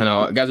 Guys are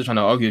trying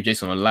to argue with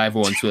Jason on live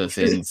or on Twitter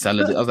saying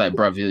Salah. I was like,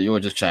 bruv, you're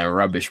just chatting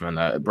rubbish, man.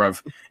 Like,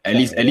 bruv, at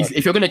least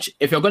if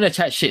you're gonna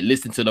chat shit,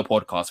 listen to the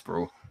podcast,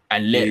 bro,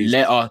 and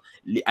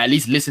at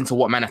least listen to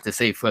what man has to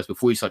say first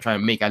before you start trying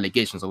to make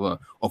allegations of a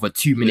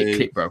 2-minute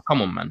clip, bro.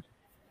 Come on, man.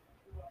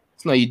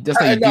 That's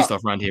not how you do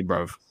stuff around here,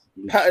 bruv.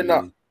 Pattern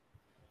up.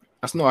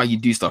 That's not how you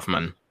do stuff,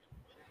 man.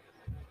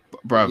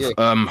 Bruv,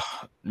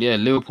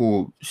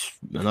 Liverpool,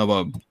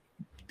 another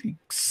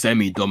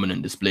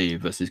semi-dominant display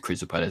versus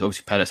Crystal Palace.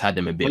 Obviously, Palace had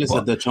them a bit. Palace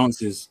had their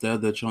chances. They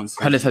had their chances.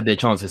 Palace had their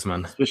chances,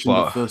 man. Especially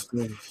in the first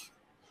half.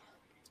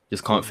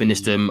 Just can't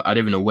finish them. I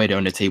don't even know where they're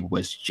on the table, but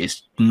it's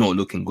just not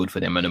looking good for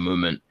them at the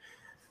moment.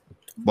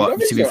 But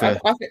to be fair,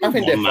 I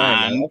think they're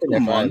fine.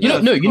 You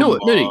know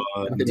what it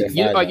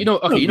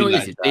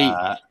is?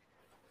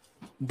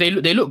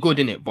 They look good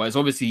in it, but it's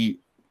obviously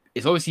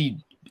it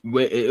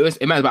matters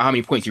about how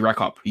many points you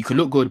rack up. You can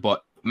look good,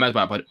 but it matters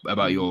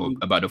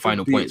about the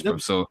final points, bro.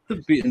 So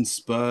they've beaten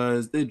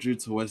Spurs, they drew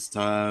to West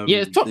Ham.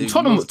 Yeah,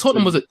 Tottenham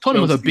was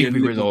a big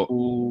result.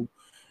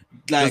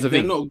 Like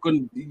we're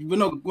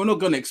not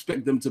gonna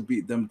expect them to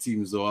beat them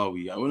teams, though, are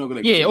we? We're not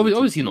gonna. Yeah,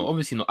 obviously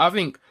not.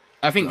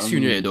 I think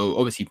sooner they'll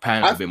obviously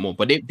pan a bit more,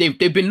 but they've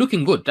been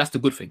looking good. That's the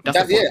good thing.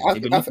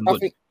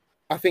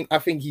 I think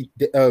Patrick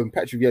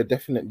Vieira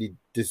definitely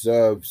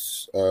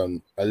deserves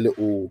a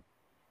little,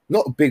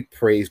 not big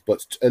praise,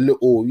 but a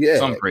little,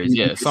 some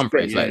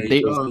praise. Like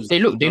they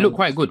look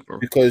quite good, bro.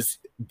 Because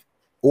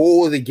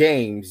all the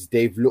games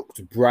they've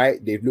looked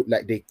bright. They've looked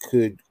like they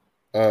could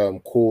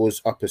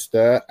cause up a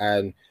stir,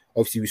 and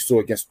obviously we saw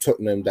against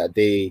Tottenham that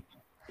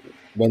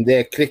when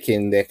they're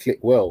clicking, they click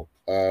well.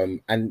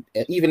 And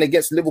even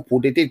against Liverpool,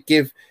 they did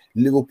give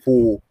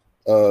Liverpool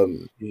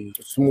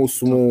small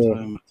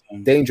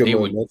danger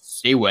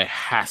moments. They were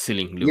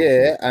hassling Liverpool.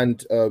 Yeah,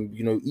 and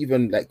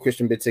even like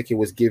Christian Benteke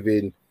was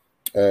giving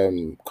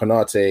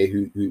Konate,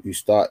 who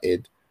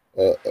started,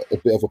 a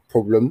bit of a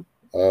problem.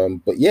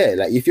 But yeah,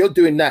 like if you're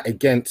doing that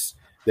against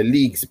the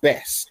league's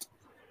best,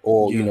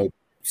 or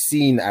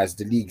seen as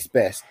the league's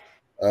best,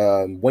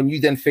 when you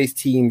then face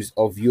teams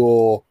of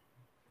your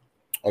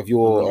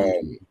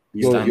own,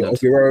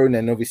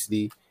 and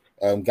obviously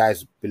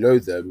guys below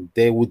them,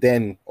 they will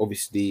then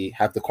obviously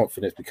have the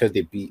confidence because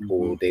they beat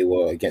or they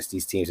were against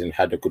these teams and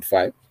had a good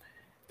fight.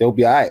 They'll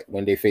be all right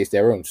when they face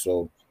their own.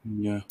 So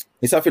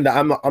it's something that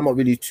I'm not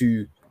really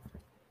too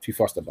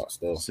fussed about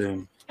still.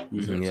 Same. I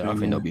think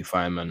they'll be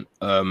fine, man.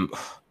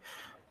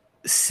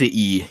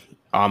 City,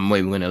 I'm not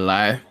even gonna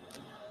lie,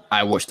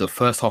 I watched the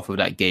first half of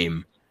that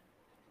game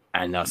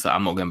and I said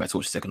I'm not going back to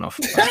watch the second half.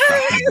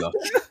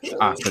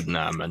 I said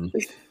nah, man.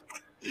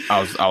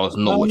 I was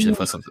not watching the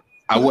first half.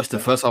 I watched the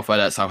first half of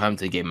that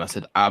Southampton game. I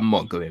said, I'm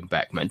not going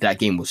back, man. That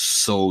game was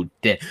so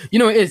dead. You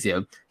know what it is,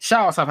 yeah?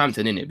 Shout out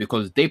Southampton, innit?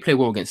 Because they play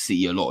well against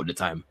City a lot of the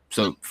time.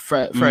 So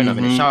fair enough,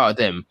 and shout out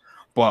them.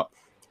 But,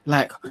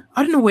 like,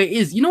 I don't know where it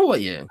is. You know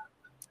what, yeah?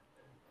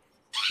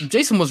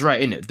 Jason was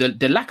right, innit?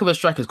 The lack of a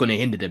striker is going to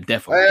hinder them,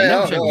 definitely.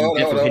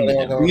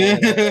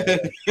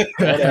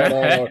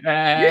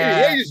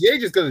 You're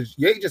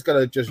just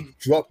gonna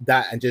drop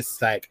that and just,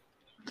 like,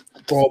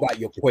 go about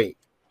your point.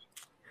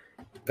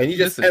 Can you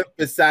just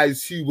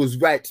emphasize who was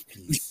right,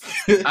 please?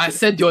 I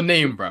said your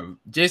name, bro.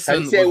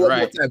 Jason was right. One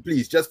more time,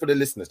 please, just for the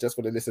listeners.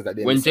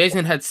 When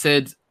Jason had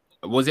said,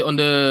 was it on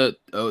the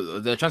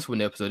transfer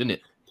window episode, isn't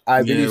it?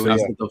 I think it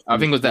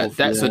was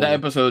that. So that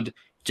episode,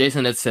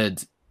 Jason had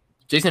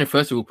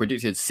first of all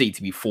predicted City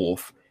to be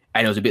fourth,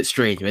 and it was a bit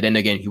strange. But then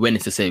again, he went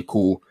in to say,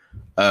 "Cool,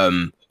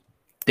 they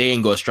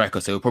ain't got a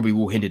striker, so it probably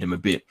will hinder them a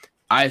bit."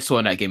 I saw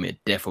in that game it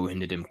definitely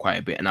hindered them quite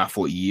a bit, and I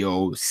thought,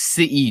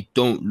 City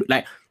don't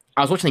like.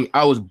 I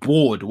was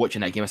bored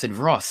watching that game. I said,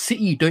 Ross,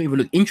 City don't even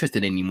look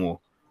interested anymore.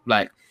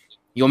 Like,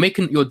 you're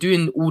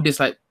doing all this,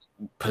 like,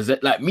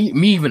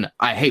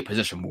 I hate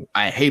possession ball.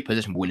 I hate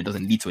possession ball when it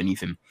doesn't lead to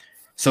anything.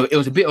 So it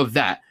was a bit of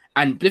that.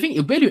 And the thing,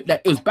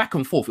 it was back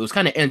and forth. It was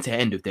kind of end to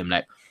end with them.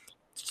 Like,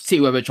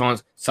 City will have a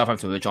chance,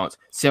 Southampton will have a chance.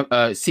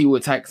 City will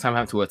attack,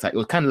 Southampton will attack. It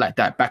was kind of like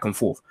that, back and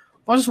forth.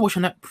 But I was just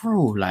watching that,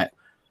 bro, like,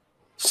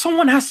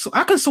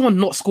 how can someone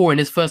not score in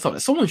this first half?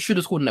 Like, someone should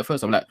have scored in that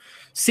first half. Like,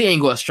 City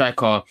ain't got a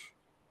striker.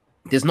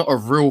 There's not a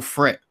real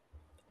threat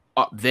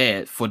up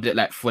there for them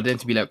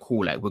to be like,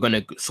 cool, like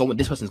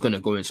this person's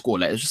gonna go and score.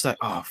 Like, it's just like,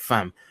 oh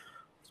fam.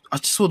 I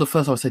just saw the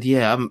first half, I said,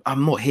 yeah,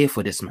 I'm not here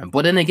for this, man.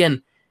 But then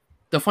again,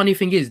 the funny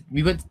thing is,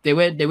 they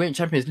went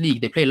Champions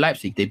League, they played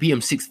Leipzig, they beat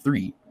them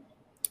 6-3.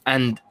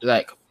 And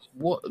like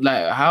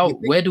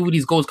where do all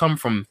these goals come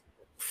from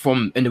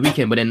in the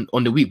weekend, but then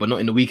on the week, but not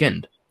in the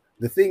weekend?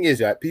 The thing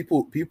is, right,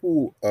 people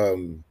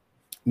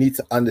need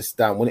to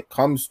understand when it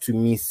comes to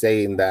me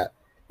saying that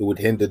it would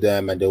hinder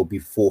them and they'll be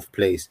fourth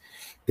place.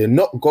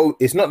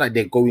 It's not like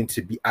they're going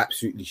to be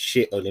absolutely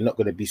shit or they're not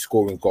going to be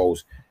scoring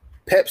goals.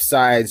 Pep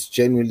sides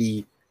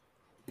generally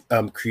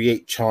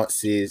create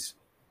chances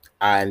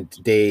and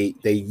they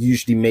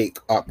usually make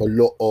up a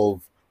lot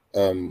of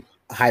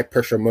high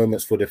pressure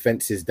moments for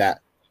defenses that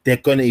they're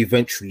going to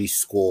eventually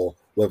score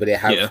whether they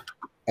have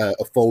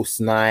a false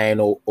 9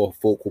 or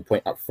focal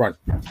point up front.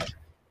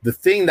 The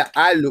thing that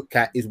I look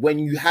at is when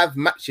you have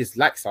matches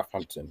like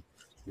Southampton,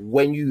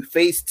 when you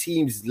face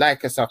teams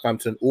like a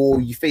Southampton,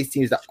 or you face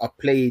teams that are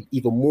played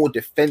even more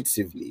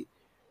defensively,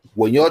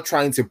 when you're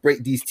trying to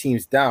break these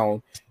teams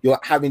down, you're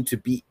having to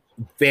be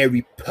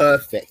very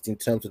perfect in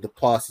terms of the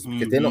passes,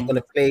 because they're not going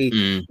to play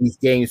these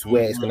games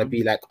where it's going to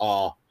be like,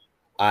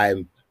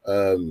 I'm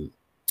going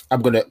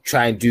to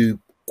try and do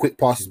quick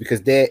passes,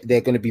 because they're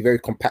going to be very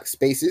compact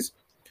spaces.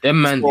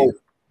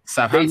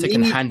 Southampton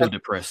can handle the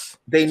press.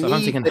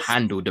 Southampton can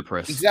handle the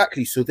press.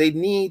 Exactly. So they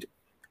need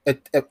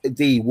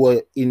they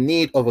were in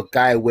need of a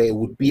guy where it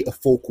would be a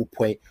focal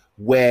point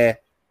where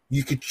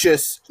you could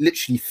just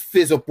literally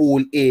fizz a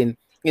ball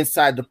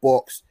inside the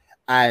box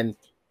and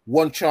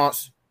one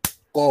chance,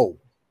 goal.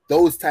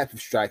 Those type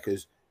of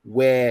strikers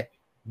where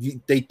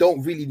they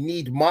don't really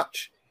need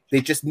much.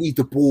 They just need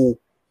the ball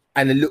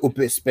and a little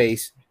bit of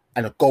space,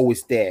 and a goal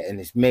is there and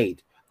it's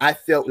made. I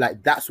felt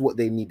like that's what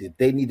they needed.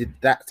 They needed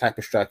that type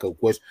of striker,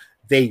 because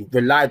they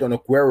relied on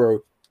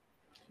Aguero,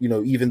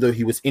 even though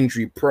he was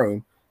injury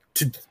prone,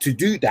 to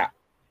do that.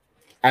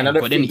 And I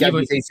don't think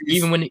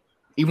even when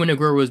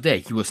Aguero was there,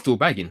 he was still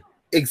bagging.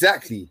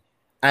 Exactly.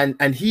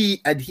 And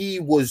he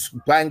was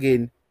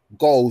banging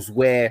goals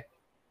where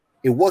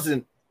it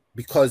wasn't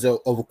because of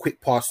a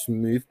quick pass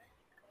move.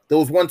 There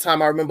was one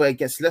time I remember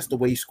against Leicester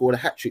where he scored a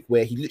hat-trick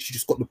where he literally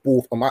just got the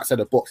ball from outside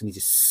the box and he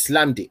just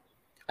slammed it.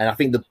 And I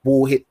think the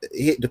ball hit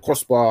the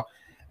crossbar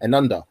and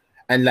under.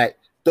 And like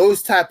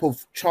those type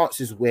of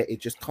chances where it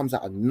just comes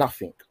out of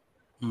nothing.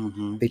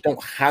 They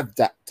don't have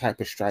that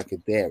type of striker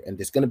there. And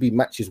there's going to be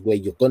matches where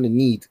you're going to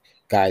need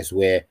guys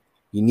where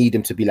you need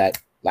them to be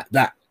like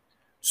that.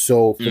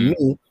 So for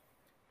me,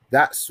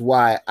 that's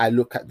why I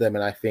look at them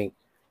and I think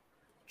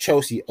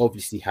Chelsea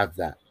obviously have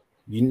that.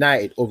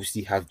 United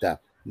obviously have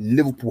that.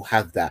 Liverpool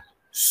have that.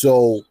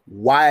 So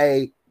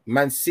while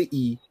Man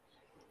City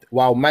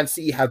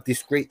have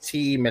this great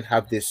team and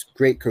have this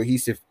great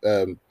cohesive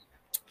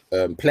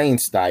playing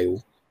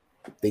style,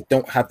 they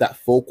don't have that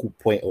focal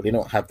point, or they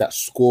don't have that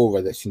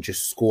scorer that can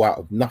just score out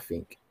of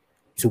nothing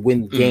to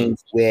win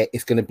games where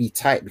it's going to be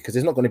tight, because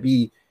there's not going to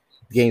be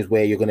games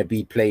where you're going to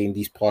be playing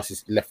these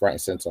passes left, right,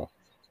 and center.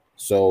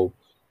 So,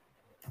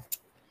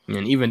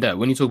 and even that,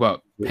 when you talk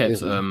about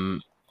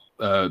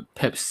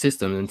Pep's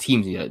system and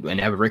teams, when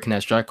they have a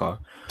recognized striker,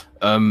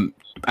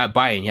 at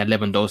Bayern he had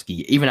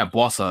Lewandowski. Even at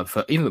Barca,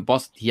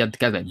 he had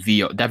guys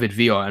like David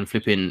Villa and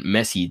flipping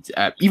Messi.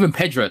 Even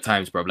Pedro at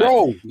times, bro.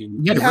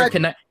 He had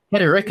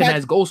a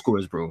recognized goal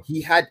scorers, bro.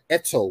 He had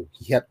Eto'o,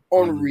 he had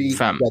Henry, he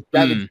had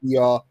David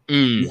Villa,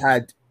 he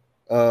had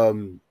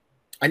and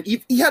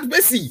he had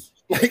Messi.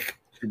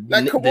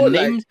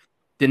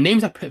 The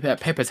names that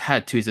Pep has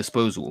had to his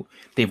disposal,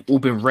 they've all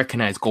been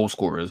recognized goal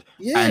scorers.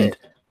 Yeah. And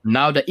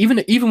now that even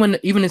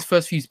his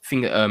first few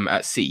things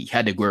at City, he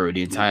had Aguero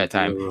the entire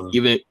time.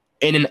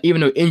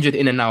 Even though injured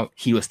in and out,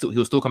 he will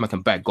still come back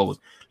and bag goals.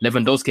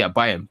 Lewandowski at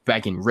Bayern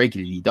bagging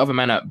regularly. The other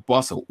man at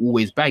Barca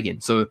always bagging.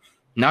 So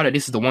now that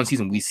this is the one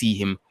season we see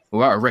him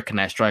without a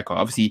recognized striker,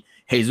 obviously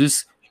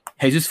Jesus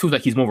feels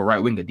like he's more of a right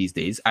winger these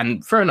days,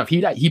 and fair enough.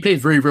 He plays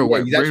very well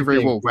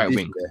right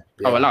wing.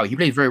 I'll allow it. He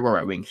plays very well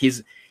right wing.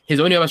 His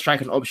only other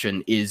striking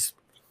option is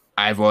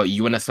either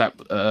you want to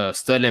slap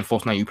Sterling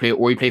false 9, you play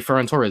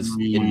Ferran Torres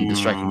in the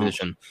striking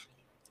position.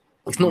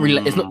 It's not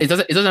really. It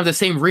doesn't have the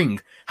same ring.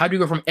 How do you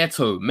go from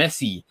Eto'o,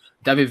 Messi,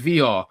 David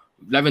Villa,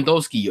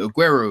 Lewandowski,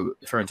 Aguero,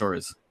 Ferran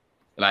Torres?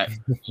 Like,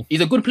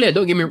 he's a good player.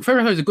 Ferran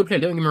Torres is a good player.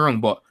 Don't get me wrong,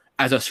 but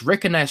as a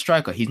recognized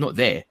striker, he's not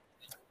there.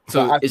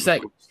 So it's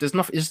like there's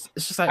nothing. It's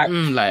just like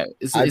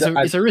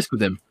it's a risk with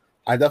them.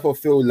 I therefore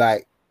feel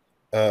like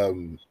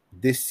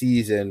this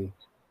season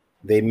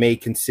they may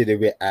consider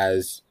it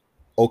as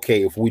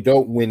okay. If we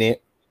don't win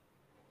it,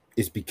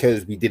 it's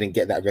because we didn't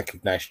get that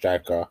recognized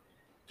striker,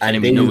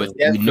 and we know where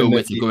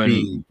to go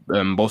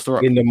and bolster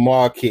up in the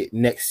market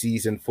next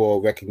season for a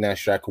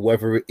recognized striker,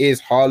 whether it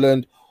is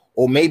Haaland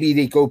or maybe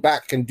they go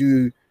back and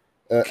do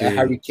a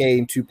Harry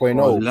Kane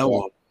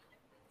 2.0.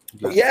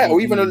 Yeah, or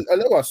even a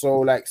lower. So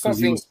like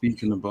something. He was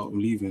speaking about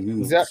leaving.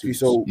 Exactly.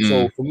 So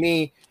for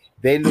me,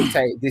 they looked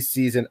at it this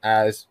season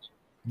as,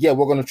 we're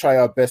going to try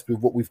our best with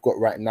what we've got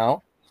right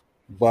now,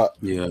 but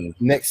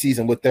next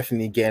season we're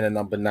definitely getting a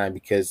number 9,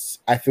 because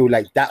I feel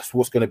like that's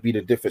what's going to be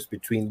the difference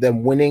between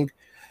them winning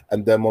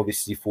and them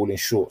obviously falling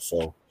short.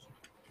 So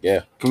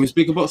yeah. Can we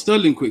speak about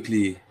Sterling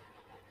quickly?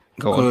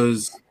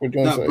 Because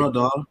that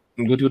brother.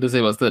 What do you want to say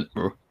about that,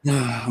 bro?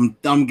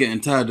 I'm getting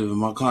tired of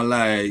him. I can't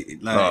lie.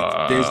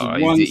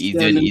 There's one. He's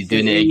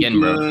doing it again,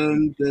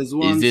 bro. There's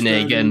one. He's doing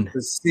it again.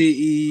 The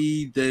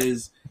City.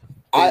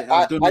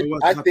 I don't know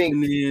what's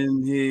happening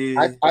here.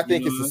 I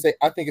think it's the same.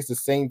 I think it's the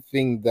same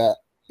thing that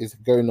is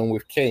going on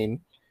with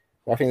Kane.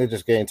 I think they're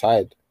just getting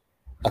tired.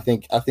 I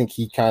think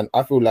he can.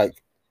 I feel like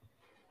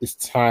it's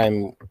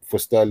time for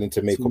Sterling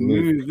to make a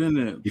move, isn't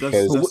it?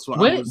 Because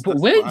where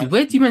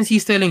do you see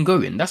Sterling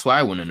going? That's what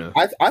I want to know.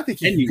 I think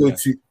he could go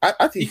to.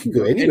 I think he could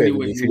go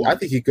anywhere. I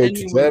think he could go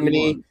to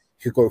Germany.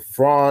 He could go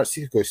France.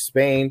 He could go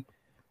Spain.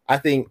 I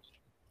think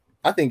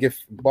I think if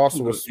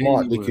Barca was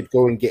smart, they could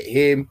go and get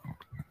him.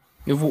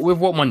 With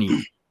what money?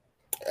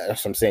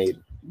 That's what I'm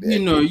saying.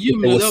 They'll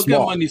get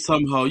money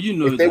somehow.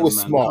 If they were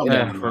smart,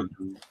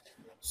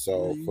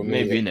 so for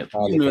me, maybe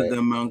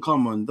them, man.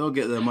 Come on, they'll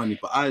get their money.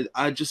 But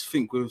I just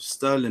think with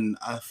Sterling,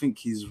 I think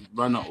he's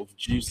run out of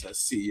juice at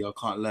City. I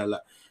can't lie.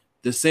 Like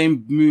the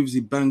same moves he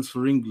bangs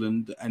for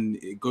England and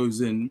it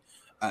goes in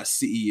at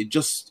City, it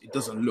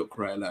doesn't look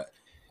right. Like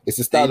it's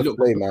a style of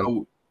play,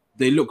 man.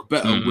 They look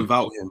better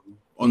without him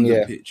on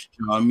the pitch.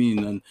 You know what I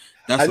mean? And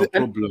that's a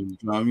problem. You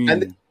know what I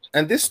mean?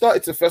 And this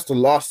started to fester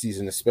last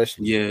season,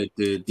 especially. Yeah, it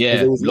did.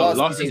 Yeah,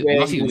 last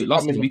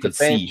season we could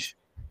see.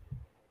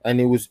 And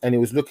it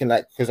was looking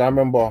like, because I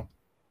remember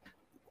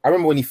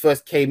when he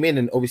first came in,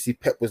 and obviously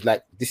Pep was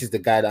like, "This is the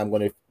guy that I'm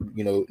going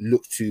to,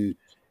 look to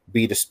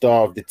be the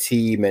star of the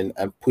team and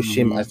push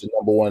him as the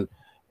number one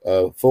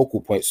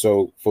focal point."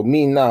 So for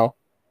me now,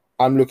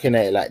 I'm looking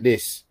at it like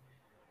this.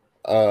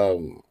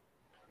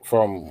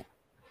 From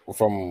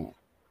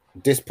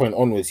this point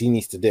onwards, he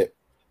needs to dip.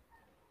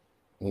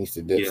 Yeah,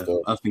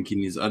 still. I think he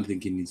needs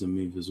a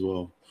move as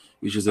well.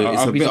 Which is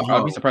I'll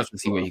be surprised to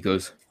see where he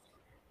goes.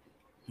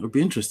 It would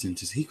be interesting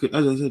to see.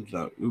 As I said,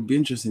 it would be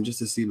interesting just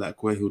to see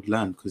where he would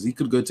land, because he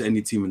could go to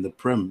any team in the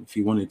Prem if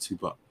he wanted to,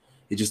 but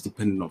it just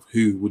depended on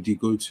who would he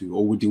go to,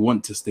 or would he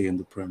want to stay in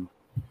the Prem.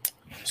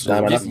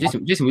 So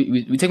Jason,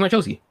 we take my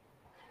Chelsea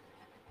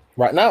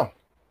right now.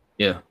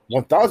 Yeah,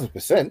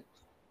 1000%.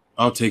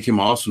 I'll take him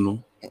at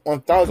Arsenal.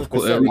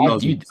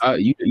 1000%.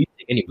 You take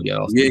anybody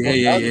else? Yeah.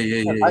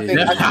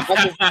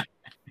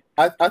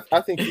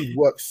 I think he'd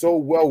work so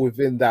well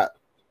within that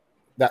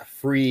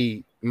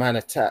 3-man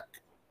attack,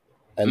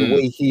 and the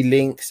way he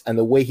links and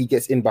the way he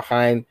gets in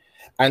behind,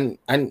 and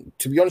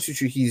to be honest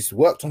with you, he's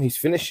worked on his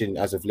finishing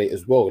as of late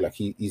as well. Like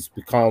he's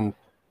become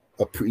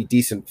a pretty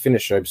decent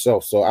finisher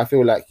himself. So I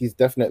feel like he's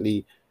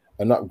definitely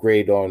an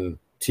upgrade on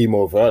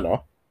Timo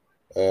Werner.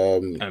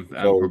 And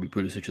probably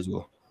Pulisic as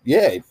well.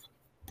 Yeah,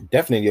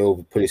 definitely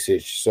over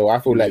Pulisic. So I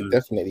feel like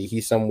definitely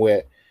he's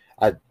somewhere.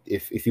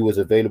 If he was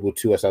available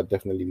to us, I'd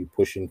definitely be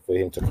pushing for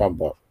him to come.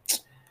 But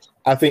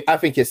I think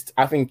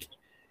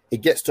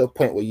it gets to a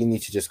point where you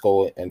need to just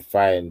go and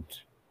find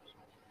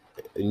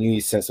a new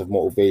sense of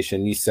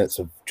motivation, new sense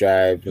of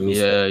drive.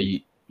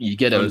 You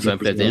get it with certain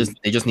players.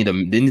 They just need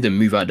to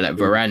move out. Like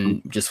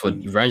Varane, just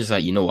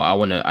like, you know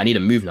what, I need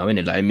a move now,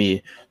 innit? Like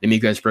let me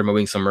go and spread my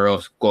wings somewhere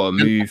else. Got to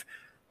move.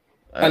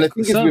 And the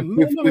thing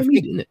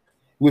is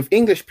with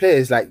English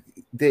players, like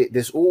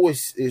it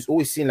always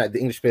seemed like the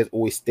English players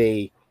always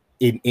stay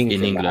in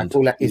England. Like, I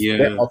feel like it's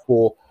better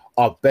for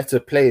our better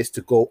players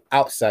to go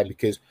outside,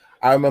 because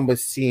I remember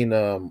seeing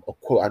a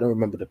quote. I don't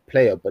remember the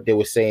player, but they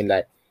were saying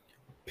like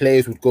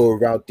players would go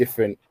around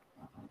different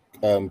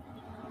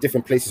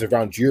places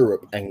around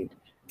Europe and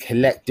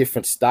collect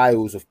different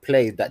styles of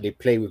play that they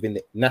play within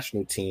the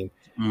national team,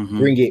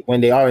 bring it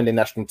when they are in the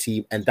national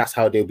team, and that's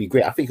how they'll be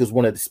great. I think it was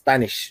one of the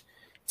Spanish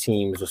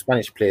teams or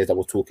Spanish players that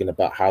were talking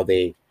about how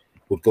they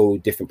would go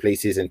different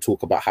places and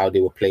talk about how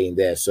they were playing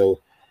there. So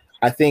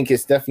I think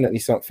it's definitely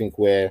something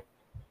where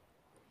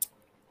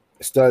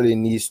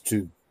Sterling needs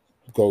to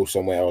go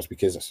somewhere else,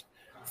 because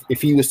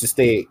if he was to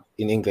stay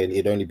in England,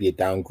 it'd only be a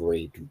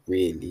downgrade,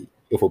 really.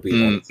 If we're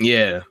being honest.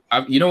 Yeah,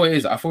 you know what it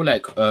is? I feel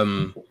like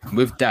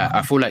with that,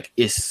 I feel like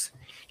it's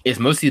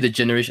mostly the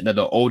generation, that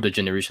the older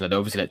generation, that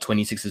obviously like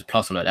 26s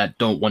plus and like that,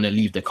 don't want to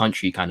leave the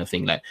country, kind of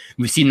thing. Like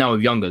we've seen now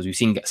with youngers, we've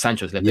seen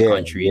Sancho's left the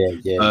country,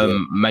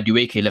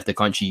 Madueke left the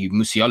country,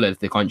 Musiala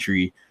left the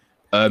country.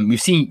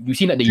 We've seen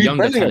like the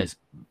younger talents.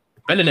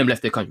 Bellingham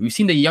left the country. We've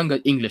seen the younger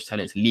English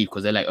talents leave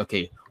because they're like,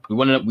 okay, we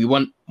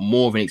want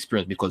more of an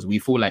experience, because we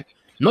feel like,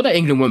 not that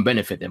England won't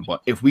benefit them,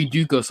 but if we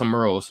do go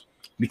somewhere else,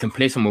 we can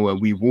play somewhere where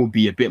we will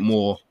be a bit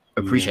more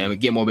appreciated and we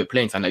get more bit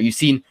playing time. Like you've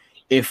seen,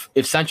 if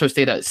Sancho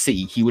stayed at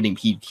City, he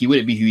wouldn't be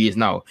who he is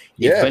now.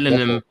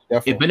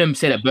 If Bellingham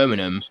stayed at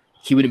Birmingham,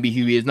 he wouldn't be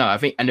who he is now. I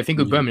think, and the thing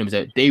with Birmingham is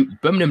that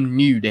Birmingham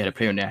knew they had a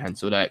player on their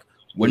hands, so like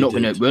we're not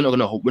gonna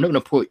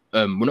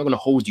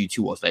hold you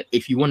to us. Like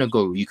if you want to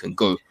go, you can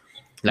go.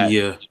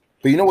 Like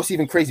but you know what's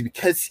even crazy,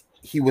 because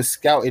he was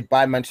scouted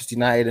by Manchester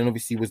United and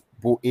obviously was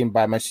brought in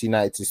by Manchester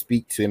United to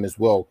speak to him as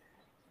well.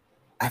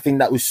 I think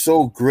that was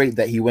so great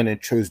that he went and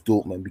chose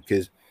Dortmund,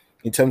 because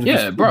in terms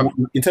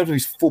of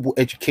his football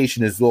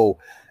education as well,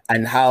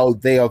 and how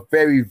they are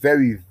very,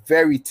 very,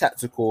 very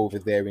tactical over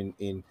there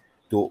in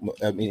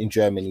Dortmund, in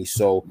Germany.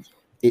 So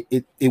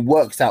it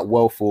works out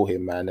well for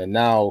him, man. And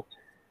now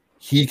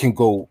he can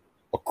go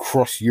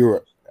across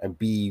Europe and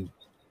be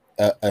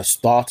a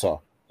starter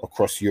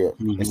across Europe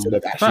instead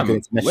of actually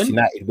going to Manchester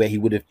United, where he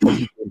would have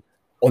probably been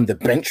on the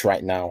bench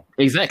right now.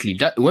 Exactly.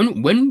 That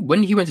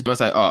when he went to, I was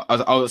like,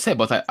 I was sad,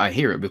 but I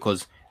hear it,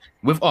 because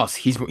with us,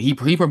 they'll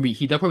probably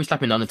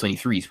slap in the under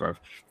 23s, bro.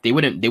 They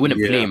wouldn't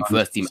play him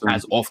first team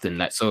as often.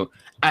 Like, so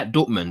at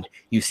Dortmund,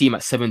 you see him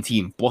at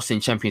 17, Boston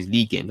Champions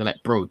League games. They're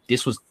like, bro,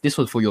 this was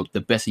for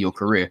the best of your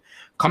career.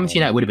 Coming to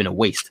United would have been a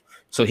waste.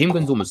 So him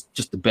going to Dortmund was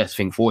just the best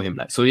thing for him.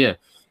 Like, so yeah,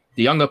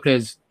 the younger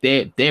players,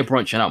 they're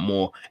branching out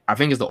more. I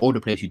think it's the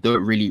older players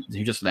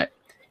who just like,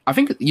 I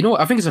think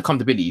it's a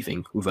comfortability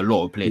thing with a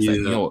lot of players.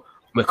 Like,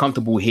 we're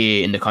comfortable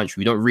here in the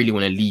country. We don't really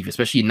want to leave,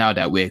 especially now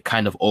that we're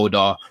kind of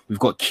older. We've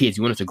got kids.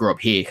 We want us to grow up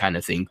here, kind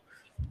of thing.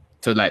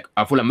 So like,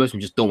 I feel like most of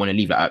them just don't want to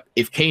leave. Like,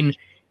 if Kane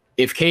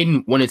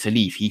wanted to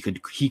leave, he could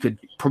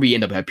probably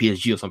end up at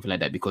PSG or something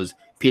like that, because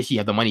PSG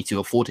have the money to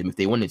afford him if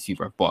they wanted to,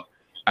 bro. But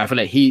I feel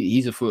like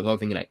he's a football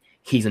thing. Like,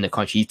 he's in the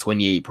country. He's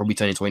 28, probably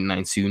turning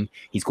 29 soon.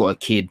 He's got a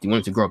kid. He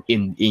wanted to grow up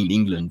in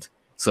England.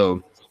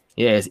 So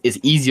yeah, it's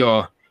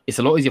easier. It's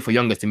a lot easier for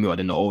younger to move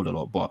than the older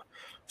lot. But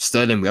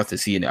Sterling, we have to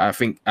see it. I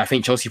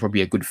think Chelsea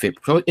probably a good fit.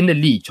 So in the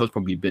league, Chelsea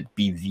probably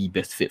be the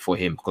best fit for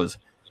him, because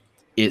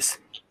it's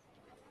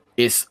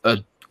a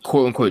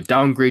quote unquote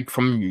downgrade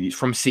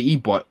from City,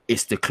 but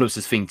it's the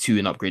closest thing to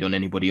an upgrade on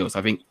anybody else.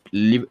 I think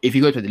if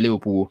you go to the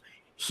Liverpool,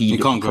 he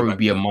can't probably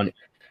be a money.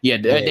 Yeah,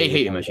 they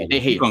hate him actually. They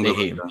hate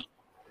him.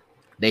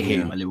 They hate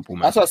him at Liverpool,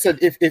 man. That's what I said.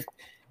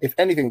 If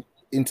anything,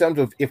 in terms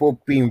of if we're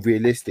being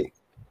realistic,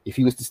 if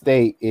he was to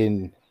stay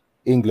in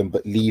England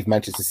but leave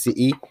Manchester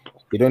City,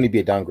 it'd only be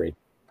a downgrade.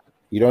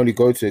 You'd only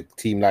go to a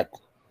team like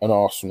an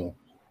Arsenal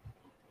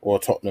or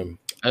Tottenham.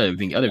 I don't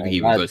think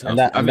he would go to. And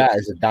that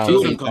is a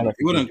downgrade.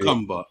 He wouldn't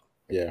come, but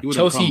yeah,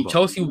 Chelsea.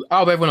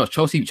 Out of everyone else,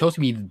 Chelsea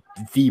be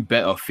the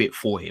better fit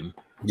for him.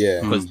 Yeah,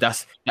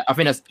 because I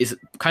think it's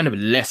kind of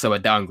less of a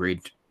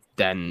downgrade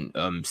than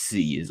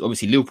City is.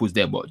 Obviously, Liverpool's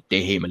there, but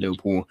they hate him at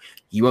Liverpool.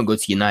 He won't go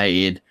to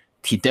United.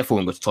 He definitely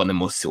won't go to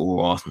Tottenham or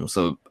Arsenal.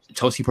 So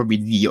Chelsea probably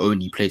the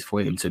only place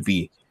for him to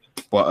be.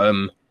 But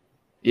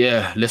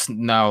yeah, let's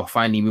now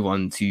finally move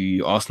on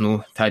to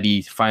Arsenal.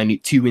 Taddy, finally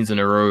 2 wins in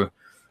a row.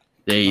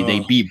 They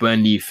beat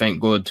Burnley, thank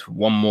God.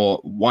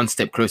 One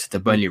step closer to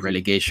Burnley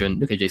relegation.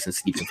 Look at Jason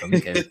sleeping from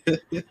the game.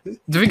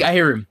 Do you think I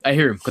hear him?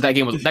 Because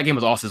that game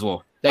was arse as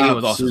well.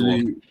 Terrible.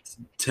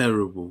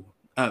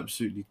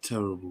 Absolutely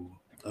terrible.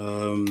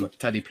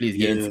 Taddy, please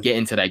get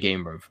into that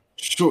game, bro.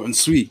 Short and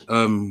sweet.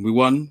 We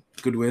won.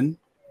 Good win.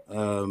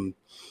 2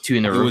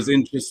 in a row. It was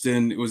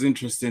interesting. It was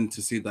interesting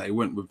to see that he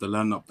went with the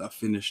lineup that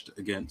finished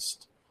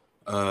against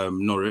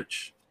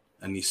Norwich,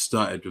 and he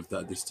started with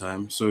that this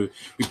time. So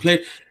we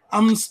played.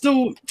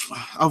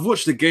 I've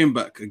watched the game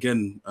back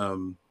again,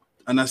 and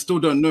I still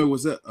don't know,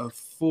 was it a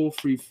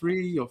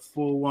 4-3-3 or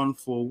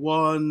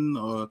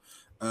 4-1-4-1 or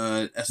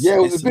yeah,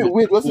 it was a bit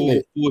weird, wasn't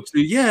it? 4-2.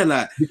 Yeah,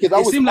 like because I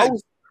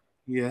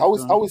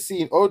was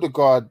seeing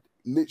Odegaard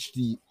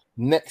literally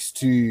next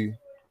to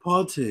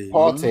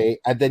Partey,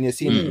 and then you're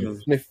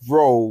seeing Smith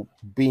Rowe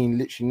being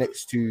literally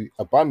next to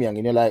Aubameyang,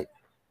 and you're like,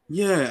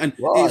 yeah, and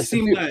it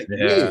seemed like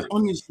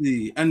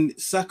honestly, and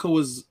Saka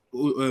was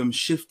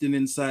shifting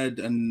inside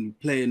and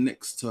playing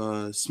next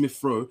to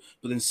Smith Rowe,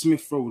 but then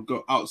Smith Rowe would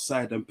go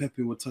outside and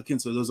Pepe would tuck in.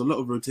 So there was a lot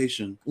of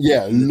rotation.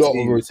 Yeah, a lot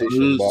of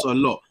rotation. A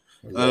lot.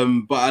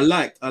 But I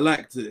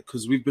liked it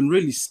because we've been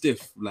really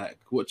stiff, like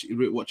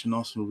watching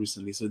Arsenal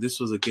recently. So this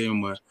was a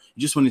game where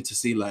you just wanted to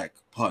see like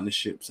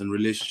partnerships and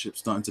relationships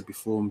starting to be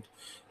formed.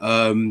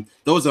 There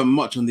wasn't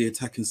much on the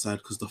attacking side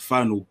because the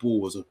final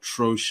ball was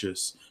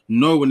atrocious.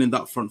 No one in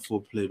that front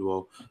four played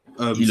well.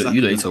 You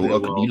really need to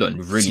work on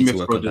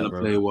that,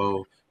 bro. Play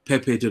well.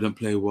 Pepe didn't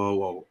play well.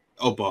 Well,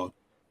 Oba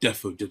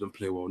defo didn't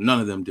play well.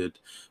 None of them did.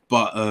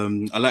 But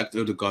I liked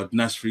Odegaard.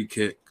 Nice free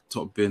kick.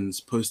 Top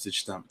bins,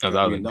 postage stamp. That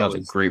was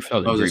a great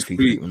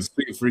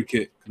free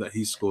kick that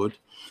he scored.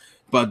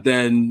 But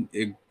then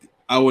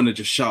I want to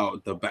just shout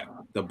out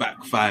the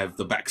back five,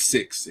 the back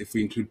six, if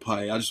we include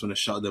Partey. I just want to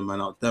shout them man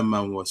out. Them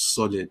man was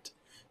solid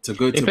to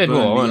go to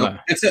Burnley.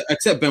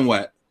 Except Ben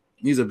White.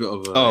 He's a bit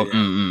of a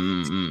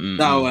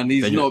that one.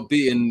 He's not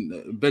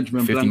beating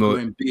Benjamin Blanco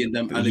and beating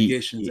them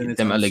allegations.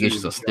 Them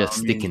allegations are still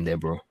sticking there,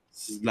 bro.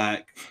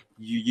 Like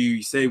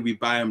you say we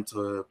buy him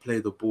to play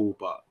the ball,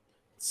 but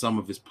some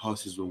of his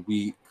passes were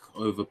weak,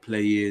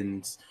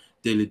 overplayings,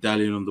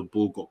 dilly-dallying on the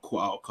ball, got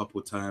caught out a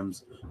couple of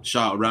times.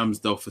 Shout out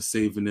Ramsdale for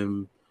saving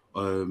him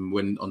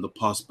when on the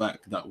pass back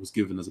that was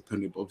given as a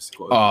penalty, but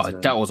obviously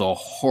got that was a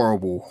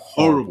horrible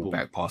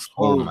back pass.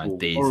 Horrible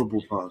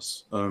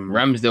pass.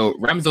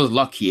 Ramsdale's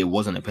lucky it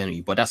wasn't a penalty,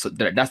 but that's it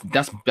wasn't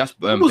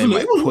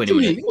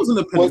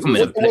a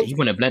penalty. He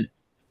wouldn't have blended.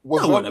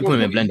 Put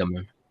him in blender,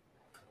 man.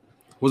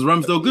 Was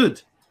Ramsdale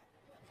good?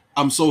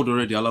 I'm sold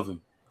already. I love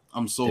him.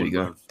 I'm sold,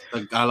 bro.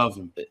 I love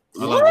him.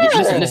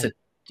 Listen.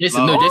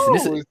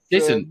 Jason.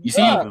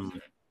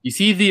 You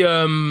see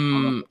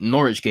the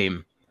Norwich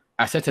game.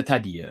 I said to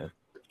Taddy,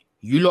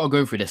 you lot are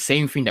going through the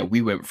same thing that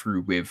we went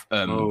through with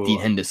Dean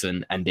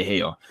Henderson and De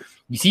Gea.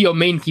 You see your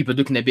main keeper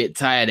looking a bit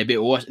tired, a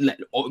bit washed, like,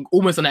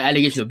 almost on the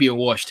allegation of being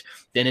washed.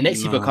 Then the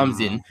next keeper comes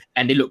in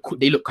and they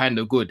look kind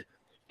of good.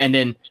 And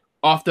then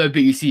after a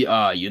bit, you see,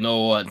 you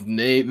know what?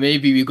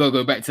 Maybe we gotta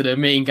go back to the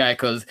main guy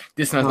because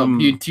this man's not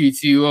doing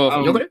too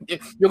well.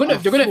 You're gonna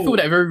feel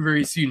that very,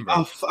 very soon,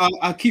 bro.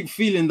 I keep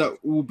feeling that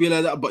we'll be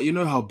like that, but you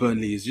know how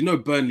Burnley is. You know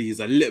Burnley is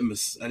a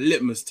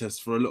litmus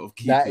test for a lot of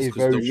keepers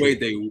because the way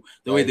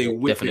they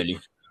whip definitely.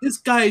 It. This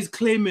guy is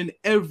claiming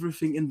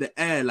everything in the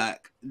air.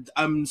 Like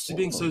I'm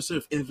being so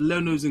serious. If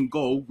Leno's in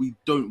goal, we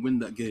don't win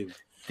that game.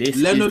 This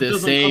Leno is the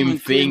same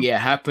thing. It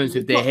happens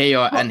with De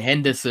Gea and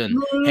Henderson.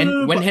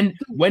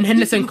 When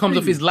Henderson comes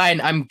off his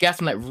line, I'm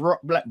gasping like bro,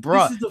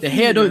 De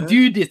Gea don't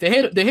do this. De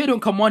Gea don't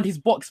command his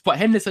box, but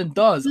Henderson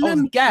does. I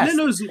was gassed.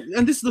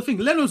 And this is the thing.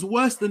 Leno's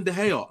worse than De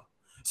Gea.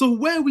 So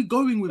where are we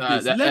going with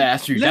this?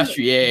 That's true. That's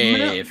true.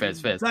 Yeah. Fair.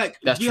 Like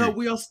that's true.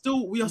 We are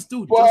still just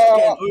getting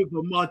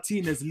over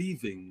Martinez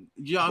leaving.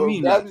 Do you know what I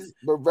mean?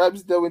 But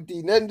Ramsdale and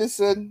Dean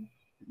Henderson.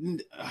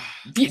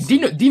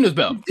 Dino's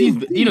better.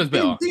 Dino's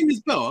better. Dean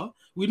is better.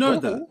 We know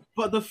that.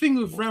 But the thing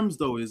with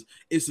Ramsdale is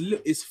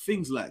it's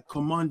things like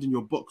commanding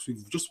your box.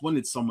 We've just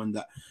wanted someone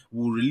that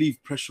will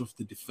relieve pressure off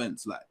the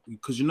defense, like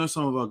because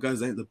some of our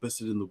guys ain't the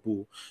best in the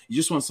ball. You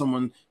just want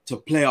someone to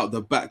play out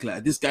the back.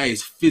 Like this guy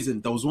is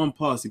fizzing. There was one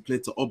pass he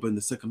played to Oba in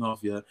the second half.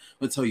 Yeah,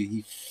 I'll tell you,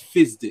 he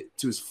fizzed it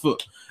to his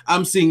foot.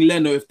 I'm seeing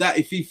Leno.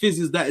 If he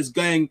fizzes that, it's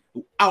going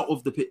out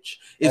of the pitch.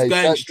 It's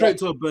going straight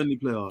to a Burnley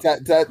player.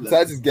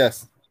 That's his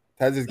guess.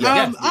 I've never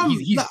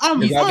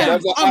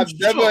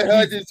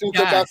heard you talk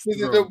about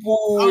fizzing the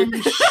ball.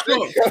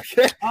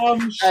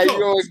 I'm shocked.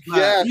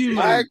 He's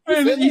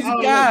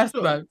gassed,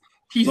 man.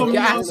 He's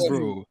gassed,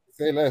 bro.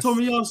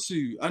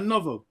 Tomiyasu,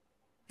 another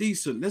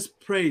decent. Let's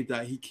pray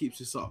that he keeps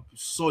this up.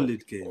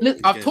 Solid game.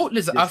 I've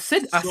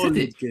said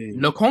it.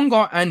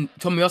 Lokonga and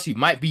Tomiyasu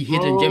might be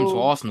hidden gems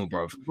for Arsenal,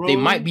 bro. They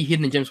might be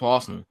hidden gems for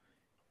Arsenal.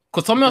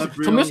 Because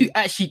Tomiyasu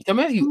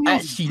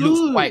actually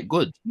looks quite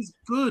good. He's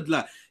good.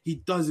 Like he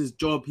does his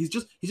job. He's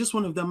just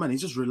one of them, man.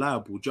 He's just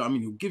reliable. Do you know what I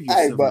mean? He'll give you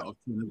 7 out of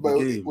 10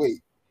 every game.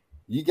 Wait,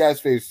 you guys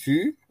faced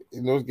 2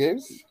 in those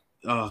games?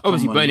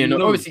 Obviously, Burnley.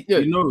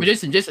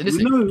 Listen.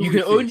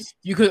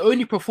 You can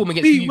only perform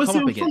against who you come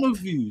up against. Front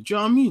of you. Do you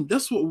know what I mean?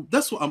 That's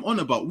what I'm on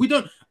about.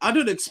 I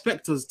don't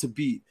expect us to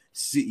beat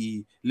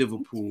City,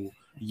 Liverpool,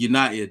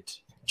 United,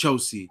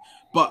 Chelsea.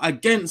 But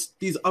against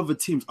these other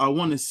teams, I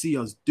want to see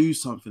us do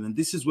something, and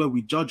this is where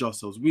we judge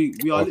ourselves. We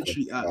are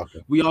literally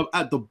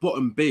at the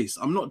bottom base.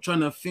 I'm not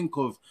trying to think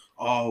of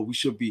we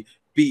should be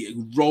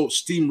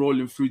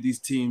steamrolling through these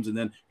teams, and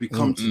then we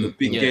come to the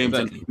big games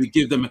and we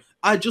give them.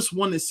 I just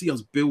want to see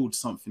us build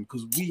something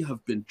because we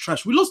have been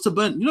trash. We lost to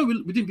Burnley.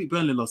 We didn't beat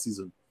Burnley last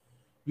season.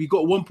 We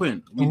got 1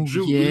 point. We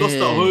lost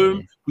at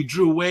home. We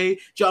drew away.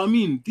 Do you know what I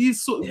mean?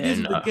 These are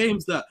the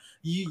games that.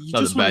 You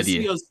just want to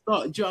see us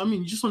start. Do you know what I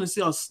mean? You just want to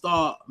see us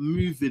start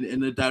moving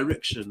in a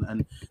direction.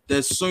 And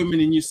there's so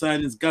many new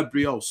signings.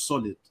 Gabriel,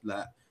 solid.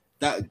 Like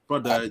that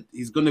brother,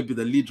 he's gonna be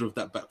the leader of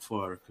that back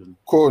four, I reckon.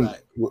 Cool.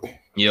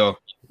 Yo.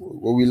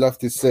 What we love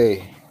to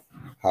say,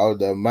 how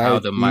the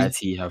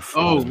mighty have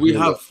fallen. We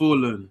have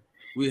fallen.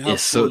 We have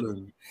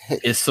fallen.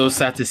 It's so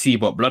sad to see,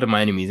 but blood of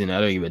my enemies, and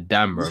I don't give a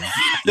damn, bro.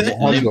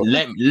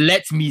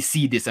 let me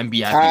see this and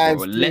be happy,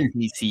 bro. Let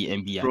me see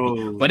and be happy.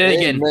 Bro, but then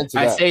again,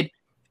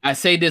 I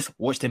say this,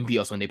 watch them beat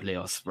us when they play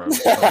us, bro.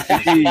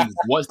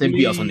 Watch them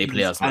beat us when they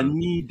play us, man. I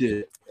need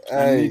it.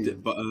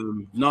 But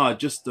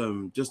just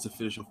to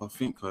finish off, I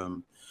think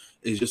we'll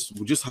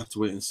just have to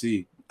wait and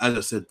see. As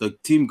I said, the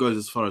team goes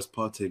as far as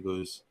Partey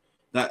goes.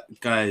 That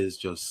guy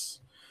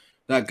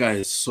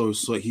is so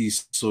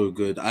he's so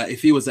good.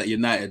 If he was at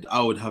United, I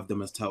would have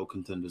them as title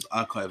contenders.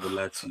 I can't even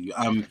lie to you.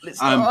 That's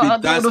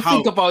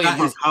how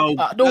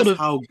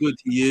good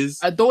he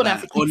is. I don't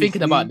have to keep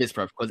thinking about this,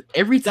 bro, because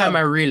every time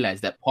I realize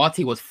that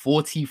Partey was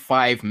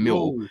 45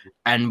 mil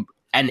and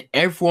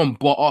everyone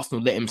but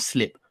Arsenal let him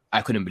slip,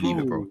 I couldn't believe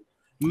it, bro.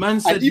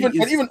 Man said even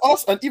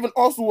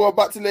Arsenal were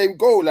about to let him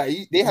go.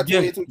 Like they had to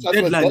wait until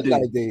deadline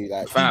day.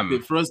 Like,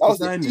 for us, that was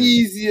the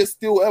easiest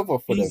deal ever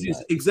for them.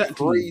 Like, exactly,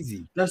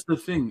 crazy. That's the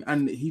thing.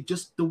 And he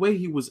just the way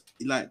he was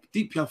like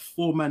deep. You have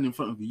 4 men in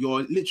front of you.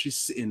 You're literally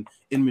sitting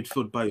in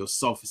midfield by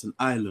yourself. It's an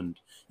island.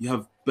 You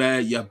have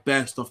bare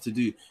stuff to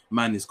do.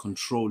 Man is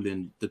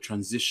controlling the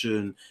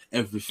transition,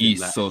 everything.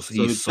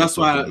 That's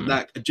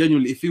why,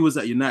 genuinely, if he was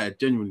at United,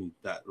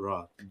 that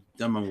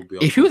man would be.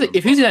 If he was at,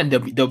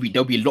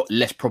 there'll be a lot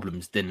less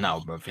problems than now,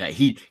 bro. Like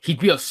he'd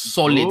be a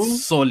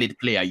solid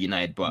player at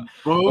United, but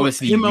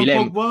obviously we let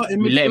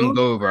him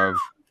go, bro.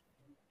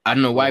 I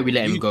don't know why we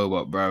let him go,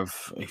 but bro,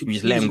 if we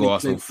just let him go,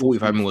 Arsenal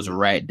 45 million was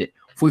right there.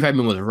 45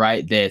 million was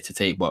right there to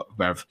take, but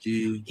bro,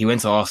 he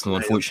went to Arsenal,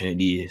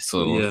 unfortunately.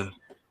 So yeah.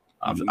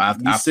 I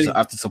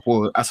have to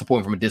support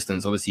him from a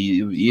distance. Obviously,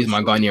 he is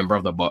my Ghanaian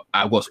brother, but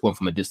I got support him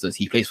from a distance.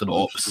 He plays for the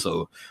Ops,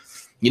 so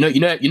you know,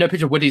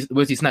 picture of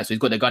where's he snipes. So he's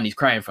got the gun, he's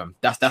crying from.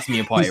 That's me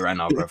and Partey right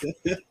now, bro.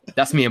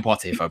 That's me and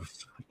Partey, fam.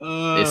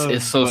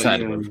 It's so sad,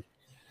 bro.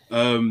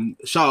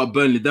 Shout out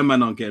Burnley. Them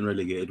man aren't getting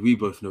relegated. We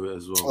both know it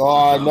as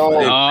well. No.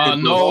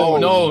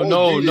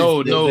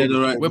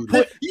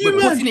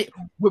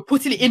 We're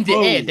putting it in the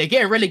air. They're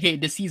getting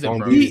relegated this season,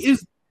 bro.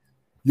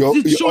 You're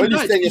only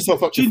setting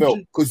yourself up to fail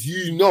because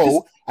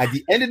at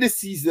the end of the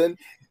season,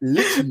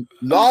 literally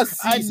last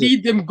season, I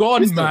need them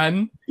gone,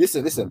 man.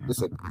 Listen.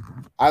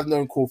 I've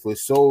known Corn for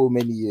so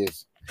many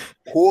years.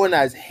 Corn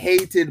has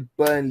hated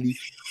Burnley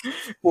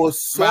for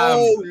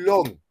so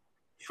long.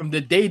 From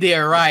the day they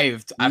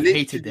arrived, I've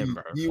hated them,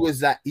 bro.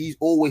 He's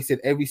always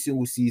said every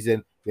single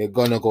season, they're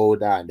gonna go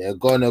down. They're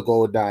gonna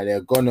go down.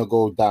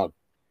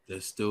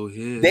 They're still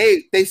here.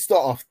 They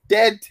start off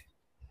dead.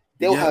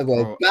 They'll have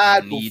a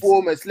bad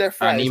performance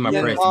left, right. I need my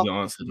prayers to be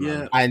answered,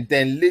 man. And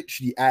then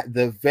literally at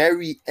the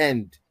very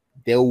end,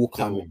 they will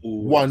come in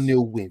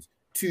 1-0 wins,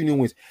 2-0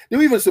 wins.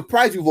 They'll even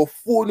surprise you with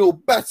a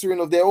 4-0 battering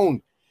of their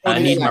own. I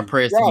need my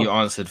prayers to be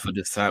answered for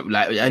this time.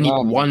 Like, I need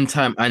one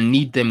time. I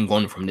need them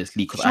gone from this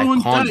league because I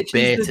can't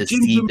bear to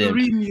see them.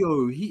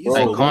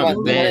 I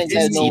can't bear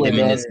to see them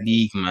in this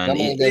league, man.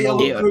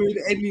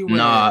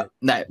 Nah,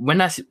 like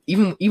when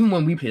even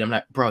when we played, I'm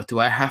like, bro, do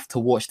I have to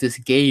watch this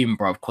game,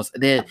 bro? Because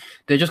they're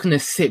just gonna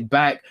sit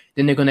back,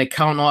 then they're gonna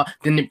counter,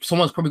 then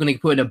someone's probably gonna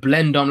put in a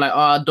blender. I'm like,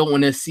 I don't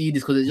want to see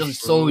this because it's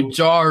just so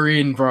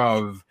jarring,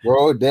 bro.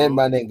 Bro, them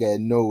man ain't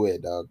getting nowhere,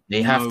 dog.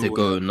 They have to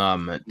go, nah,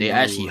 man. They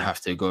actually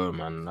have to go,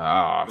 man.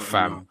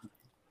 Fam,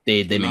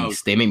 they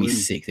make me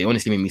sick. They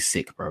honestly make me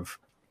sick, bro.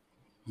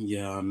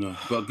 Yeah, I know.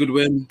 But good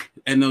win,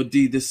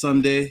 NLD this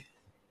Sunday.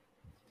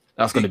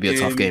 That's gonna be a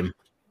tough game.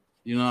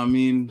 You know what I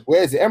mean?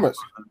 Where is it, Emirates?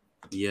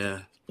 Yeah.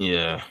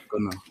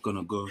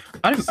 Gonna go.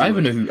 I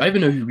even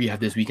know who we have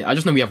this weekend. I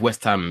just know we have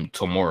West Ham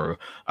tomorrow.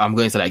 I'm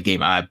going to that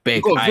game. I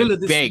beg. We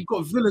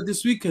got Villa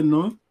this weekend,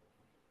 no?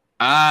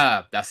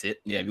 That's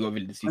it. Yeah, we got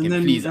Villa this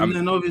weekend. Please, I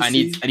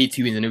need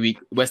 2 wins in a week.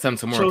 West Ham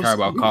tomorrow,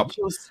 Carabao Cup.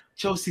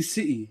 Chelsea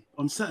City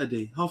on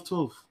Saturday,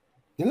 12:30.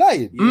 You're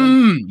lying.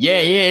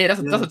 Yeah. That's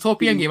a 12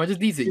 p.m. game. I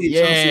just need it.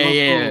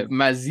 Yeah.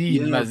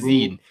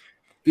 Mazin.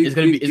 It's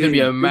gonna be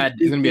a mad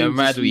week. It's gonna be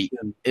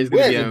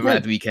a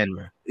mad weekend,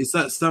 bro. It's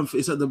at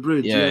Stamford. It's at the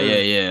Bridge.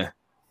 Yeah.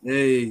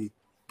 Hey,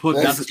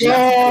 that's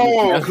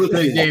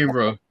the game,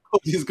 bro.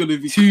 He's gonna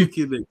be two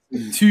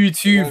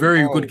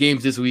very good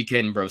games this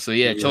weekend, bro. So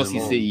yeah, Chelsea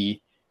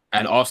City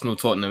and Arsenal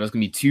Tottenham. That's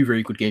gonna be 2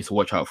 very good games to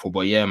watch out for.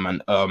 But yeah,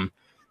 man.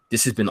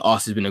 This has been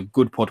us. It's been a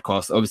good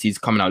podcast. Obviously, it's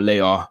coming out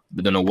later.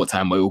 We don't know what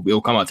time, but it'll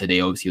come out today.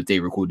 Obviously, if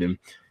they record him.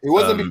 It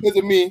wasn't because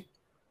of me.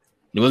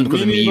 It wasn't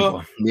because of me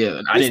either.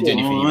 Yeah, I didn't do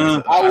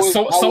anything.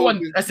 Someone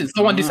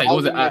did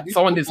something.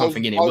 Someone did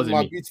something in it. It wasn't me.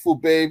 My beautiful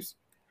babes.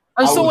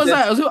 And so was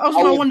that. I was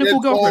my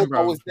wonderful girlfriend,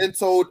 bro. I was then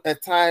told a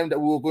time that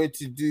we were going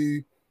to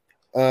do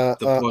our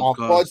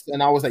pods,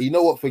 and I was like, you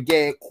know what?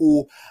 Forget it.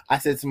 Cool. I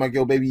said to my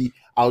girl, baby,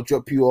 I'll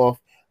drop you off.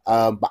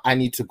 But I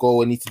need to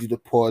go. I need to do the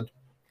pod.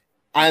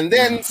 And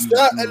then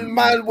certain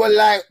man were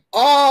like,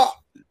 "Oh,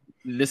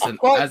 listen,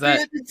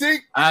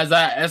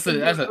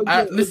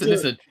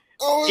 listen.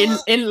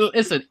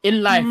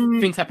 In life,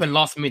 things happen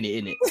last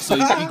minute, innit? So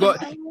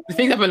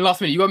things happen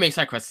last minute. You gotta make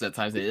sacrifices at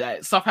times.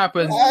 Like, stuff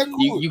happens.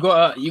 You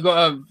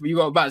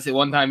gotta bounce it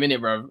one time, innit,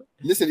 bro?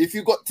 Listen, if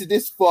you got to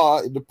this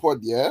far in the pod,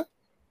 yeah,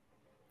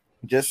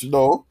 just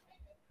know,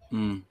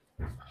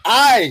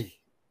 I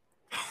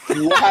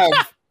will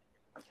have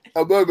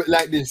a moment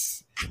like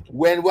this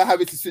when we're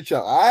having to switch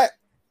up. All right.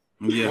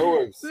 Yeah.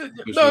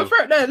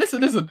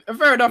 Listen.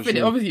 Fair enough,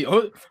 innit?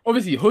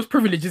 Obviously, host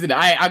privileges, innit?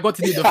 I got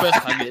to do the first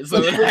time, innit?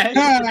 So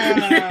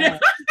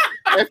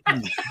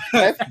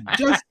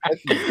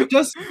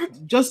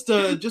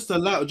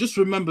just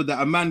remember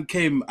that a man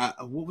came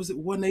at what was it,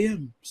 1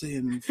 a.m.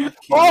 saying, it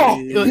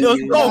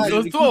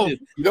was 12. You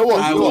know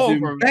what? I was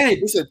in bed.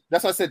 Listen,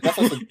 that's what I said.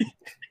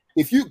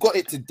 If you got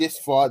it to this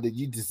far, then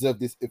you deserve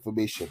this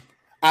information.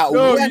 At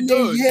 1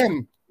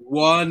 a.m.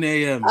 1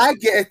 a.m. I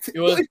get it. It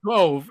was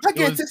 12. It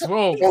was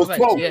 12. It was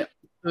 12. Yeah. It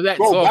was like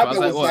 12. I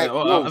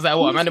was like,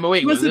 what? I'm under my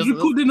weight. Was it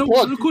recorded an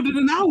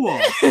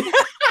hour? I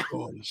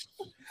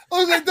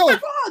was like, no, I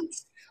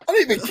don't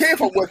even care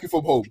if I'm working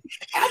from home.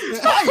 I'm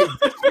tired.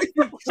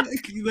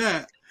 Exactly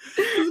that.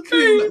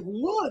 Like,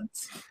 what?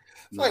 It's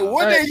like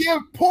 1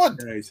 a.m. pod.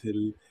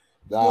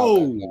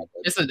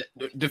 Listen,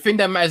 the thing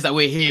that matters is that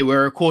we're here,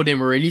 we're recording,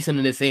 we're releasing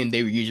on the same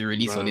day we usually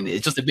release on it.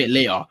 It's just a bit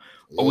later.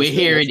 But we're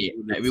here in it.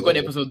 Like, we've got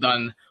the episode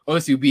done.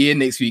 Obviously, we'll be here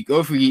next week.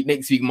 Hopefully,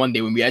 next week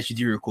Monday when we actually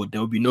do record,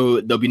 there'll be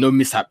no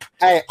mishap.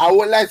 Hey, I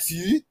won't lie to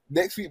you.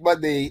 Next week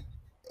Monday,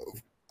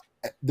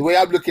 the way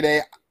I'm looking at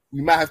it,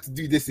 we might have to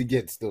do this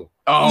again still.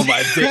 Oh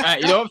my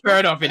god! You know, fair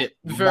enough in it.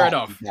 Fair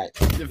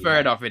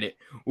enough in it.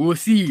 We'll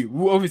see.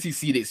 We'll obviously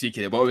see next week.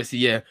 But obviously,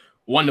 yeah,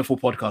 wonderful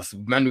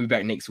podcast. Man, we'll be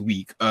back next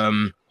week.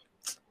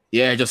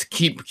 Yeah, just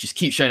keep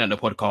sharing out the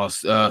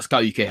podcast.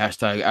 Scout UK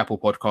hashtag Apple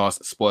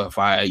Podcast,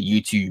 Spotify,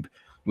 YouTube.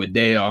 We're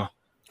there.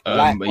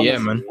 But yeah,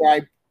 man.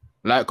 Subscribe.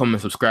 Like,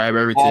 comment, subscribe,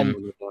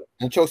 everything.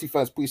 And Chelsea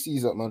fans, put your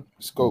C's up, man.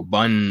 Let's go.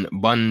 Bun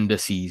the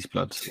C's,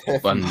 blood.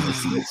 Bun the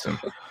C's.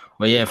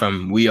 But yeah,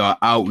 fam, we are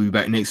out. We'll be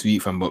back next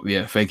week, fam. But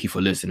yeah, thank you for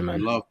listening,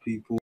 man. Love people.